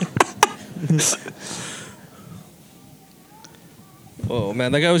 Oh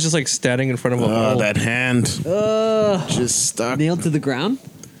man, that guy was just like standing in front of a hole. That hand just stuck. Nailed to the ground?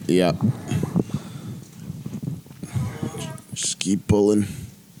 Yeah. Just keep pulling.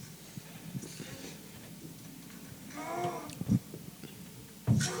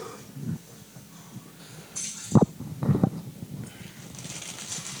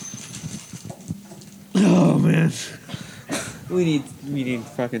 Oh man. We need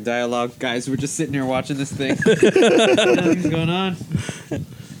fucking dialogue, guys. We're just sitting here watching this thing. Nothing's going on.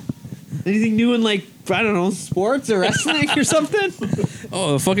 Anything new in like I don't know, sports or wrestling or something?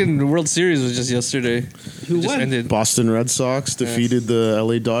 Oh, the fucking World Series was just yesterday. Who It just won? ended. Boston Red Sox defeated the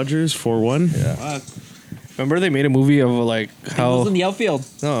LA Dodgers 4-1. Yeah. Remember they made a movie of like Who's how in the outfield?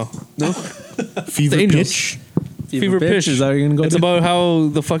 no Fever The Angels. pitch. Fever Pitch. Is that what you're gonna go It's to? about how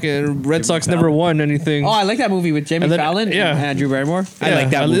the fucking Red Sox never won anything. Oh, I like that movie with Jamie And then- Fallon yeah. and Drew Barrymore. I Yeah, like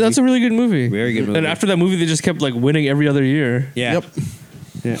that movie. That's a really good movie. Very good movie. And after that movie, they just kept like winning every other year. yeah. Yep.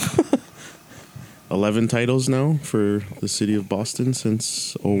 Yeah. 11 titles now for the city of Boston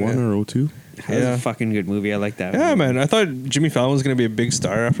since 01 or 02. That was Yeah. a fucking good movie. I like that. Yeah, movie. man. I thought Jimmy Fallon was gonna be a big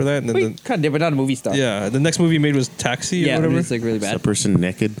star after that, and then Wait, kind of, but not a movie star. the next movie he made was Taxi Yeah, or whatever. it's like really Is that bad. person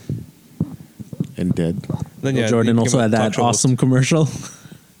naked and dead? Then Jordan he also became had a that talk show host. awesome commercial.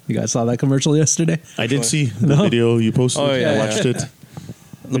 You guys saw that commercial yesterday? I did see the video you posted. Oh, yeah, I watched it.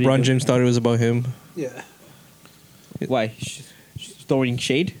 LeBron James thought it was about him. Yeah. Why? She's throwing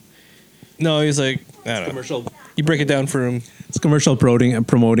shade? No, he's like, I don't know. Commercial. You break it down for him. It's commercial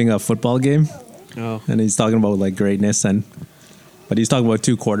promoting a football game, Oh. and he's talking about like greatness but he's talking about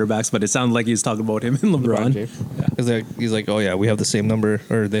two quarterbacks. But it sounded like he's talking about him and LeBron. James. He's like, oh yeah, we have the same number,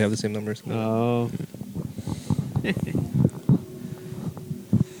 or they have the same numbers. Oh.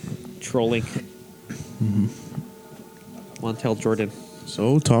 Trolling. Montel Jordan.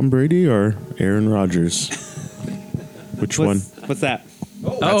 So, Tom Brady or Aaron Rodgers? Which one? What's that?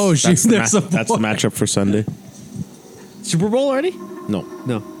 Oh, shoot! That's the, There's a that's the matchup for Sunday. Super Bowl already? No.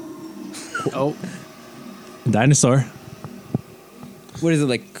 No. Oh, dinosaur. What is it,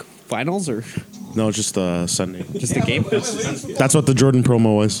 like finals or No, just Sunday. just a game? That's what the Jordan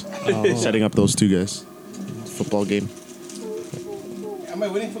promo was. Setting up those two guys. Football game. Am I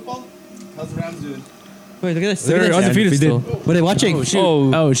winning football? How's the Rams doing? Wait, look at this. They're undefeated still. What are they watching? Oh, shoot.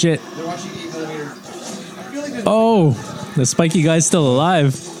 Oh. Oh, shit. They're watching 8mm. I feel like there's Oh, the spiky guy's still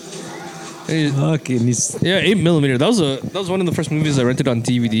alive. Hey, Fuck, and he's yeah, 8mm. That was one of the first movies I rented on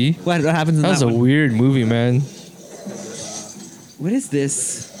DVD. What happens in That that, was a one? weird movie, man. What is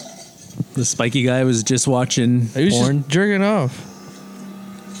this? the spiky guy was just watching He was porn. just jerking off.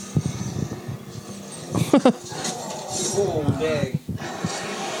 Oh, dang.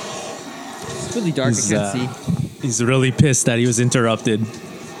 It's really dark. He's, I can't see. He's really pissed that he was interrupted.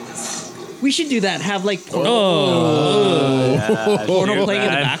 We should do that. Have like Oh, porno playing in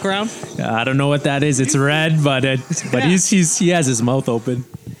the background. I don't know what that is. It's red, but he has his mouth open.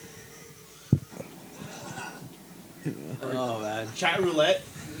 Oh, man. Chat roulette.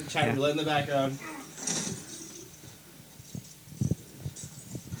 Chat roulette in the background.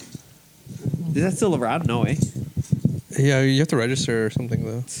 Is that still around? No way. yeah, you have to register or something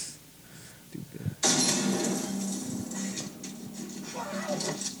though.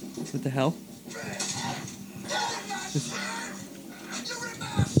 What the hell?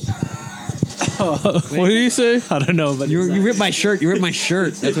 What did you say? I don't know, but You ripped my shirt. You ripped my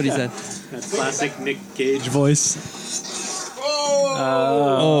shirt. That's what he said. that classic Nick Cage voice.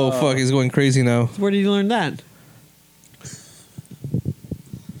 Oh fuck, he's going crazy now. Where did you learn that?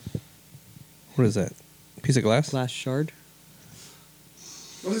 What is that? Piece of glass? Glass shard.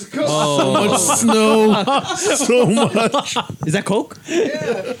 Oh, Snow. So much. Is that Coke?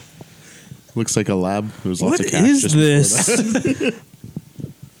 Looks like a lab. There was what lots of cash is just before this? that.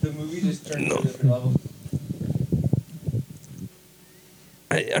 The movie just turned to a different level.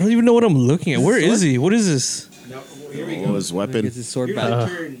 I don't even know what I'm looking at. Where is he? What is this? No, here we What go. was weapon? It's his sword Here's back.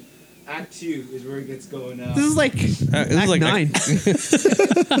 the turn. Act 2 is where it gets going now. This is like This is Act like 9.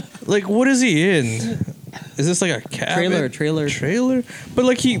 Like, what is he in? Is this like a cabin? Trailer? But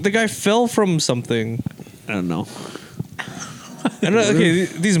like the guy fell from something. I don't know. I don't know. Okay,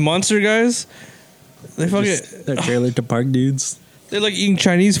 these monster guys, they fucking They're trailer to park dudes. they're like eating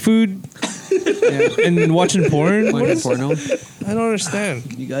Chinese food and watching porn. What is, porno. I don't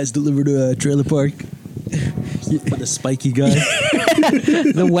understand. You guys delivered to a trailer park for the spiky guy.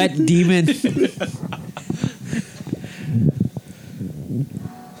 The wet demon.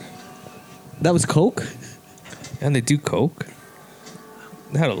 That was Coke? And they do coke.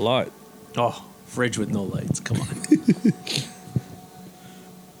 They had a lot. Oh, fridge with no lights. Come on.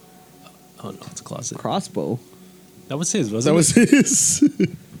 Oh no, it's a closet. Crossbow. That was his, That wasn't was his.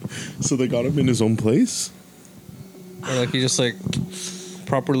 So they got him in his own place? Or like he just like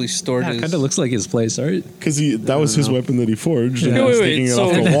properly stored it? his. Kind of looks like his place, right? Because that was his weapon that he forged. And Yeah. he was Wait, taking it so-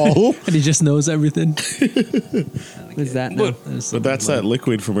 off the wall. And he just knows everything. What is that now? But that's that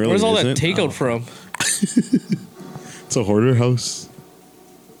liquid from earlier. Where's all that isn't it? takeout from? It's a hoarder house.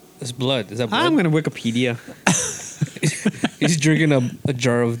 It's blood. Is that blood? I'm going to Wikipedia. He's drinking a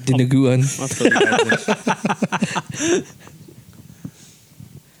jar of dinaguan.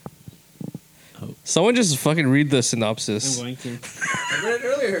 Someone just fucking read the synopsis. going to. I read it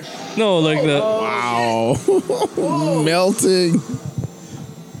earlier. No, like the. Wow. Melting.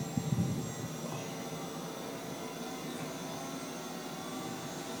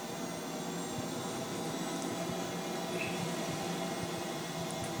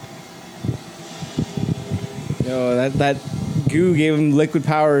 Yo, that goo gave him liquid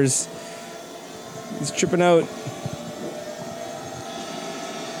powers. He's tripping out.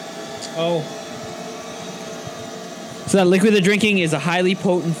 Oh. So that liquid they're drinking is a highly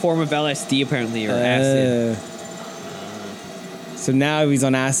potent form of LSD, apparently, or acid. So now he's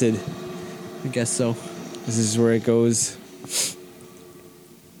on acid. I guess so. This is where it goes.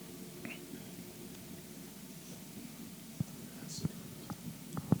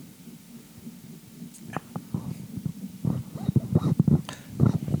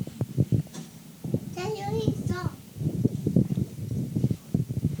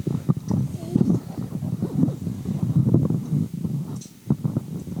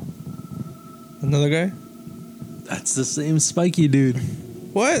 Another guy? That's the same spiky dude.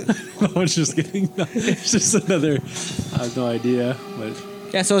 What? I was just kidding. It's just another. I have no idea, but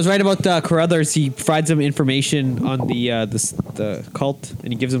Yeah, so I was right about Carruthers. He provides them information on the cult,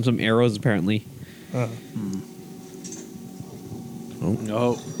 and he gives them some arrows apparently.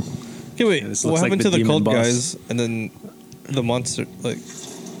 no. Okay, wait. This What looks like happened the to the demon cult boss. guys and then the monster? Like,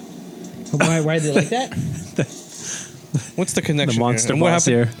 Why do they like that? what's the connection? The monster here? And what boss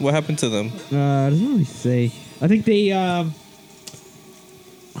happened? here. What happened to them? Doesn't really say. I think they got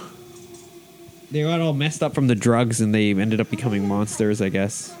all messed up from the drugs, and they ended up becoming monsters. I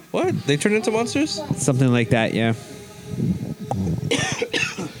guess What? They turned into monsters? something like that. Yeah.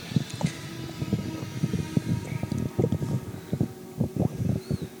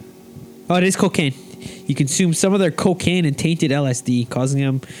 Oh, it is cocaine. He consumed some of their cocaine and tainted LSD, causing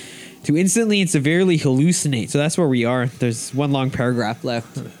him to instantly and severely hallucinate. So that's where we are. There's one long paragraph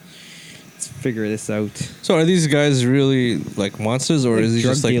left. Let's figure this out. So are these guys really like monsters, or Like is he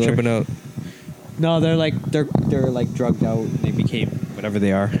drug just like dealer. tripping out? No, they're like drugged out. And they became whatever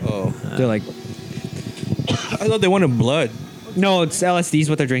they are. Oh, They're like I thought they wanted blood. no, it's LSD is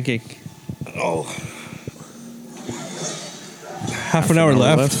what they're drinking. Oh, half an hour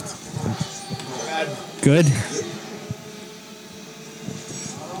left. Good.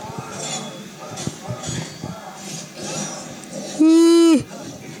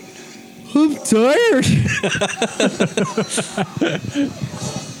 I'm tired.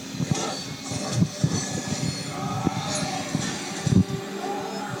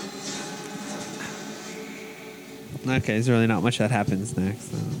 Okay, there's really not much that happens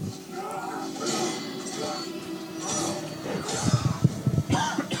next.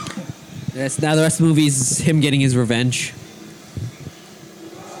 Yes, now the rest of the movie is him getting his revenge.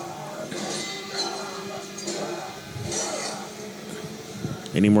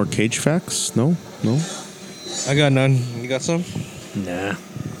 Any more cage facts? No? I got none. You got some? nah.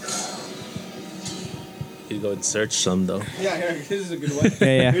 You go and search some though. Yeah, here, this is a good one.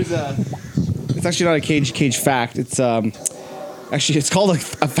 Yeah. Here's a. It's actually not a cage fact. It's actually it's called a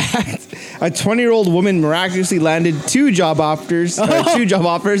fact. A 20-year-old woman miraculously landed two job offers Yeah, after that's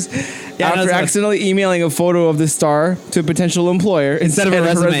what- accidentally emailing a photo of the star to a potential employer Instead of a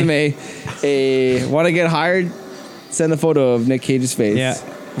resume. Want to get hired? Send a photo of Nick Cage's face. Yeah,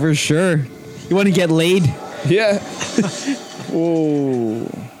 for sure. You want to get laid? Yeah. Whoa.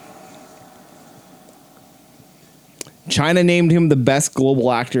 China named him the best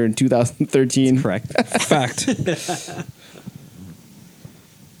global actor in 2013. Correct. Fact.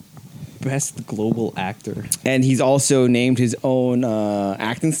 Best global actor. And he's also named his own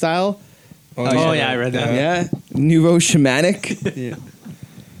acting style. Oh, yeah, I read that. Yeah. Nouveau Shamanic. Yeah.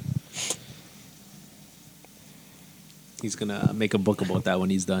 He's gonna make a book about that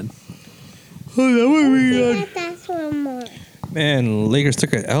when he's done. That's one more. Man, Lakers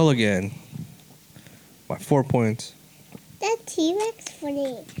took an L again. By 4 points. That T-Rex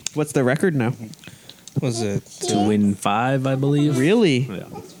funny. What's the record now? What was it? To win 5, I believe. Really? Yeah.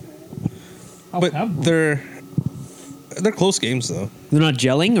 But they're close games though. They're not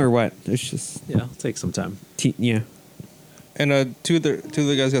gelling or what? It's just Yeah, it'll take some time. yeah. And two of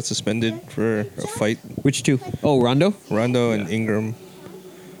the guys got suspended for a fight. Which two? Oh, Rondo. Rondo and Ingram.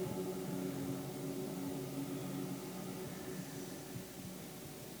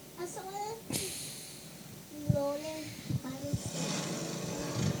 I saw it. Rolling.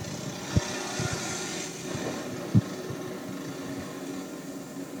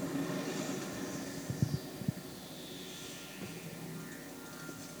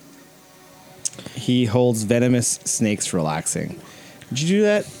 He holds venomous snakes for relaxing. Did you do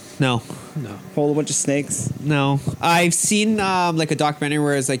that? No. Hold a bunch of snakes? No. I've seen like a documentary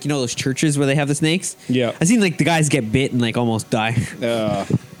where it's like, you know, those churches where they have the snakes? Yeah. I've seen like the guys get bit and like almost die.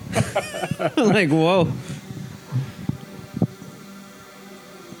 Like, whoa.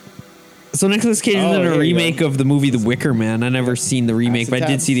 So Nicolas Cage is in here a you remake go. of the movie The Wicker Man. I never seen the remake, That's but I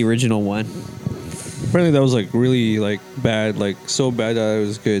did tabs. see the original one. Apparently that was like really like bad, like so bad that it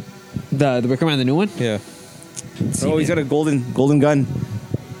was good. The Wicker Man, the new one? Yeah. Oh, he's got a golden gun.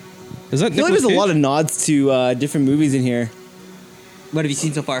 Is that I feel like there's a lot of nods to different movies in here. What have you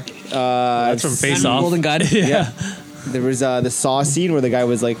seen so far? That's from Face Off. Golden Gun. Yeah. There was the Saw scene where the guy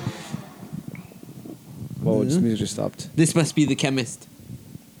was like, whoa, just music just stopped. This must be the chemist.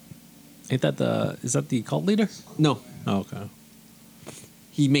 Ain't that is that the cult leader? No. Oh, okay.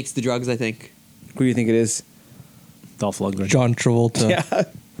 He makes the drugs, I think. Who do you think it is? Dolph Lundgren. John Travolta. Yeah.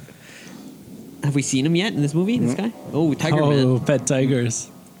 Have we seen him yet in this movie, this guy? Oh, Tiger Oh, Man. Pet Tigers.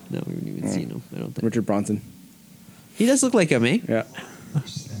 No, we haven't even seen him, I don't think. Richard Bronson. He does look like him, eh? Yeah.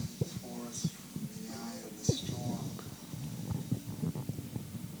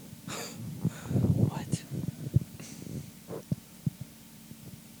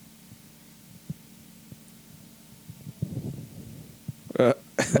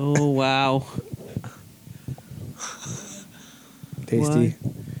 Oh wow. Tasty.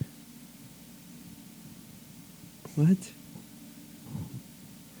 What?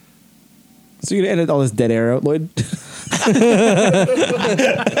 So you're gonna edit all this dead air out, Lloyd?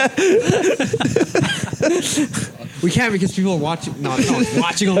 We can't because people are watching. No one's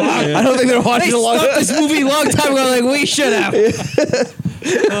watching along. I don't think they're watching They along. stopped this movie a long time ago. Like we should have.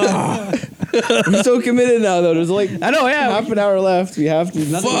 We're so committed now, though. There's like I know. Yeah. half an hour left. We have to.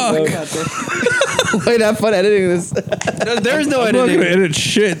 Fuck. Lloyd, have fun editing this. There's no I'm not editing. gonna edit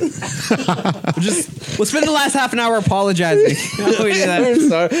shit. We'll spend the last half an hour apologizing. We do that. I'm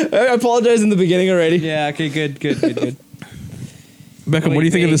sorry. I apologize in the beginning already. Yeah. Okay. Good. Beckham, what do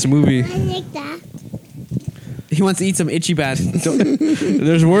you think of this movie? I like that. He wants to eat some itchy bad.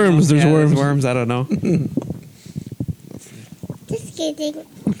 There's worms. There's Yeah, worms. Worms. I don't know. Just kidding.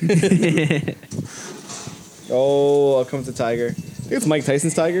 Oh, out comes the tiger. I think it's Mike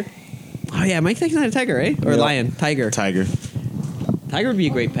Tyson's tiger. Oh yeah, Mike Tyson's not a tiger, right? Or Yeah. lion? Tiger. Tiger. Tiger would be a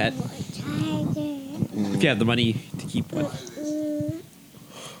great pet Tiger. if you have the money to keep one.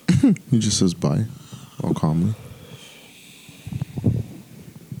 He just says bye, all calmly.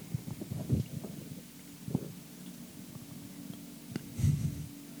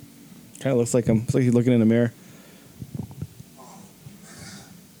 Kind of looks like him. It's like he's looking in a mirror.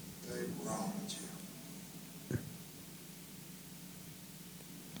 They wronged you.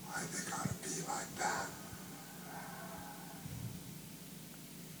 Why they gotta be like that?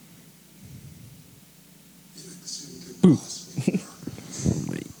 It seemed impossible. Oh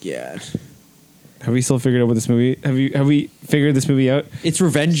my god. Have we still figured out what this movie? Have we figured this movie out? It's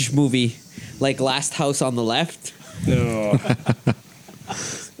revenge movie, like Last House on the Left. No.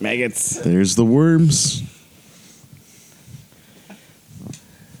 Maggots. There's the worms.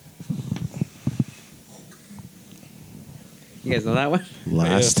 You guys know that one?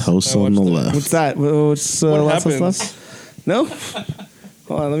 Last Yes, house I on the watched it. left. What's that? What's What last happens? left? No.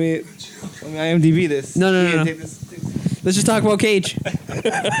 Hold on. Let me IMDb this. No. Take this. Let's just talk about Cage.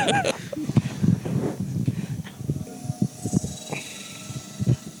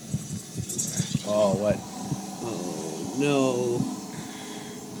 Oh, what? No.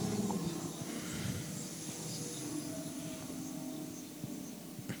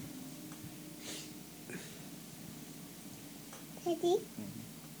 Daddy,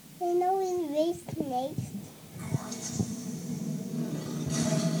 you know we raised snakes.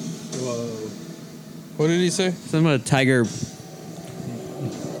 What did he say? Something about a tiger.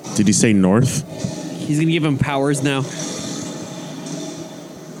 Did he say north? He's gonna give him powers now.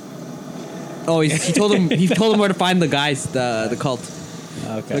 Oh, he told him. He told him where to find the guys, the cult.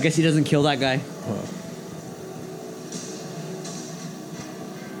 Okay. I guess he doesn't kill that guy.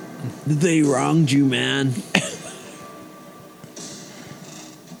 They wronged you, man.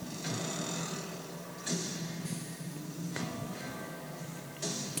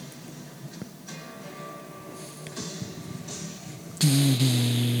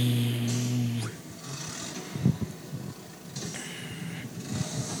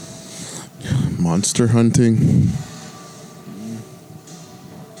 Monster hunting.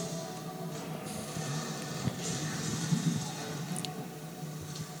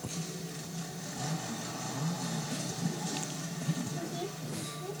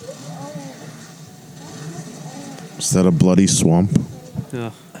 Is that a bloody swamp?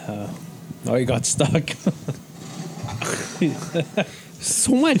 Oh, he got stuck.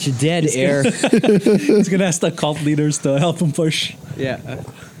 So much dead air. He's gonna ask the cult leaders to help him push. Yeah.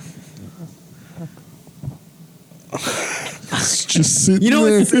 It's just sitting You know,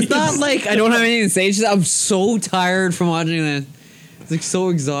 there. it's not like I don't have anything to say. It's just I'm so tired from watching this. It's like so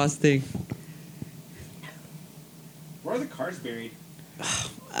exhausting. Where are the cars buried?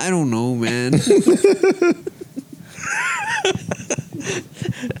 I don't know, man.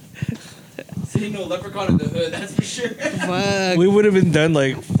 See no leprechaun in the hood, that's for sure. Fuck. We would have been done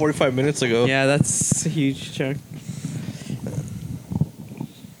like 45 minutes ago. Yeah, that's a huge chunk.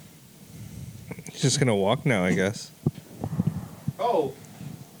 He's just gonna walk now, I guess. Oh,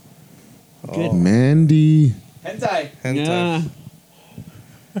 Good. Mandy. hentai. Hentai. Yeah.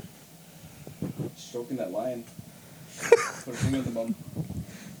 Stroking that lion. Put a finger in the bum.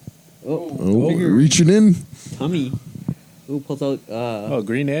 Oh, Bigger. reaching in. Tummy. Ooh, pulls out Oh,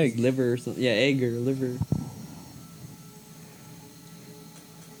 green egg. liver or something. Yeah, egg or liver.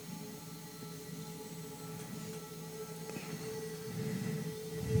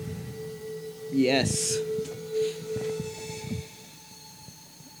 Yes.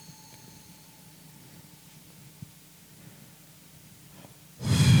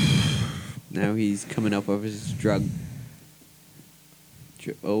 Now he's coming up with his drug.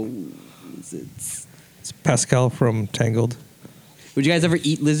 It's It's Pascal from Tangled. Would you guys ever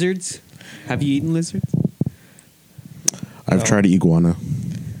eat lizards? Have you eaten lizards? I've tried iguana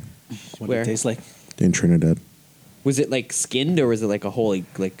What Where? it tastes like. in Trinidad. Was it like skinned or was it like a whole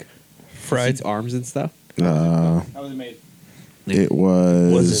like Fried. its arms and stuff? Uh, How was it made? it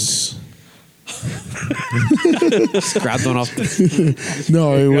was. Just grabbed one off.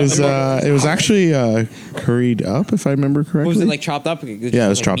 No, it was actually curried up, if I remember correctly. Was it like chopped up? Yeah, it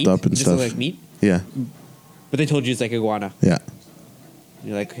was chopped up and Just stuff. like meat. Yeah, But they told you it's like iguana. yeah,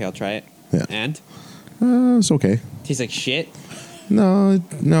 You're like, okay, I'll try it. Yeah. And it's okay. tastes like shit. No,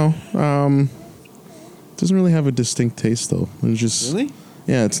 doesn't really have a distinct taste though. It's just Really?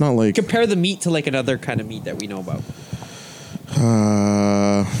 yeah, it's not like Compare the meat to like another kind of meat that we know about.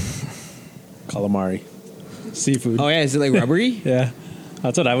 Calamari. Seafood. Oh yeah, is it like rubbery? Yeah.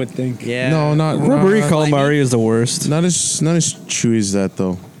 That's what I would think. Yeah. no, not Rubbery not, calamari is the worst. not as chewy as that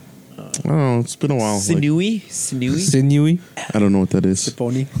though. I don't know. It's been a while. Like, Sinewy. Sinewy. Sinewy. I don't know what that is.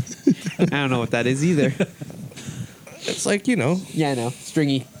 Pony. I don't know what that is either. It's like, you know. Yeah, I know.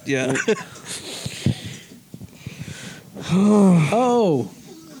 Stringy. Yeah. Oh.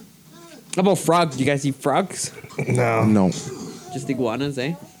 How about frog? Do you guys eat frogs? No. No, Just iguanas,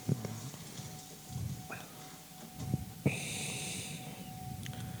 eh?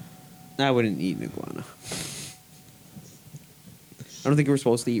 I wouldn't eat an iguana. I don't think we're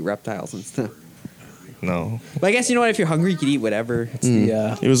supposed to eat reptiles and stuff. No. But I guess you know what? If you're hungry, you can eat whatever. What's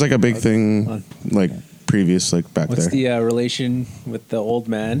the it was like a big thing, like previous, like back what's there. the relation with the old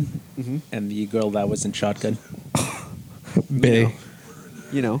man Mm-hmm. and the girl that was in Shotgun? Bay.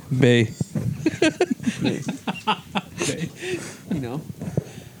 You know. Bay. You know.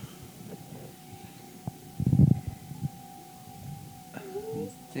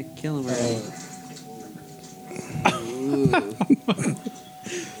 Kill him already.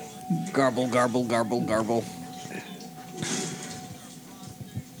 Garble, garble, garble, garble.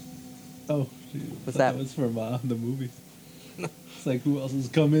 Oh, What's that? was from the movie. It's like, who else is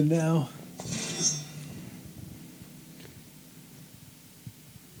coming now?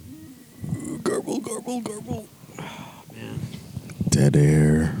 Garble, garble, garble. Man, Dead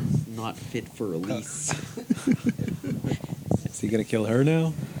air. not fit for release. Is he gonna kill her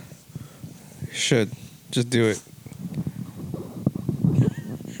now? Should. Just do it.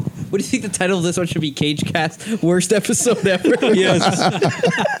 What do you think the title of this one should be? Cage Cast, worst episode ever. Yes.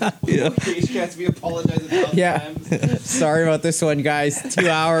 Yeah. Cage Cats, we apologize about Yeah. Sorry about this one, guys. 2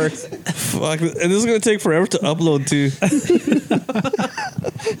 hours. Fuck. And this is going to take forever to upload, too.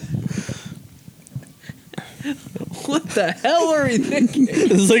 What the hell were we thinking?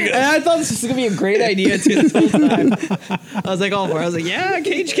 It's like, And I thought this was gonna be a great idea too this whole time. I was like, all for it. I was like, yeah,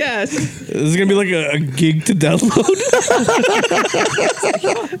 Cage Cast. this is going to be like a gig to download.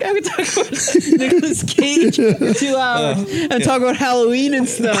 Yeah, we talk about Nicolas Cage for 2 hours and talk about Halloween and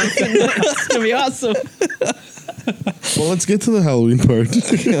stuff. And it's gonna be awesome. Well, let's get to the Halloween part.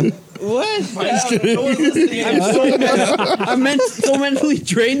 What? I'm so mentally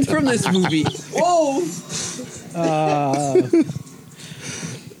drained from this movie. Whoa!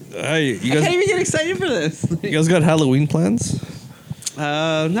 Hey, you I can't guys, even get excited for this. you guys got Halloween plans?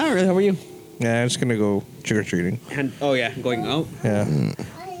 Not really. How are you? Yeah, I'm just going to go trick-or-treating. And, oh yeah, going out. Yeah. On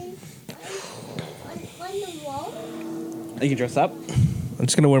the wall? You can dress up. I'm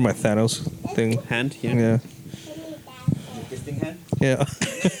just going to wear my Thanos thing. Hand. Yeah. Yeah. Fisting hand? Yeah.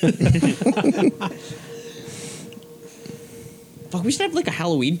 Fuck, we should have like a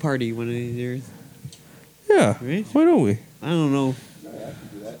Halloween party one of these years. Yeah. Right? Why don't we? I don't know. Yeah, I can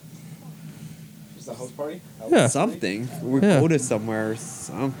do that. Just a house party? Yeah. Something. We Yeah. go to somewhere or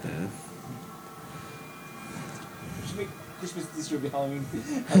something. We should make Christmas this year be Halloween.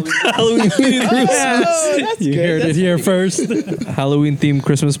 Halloween themed Oh, that's You good. heard That's it here pretty first. Halloween themed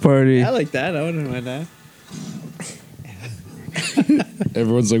Christmas party. I like that. I wouldn't mind that.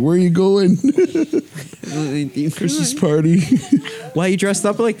 Everyone's like, "Where are you going?" Christmas. Christmas party. Why are you dressed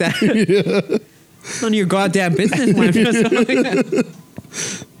up like that? None of your goddamn business why I'm dressed up like that.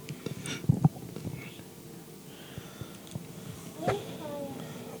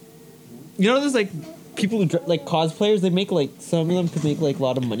 You know, there's like people who like cosplayers. They make like some of them could make like a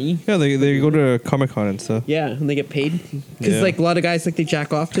lot of money. Yeah, they go to Comic-Con and stuff. Yeah, and they get paid because Yeah. like a lot of guys like they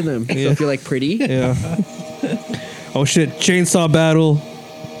jack off to them. So Yeah. if you're like pretty, Yeah. Oh shit! Chainsaw battle.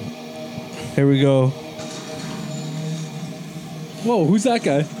 Here we go. Whoa, who's that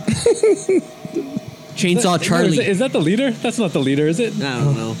guy? Chainsaw Charlie. Is that the leader? That's not the leader, is it? I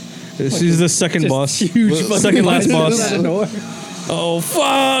don't know. She's the second Just boss. huge fucking Second last bison boss. out of nowhere. Oh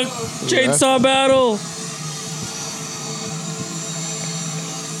fuck! Chainsaw battle.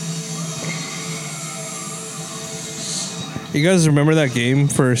 You guys remember that game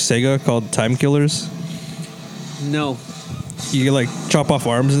for Sega called Time Killers? No. You could like chop off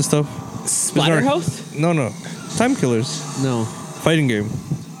arms and stuff. Splatterhouse? No. Time Killers. No. Fighting game.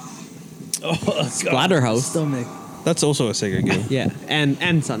 Splatterhouse. Stomach. That's also a Sega game. Yeah,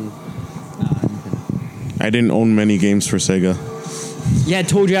 and Sun. I didn't own many games for Sega. Yeah,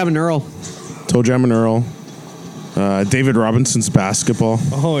 Toe Jam and Earl. Toe Jam and Earl. David Robinson's basketball.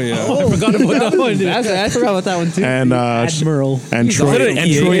 Oh yeah. I forgot about that one. Dude. I forgot about that one too. And Admiral. and Troy, that an and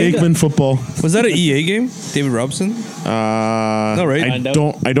EA Troy game? Aikman football. Was that an EA game? David Robson? No, right?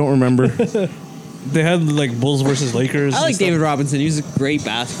 I don't remember. They had like Bulls versus Lakers. I and like stuff. David Robinson. He was a great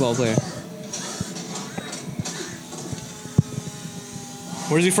basketball player.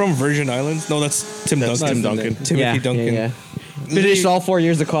 Where's he from? Virgin Islands? No, that's Tim That's Duncan. Tim Duncan. Timothy Duncan. Finished all 4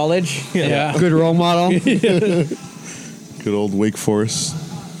 years of college. Yeah. Good role model. Good old Wake Forest.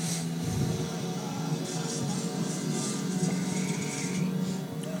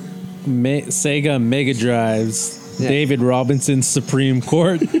 Sega Mega Drives. Yeah. David Robinson's Supreme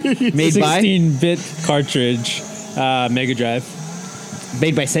Court. Made by? 16-bit cartridge. Mega Drive.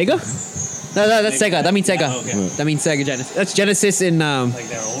 Made by Sega? No, that's Sega. That means Sega. Oh, okay. That means Sega Genesis. That's Genesis in Like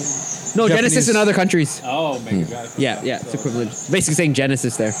their own? no Japanese. Genesis in other countries. Oh, Mega Drive. Yeah, it's equivalent. Basically saying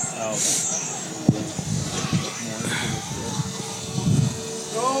Genesis there. Oh.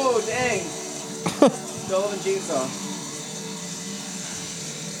 Oh, dang. Stolen chainsaw.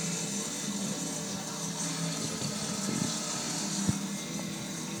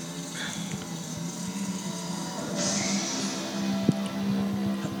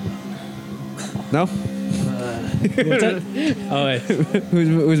 No? What's that? Oh, wait.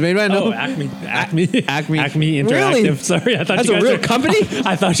 Who's made by? No. Oh, Acme Acme. Interactive. Really? Sorry, I thought That's you a guys real were, company?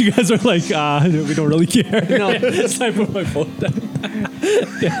 I thought you guys were like, we don't really care. No. So I put my phone down.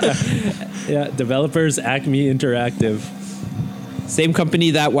 yeah, developers Acme Interactive. Same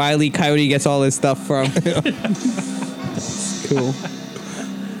company that Wile E. Coyote gets all his stuff from. Cool.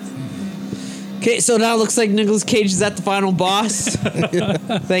 Okay, so now it looks like Nicolas Cage is at the final boss.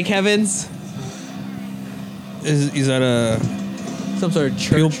 Thank heavens. Is that a Some sort of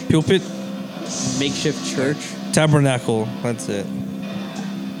church. pulpit? Makeshift church. Tabernacle. That's it.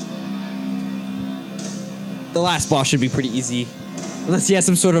 The last boss should be pretty easy. Unless he has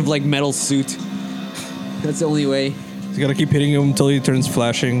some sort of like metal suit. That's the only way. You gotta keep hitting him until he turns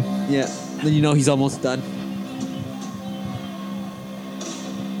flashing. Yeah. Then you know he's almost done.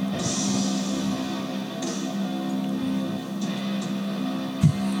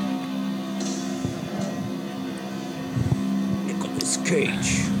 Nicolas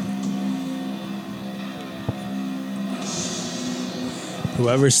Cage.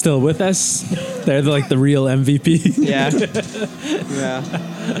 Whoever's still with us, they're like the real MVP. Yeah. Yeah.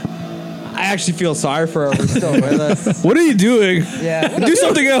 I actually feel sorry for her. We're still with us. What are you doing? Yeah. Do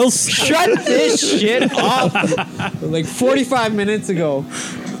something else. Shut this shit off. Like 45 minutes ago.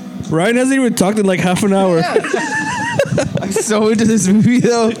 Ryan hasn't even talked in like half an hour. I'm so into this movie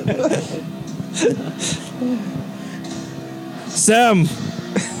though. Sam,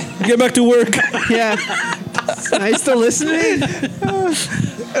 get back to work. Yeah. Are you still listening?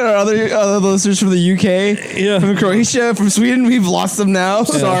 Our other listeners from the UK, Yeah. from Croatia, from Sweden, we've lost them now.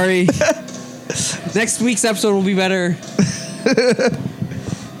 Sorry. Next week's episode will be better.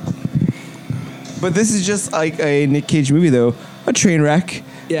 But this is just like a Nick Cage movie though, a train wreck.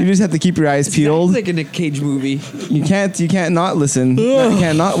 Yeah. You just have to keep your eyes peeled. Sounds like a Nick Cage movie. You can't not listen. You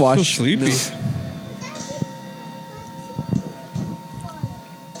can't not So watch. sleepy.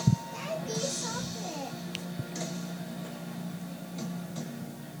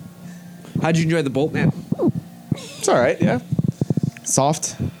 How'd you enjoy the boat, man? It's all right. Yeah.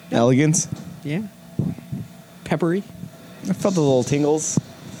 Soft, elegant. Yeah. Peppery. I felt the little tingles.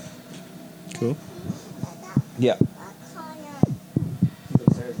 Cool. Yeah.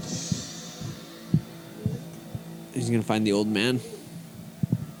 He's gonna find the old man.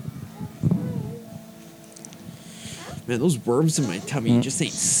 Man, those worms in my tummy just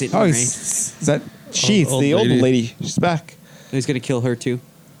ain't sitting Oh, right. is that she? It's Old the old lady. lady. She's back. He's gonna kill her too.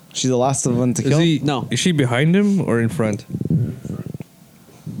 She's the last of one to Is kill. he? No. Is she behind him or in front?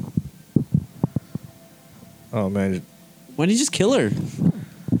 Oh man. Why didn't you just kill her?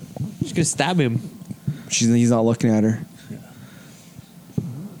 She's gonna stab him. He's not looking at her.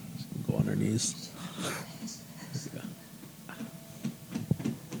 Go on her knees.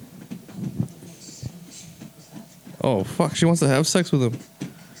 Oh fuck! She wants to have sex with him.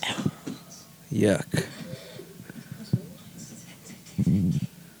 Yuck.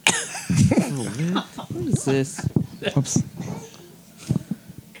 What is this? Oops.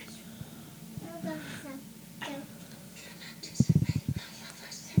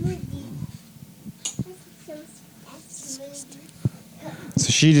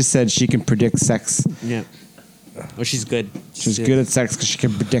 She just said she can predict sex. Yeah. Oh, she's good. She's good at sex because she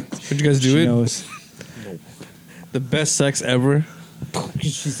can predict. Did you guys do She it? knows. The best sex ever.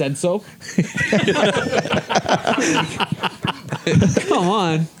 She said so. Come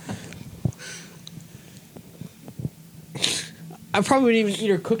on. I probably wouldn't even eat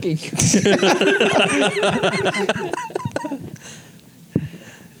her cooking.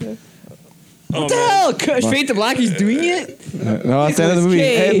 What the hell? Fade to Black, he's doing it? No, that's the end of the movie.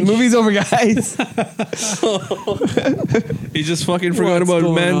 Nicolas Hey, Cage. the movie's over, guys. He just fucking forgot What's about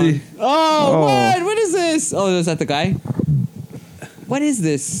going Mandy. Oh, what? What is this? Oh, is that the guy? What is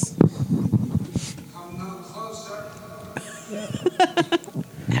this? Come no closer.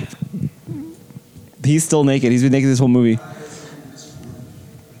 He's still naked. He's been naked this whole movie.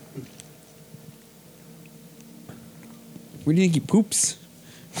 Where do you think he poops?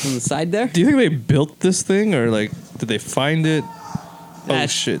 On the side there? Do you think they built this thing or like did they find it? Oh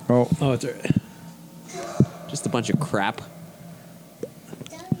That's- shit! Oh, Oh, it's alright. Just a bunch of crap.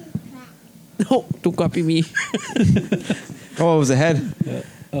 No, don't copy me. oh, it was a head.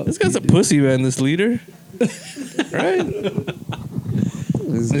 This guy's a pussy, man. This leader, right?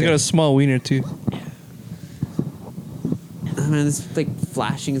 He's got a small wiener too. Oh, man, this like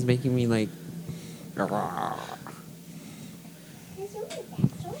flashing is making me like.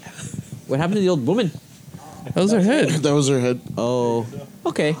 What happened to the old woman? That was her head. That was her head. Oh,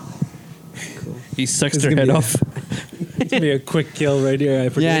 okay. He sucks It's her gonna head be- off. It's gonna be a quick kill right here. I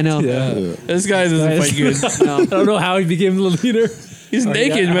forget. Yeah, I know. Yeah. This guy doesn't fight good. No. I don't know how he became the leader. He's Or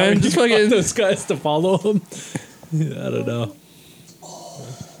naked, how man. he Just got fucking. those guys to follow him. I don't know.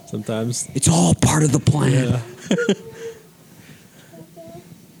 Sometimes. It's all part of the plan. Yeah.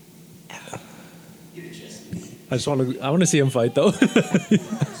 I want to see him fight though.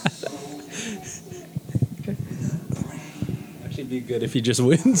 Actually, be good if he just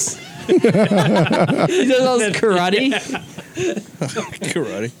wins. He does all this karate.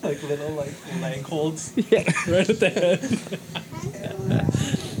 Karate. Like little leg holds. Yeah. Right at the head.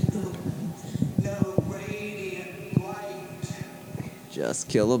 Just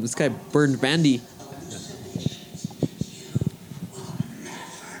kill him. This guy burned Mandy.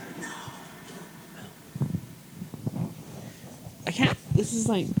 I can't. This is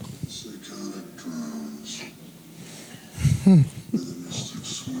like. Psychotic drones. The mystic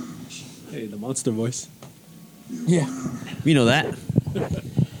swims. Hey, the monster voice. Yeah. We know that.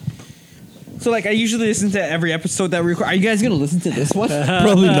 So, like, I usually listen to every episode that we record. Are you guys going to listen to this one?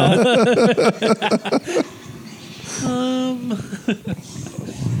 Probably not.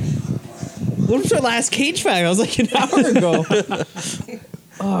 What was our last Cage Fact? I was like an hour ago.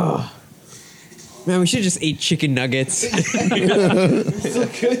 Oh. Man, we should have just ate chicken nuggets.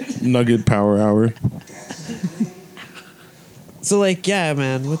 Nugget power hour. So, like, yeah,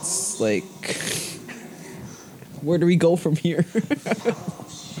 man, what's, like... Where do we go from here? We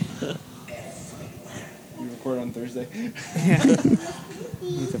record on Thursday.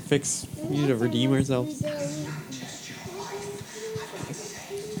 We need to fix... We need to redeem ourselves.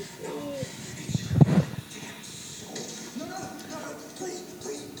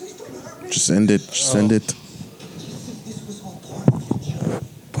 Just end it. Just end it.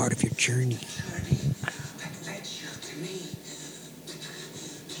 Part of your journey.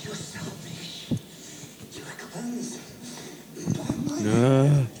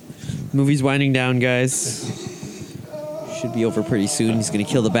 Movie's winding down, guys. Should be over pretty soon. He's gonna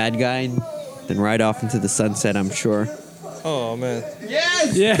kill the bad guy and then ride off into the sunset, I'm sure. Oh man.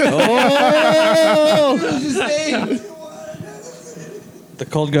 Yeah. Oh! The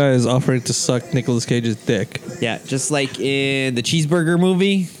cold guy is offering to suck Nicolas Cage's dick. Yeah, just like in the cheeseburger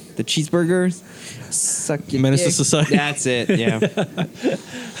movie, the cheeseburgers. Suck your Menace to dick. Society. That's it, yeah.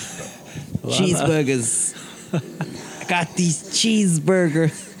 Cheeseburgers. I got these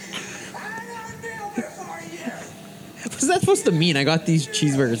cheeseburgers. What's that supposed to mean? I got these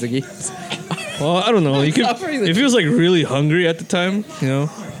cheeseburgers again. Well, I don't know. You could, Offering the if he was like really hungry at the time, you know.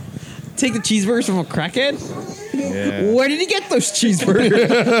 Take the cheeseburgers from a crackhead? Yeah. Where did he get those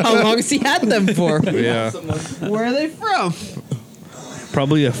cheeseburgers? How long has he had them for? Yeah. Where are they from?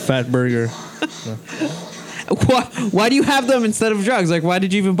 Probably a fat burger. Why do you have them instead of drugs? Like, why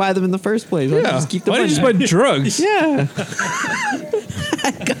did you even buy them in the first place? Why don't you Yeah. just keep the Why money? did you just buy drugs? Yeah.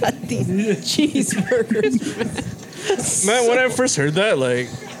 I got these cheeseburgers. Man, when I first heard that, like,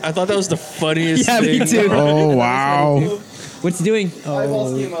 I thought that was the funniest Yeah, thing. me too. Oh wow! What's he doing?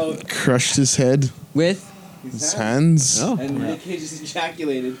 Eyeballs came out Crushed his head. With? His hands. Oh, and Nick Cage just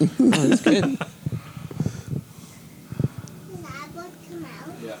ejaculated. oh that's good.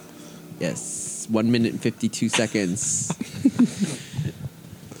 Yes. 1 minute and 52 seconds.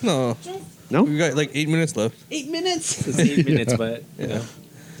 No. No? We got like 8 minutes left. 8 minutes? It's 8 minutes, but you know,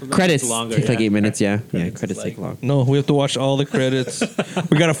 sometimes Credits it's longer. take like yeah. 8 minutes, yeah. Yeah, Credits credits is take like- long. No, we have to watch all the credits.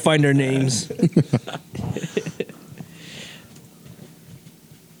 We gotta find our names.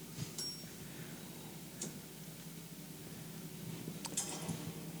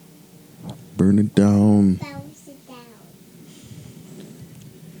 Burn it down. Bounce it down.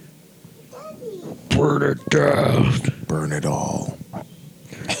 Daddy. Burn it down. Burn it all.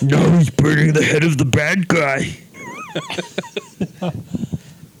 No, he's burning the head of the bad guy. Fight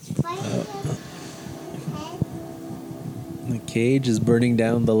the head. The cage is burning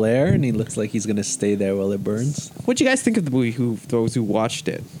down the lair, and he looks like he's gonna stay there while it burns. What'd you guys think of the movie, those who watched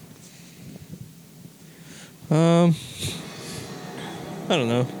it? I don't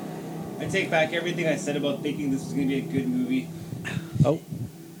know. I take back everything I said about thinking this was going to be a good movie. Oh,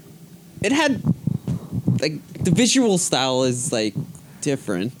 It had, like, the visual style is, like,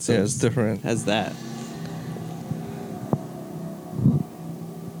 different. So Yeah, it's different. has that.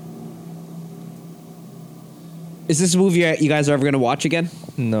 Is this a movie you guys are ever going to watch again?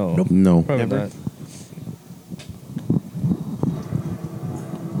 No. No. Probably Never. not.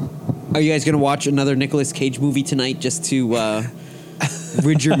 Are you guys going to watch another Nicolas Cage movie tonight just to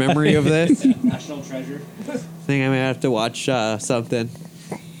rid your memory of this? National Treasure. I think I might have to watch something.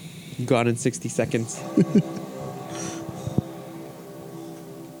 Gone in 60 Seconds.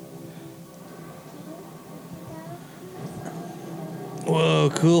 Whoa,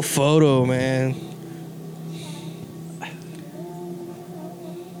 cool photo, man.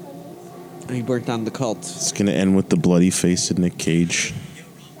 He burnt down the cult. It's gonna end with the bloody face of Nick Cage.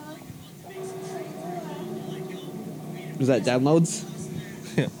 Was that downloads?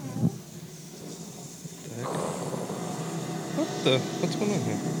 What's going on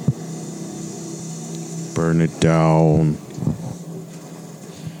here? Burn it down.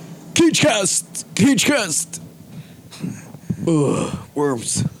 Cagecast! Ugh,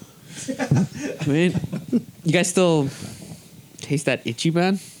 worms. Man, you guys still taste that itchy,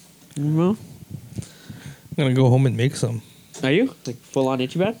 man? No? I'm gonna go home and make some. Are you? Like full on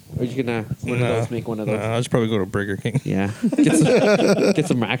itchy, man? Or are you gonna one of those make one of those? Nah, I'll just probably go to Burger King. Yeah. Get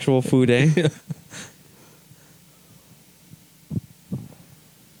some actual food, eh?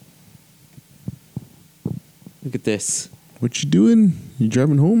 Look at this. What you doing? You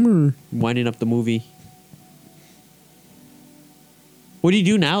driving home or? Winding up the movie. What do you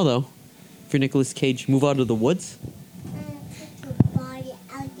do now, though? For Nicolas Cage, move out of the woods? Put your body.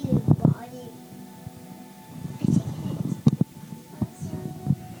 I'll do your body.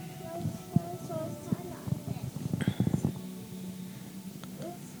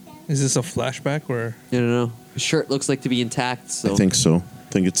 Is this a flashback or I don't know. His shirt looks like to be intact, so I think so. I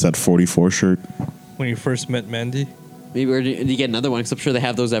think it's that 44 shirt. when you first met Mandy? maybe or do you get another one? Because I'm sure they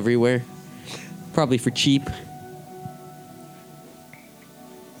have those everywhere. Probably for cheap.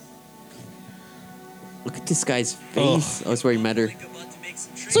 Look at this guy's face. Oh, that's where he met her.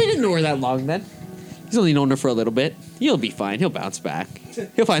 So he didn't know her that long then. He's only known her for a little bit. He'll be fine. He'll bounce back.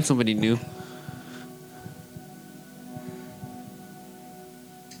 He'll find somebody new.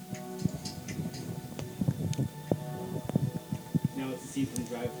 Now it's a scene from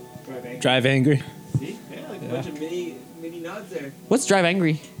Drive Angry. Drive Angry. See? Yeah, like a bunch of mini nods there. What's Drive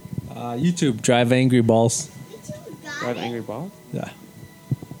Angry? YouTube. Drive Angry Balls. Drive Angry Ball? Yeah.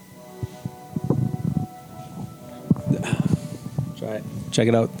 Try it. Check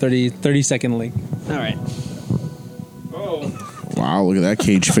it out. 30-second link. All right. Oh, Wow, look at that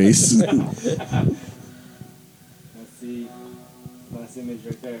Cage face. let's see. Last image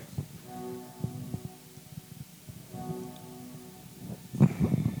right there.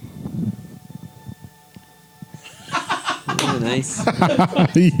 Oh, nice.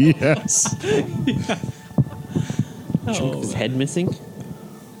 Yes. Chunk of his head missing.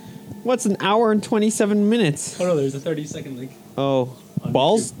 What's an hour and 27 minutes? Oh no, there's a 30-second link. Oh, On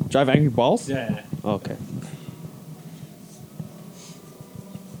balls? Drive Angry Balls? Yeah. Oh, okay.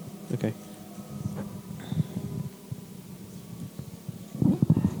 Okay.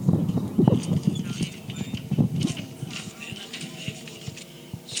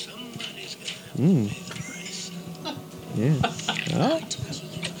 Yeah.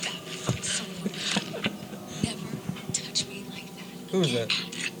 Who is that?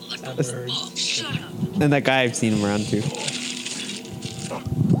 And that guy, I've seen him around too.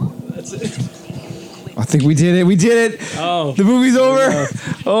 I think we did it. We did it. Oh. The movie's over.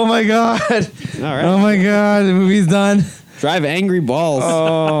 Oh my god. All right. Oh my god. The movie's done. Drive Angry Balls.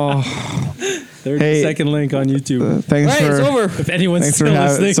 Oh, 30-second link on YouTube. thanks All right, for. it's over. If anyone's Thanks for still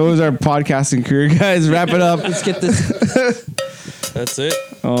having. listening. So is our podcasting career, guys. Wrap it up. Let's get this. That's it.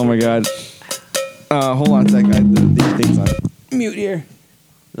 Oh my god. Hold on a sec. The thing's on mute here.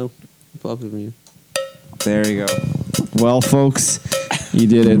 No, probably. There you go. Well, folks, you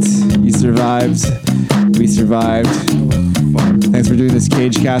did it. You survived. We survived. Thanks for doing this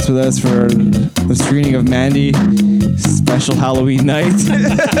Cage Cast with us for the screening of Mandy. Special Halloween night.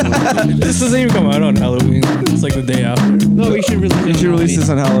 This doesn't even come out on Halloween. It's like the day after. No, we should release We should release this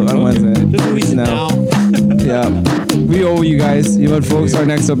on Wednesday. Just release it now. Yeah. We owe you guys. You know what, folks? Our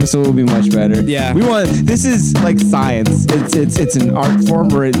next episode will be much better. Yeah. We want. This is like science. It's an art form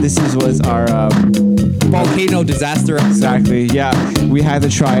where was our Volcano disaster episode. exactly. Yeah. We had to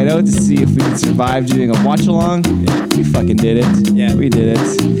try it out to see if we could survive doing a watch along. We fucking did it. Yeah. We did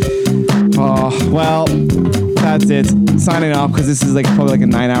it. Oh well. That's it. Signing off because this is like probably like a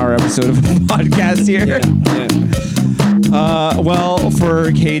 9-hour episode of a podcast here. Yeah. Well,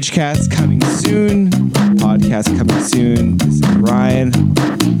 for Cage Cast coming soon, podcast coming soon. This is Ryan.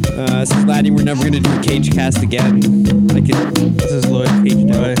 This is Laddie. We're never gonna do a Cage Cast again. This is Lloyd.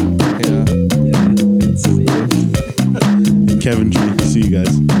 Yeah. Kevin G. See you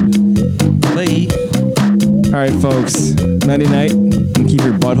guys. Bye. All right, folks. Nighty night, and keep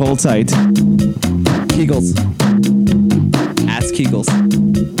your butthole tight. Kegels. Ass Kegels.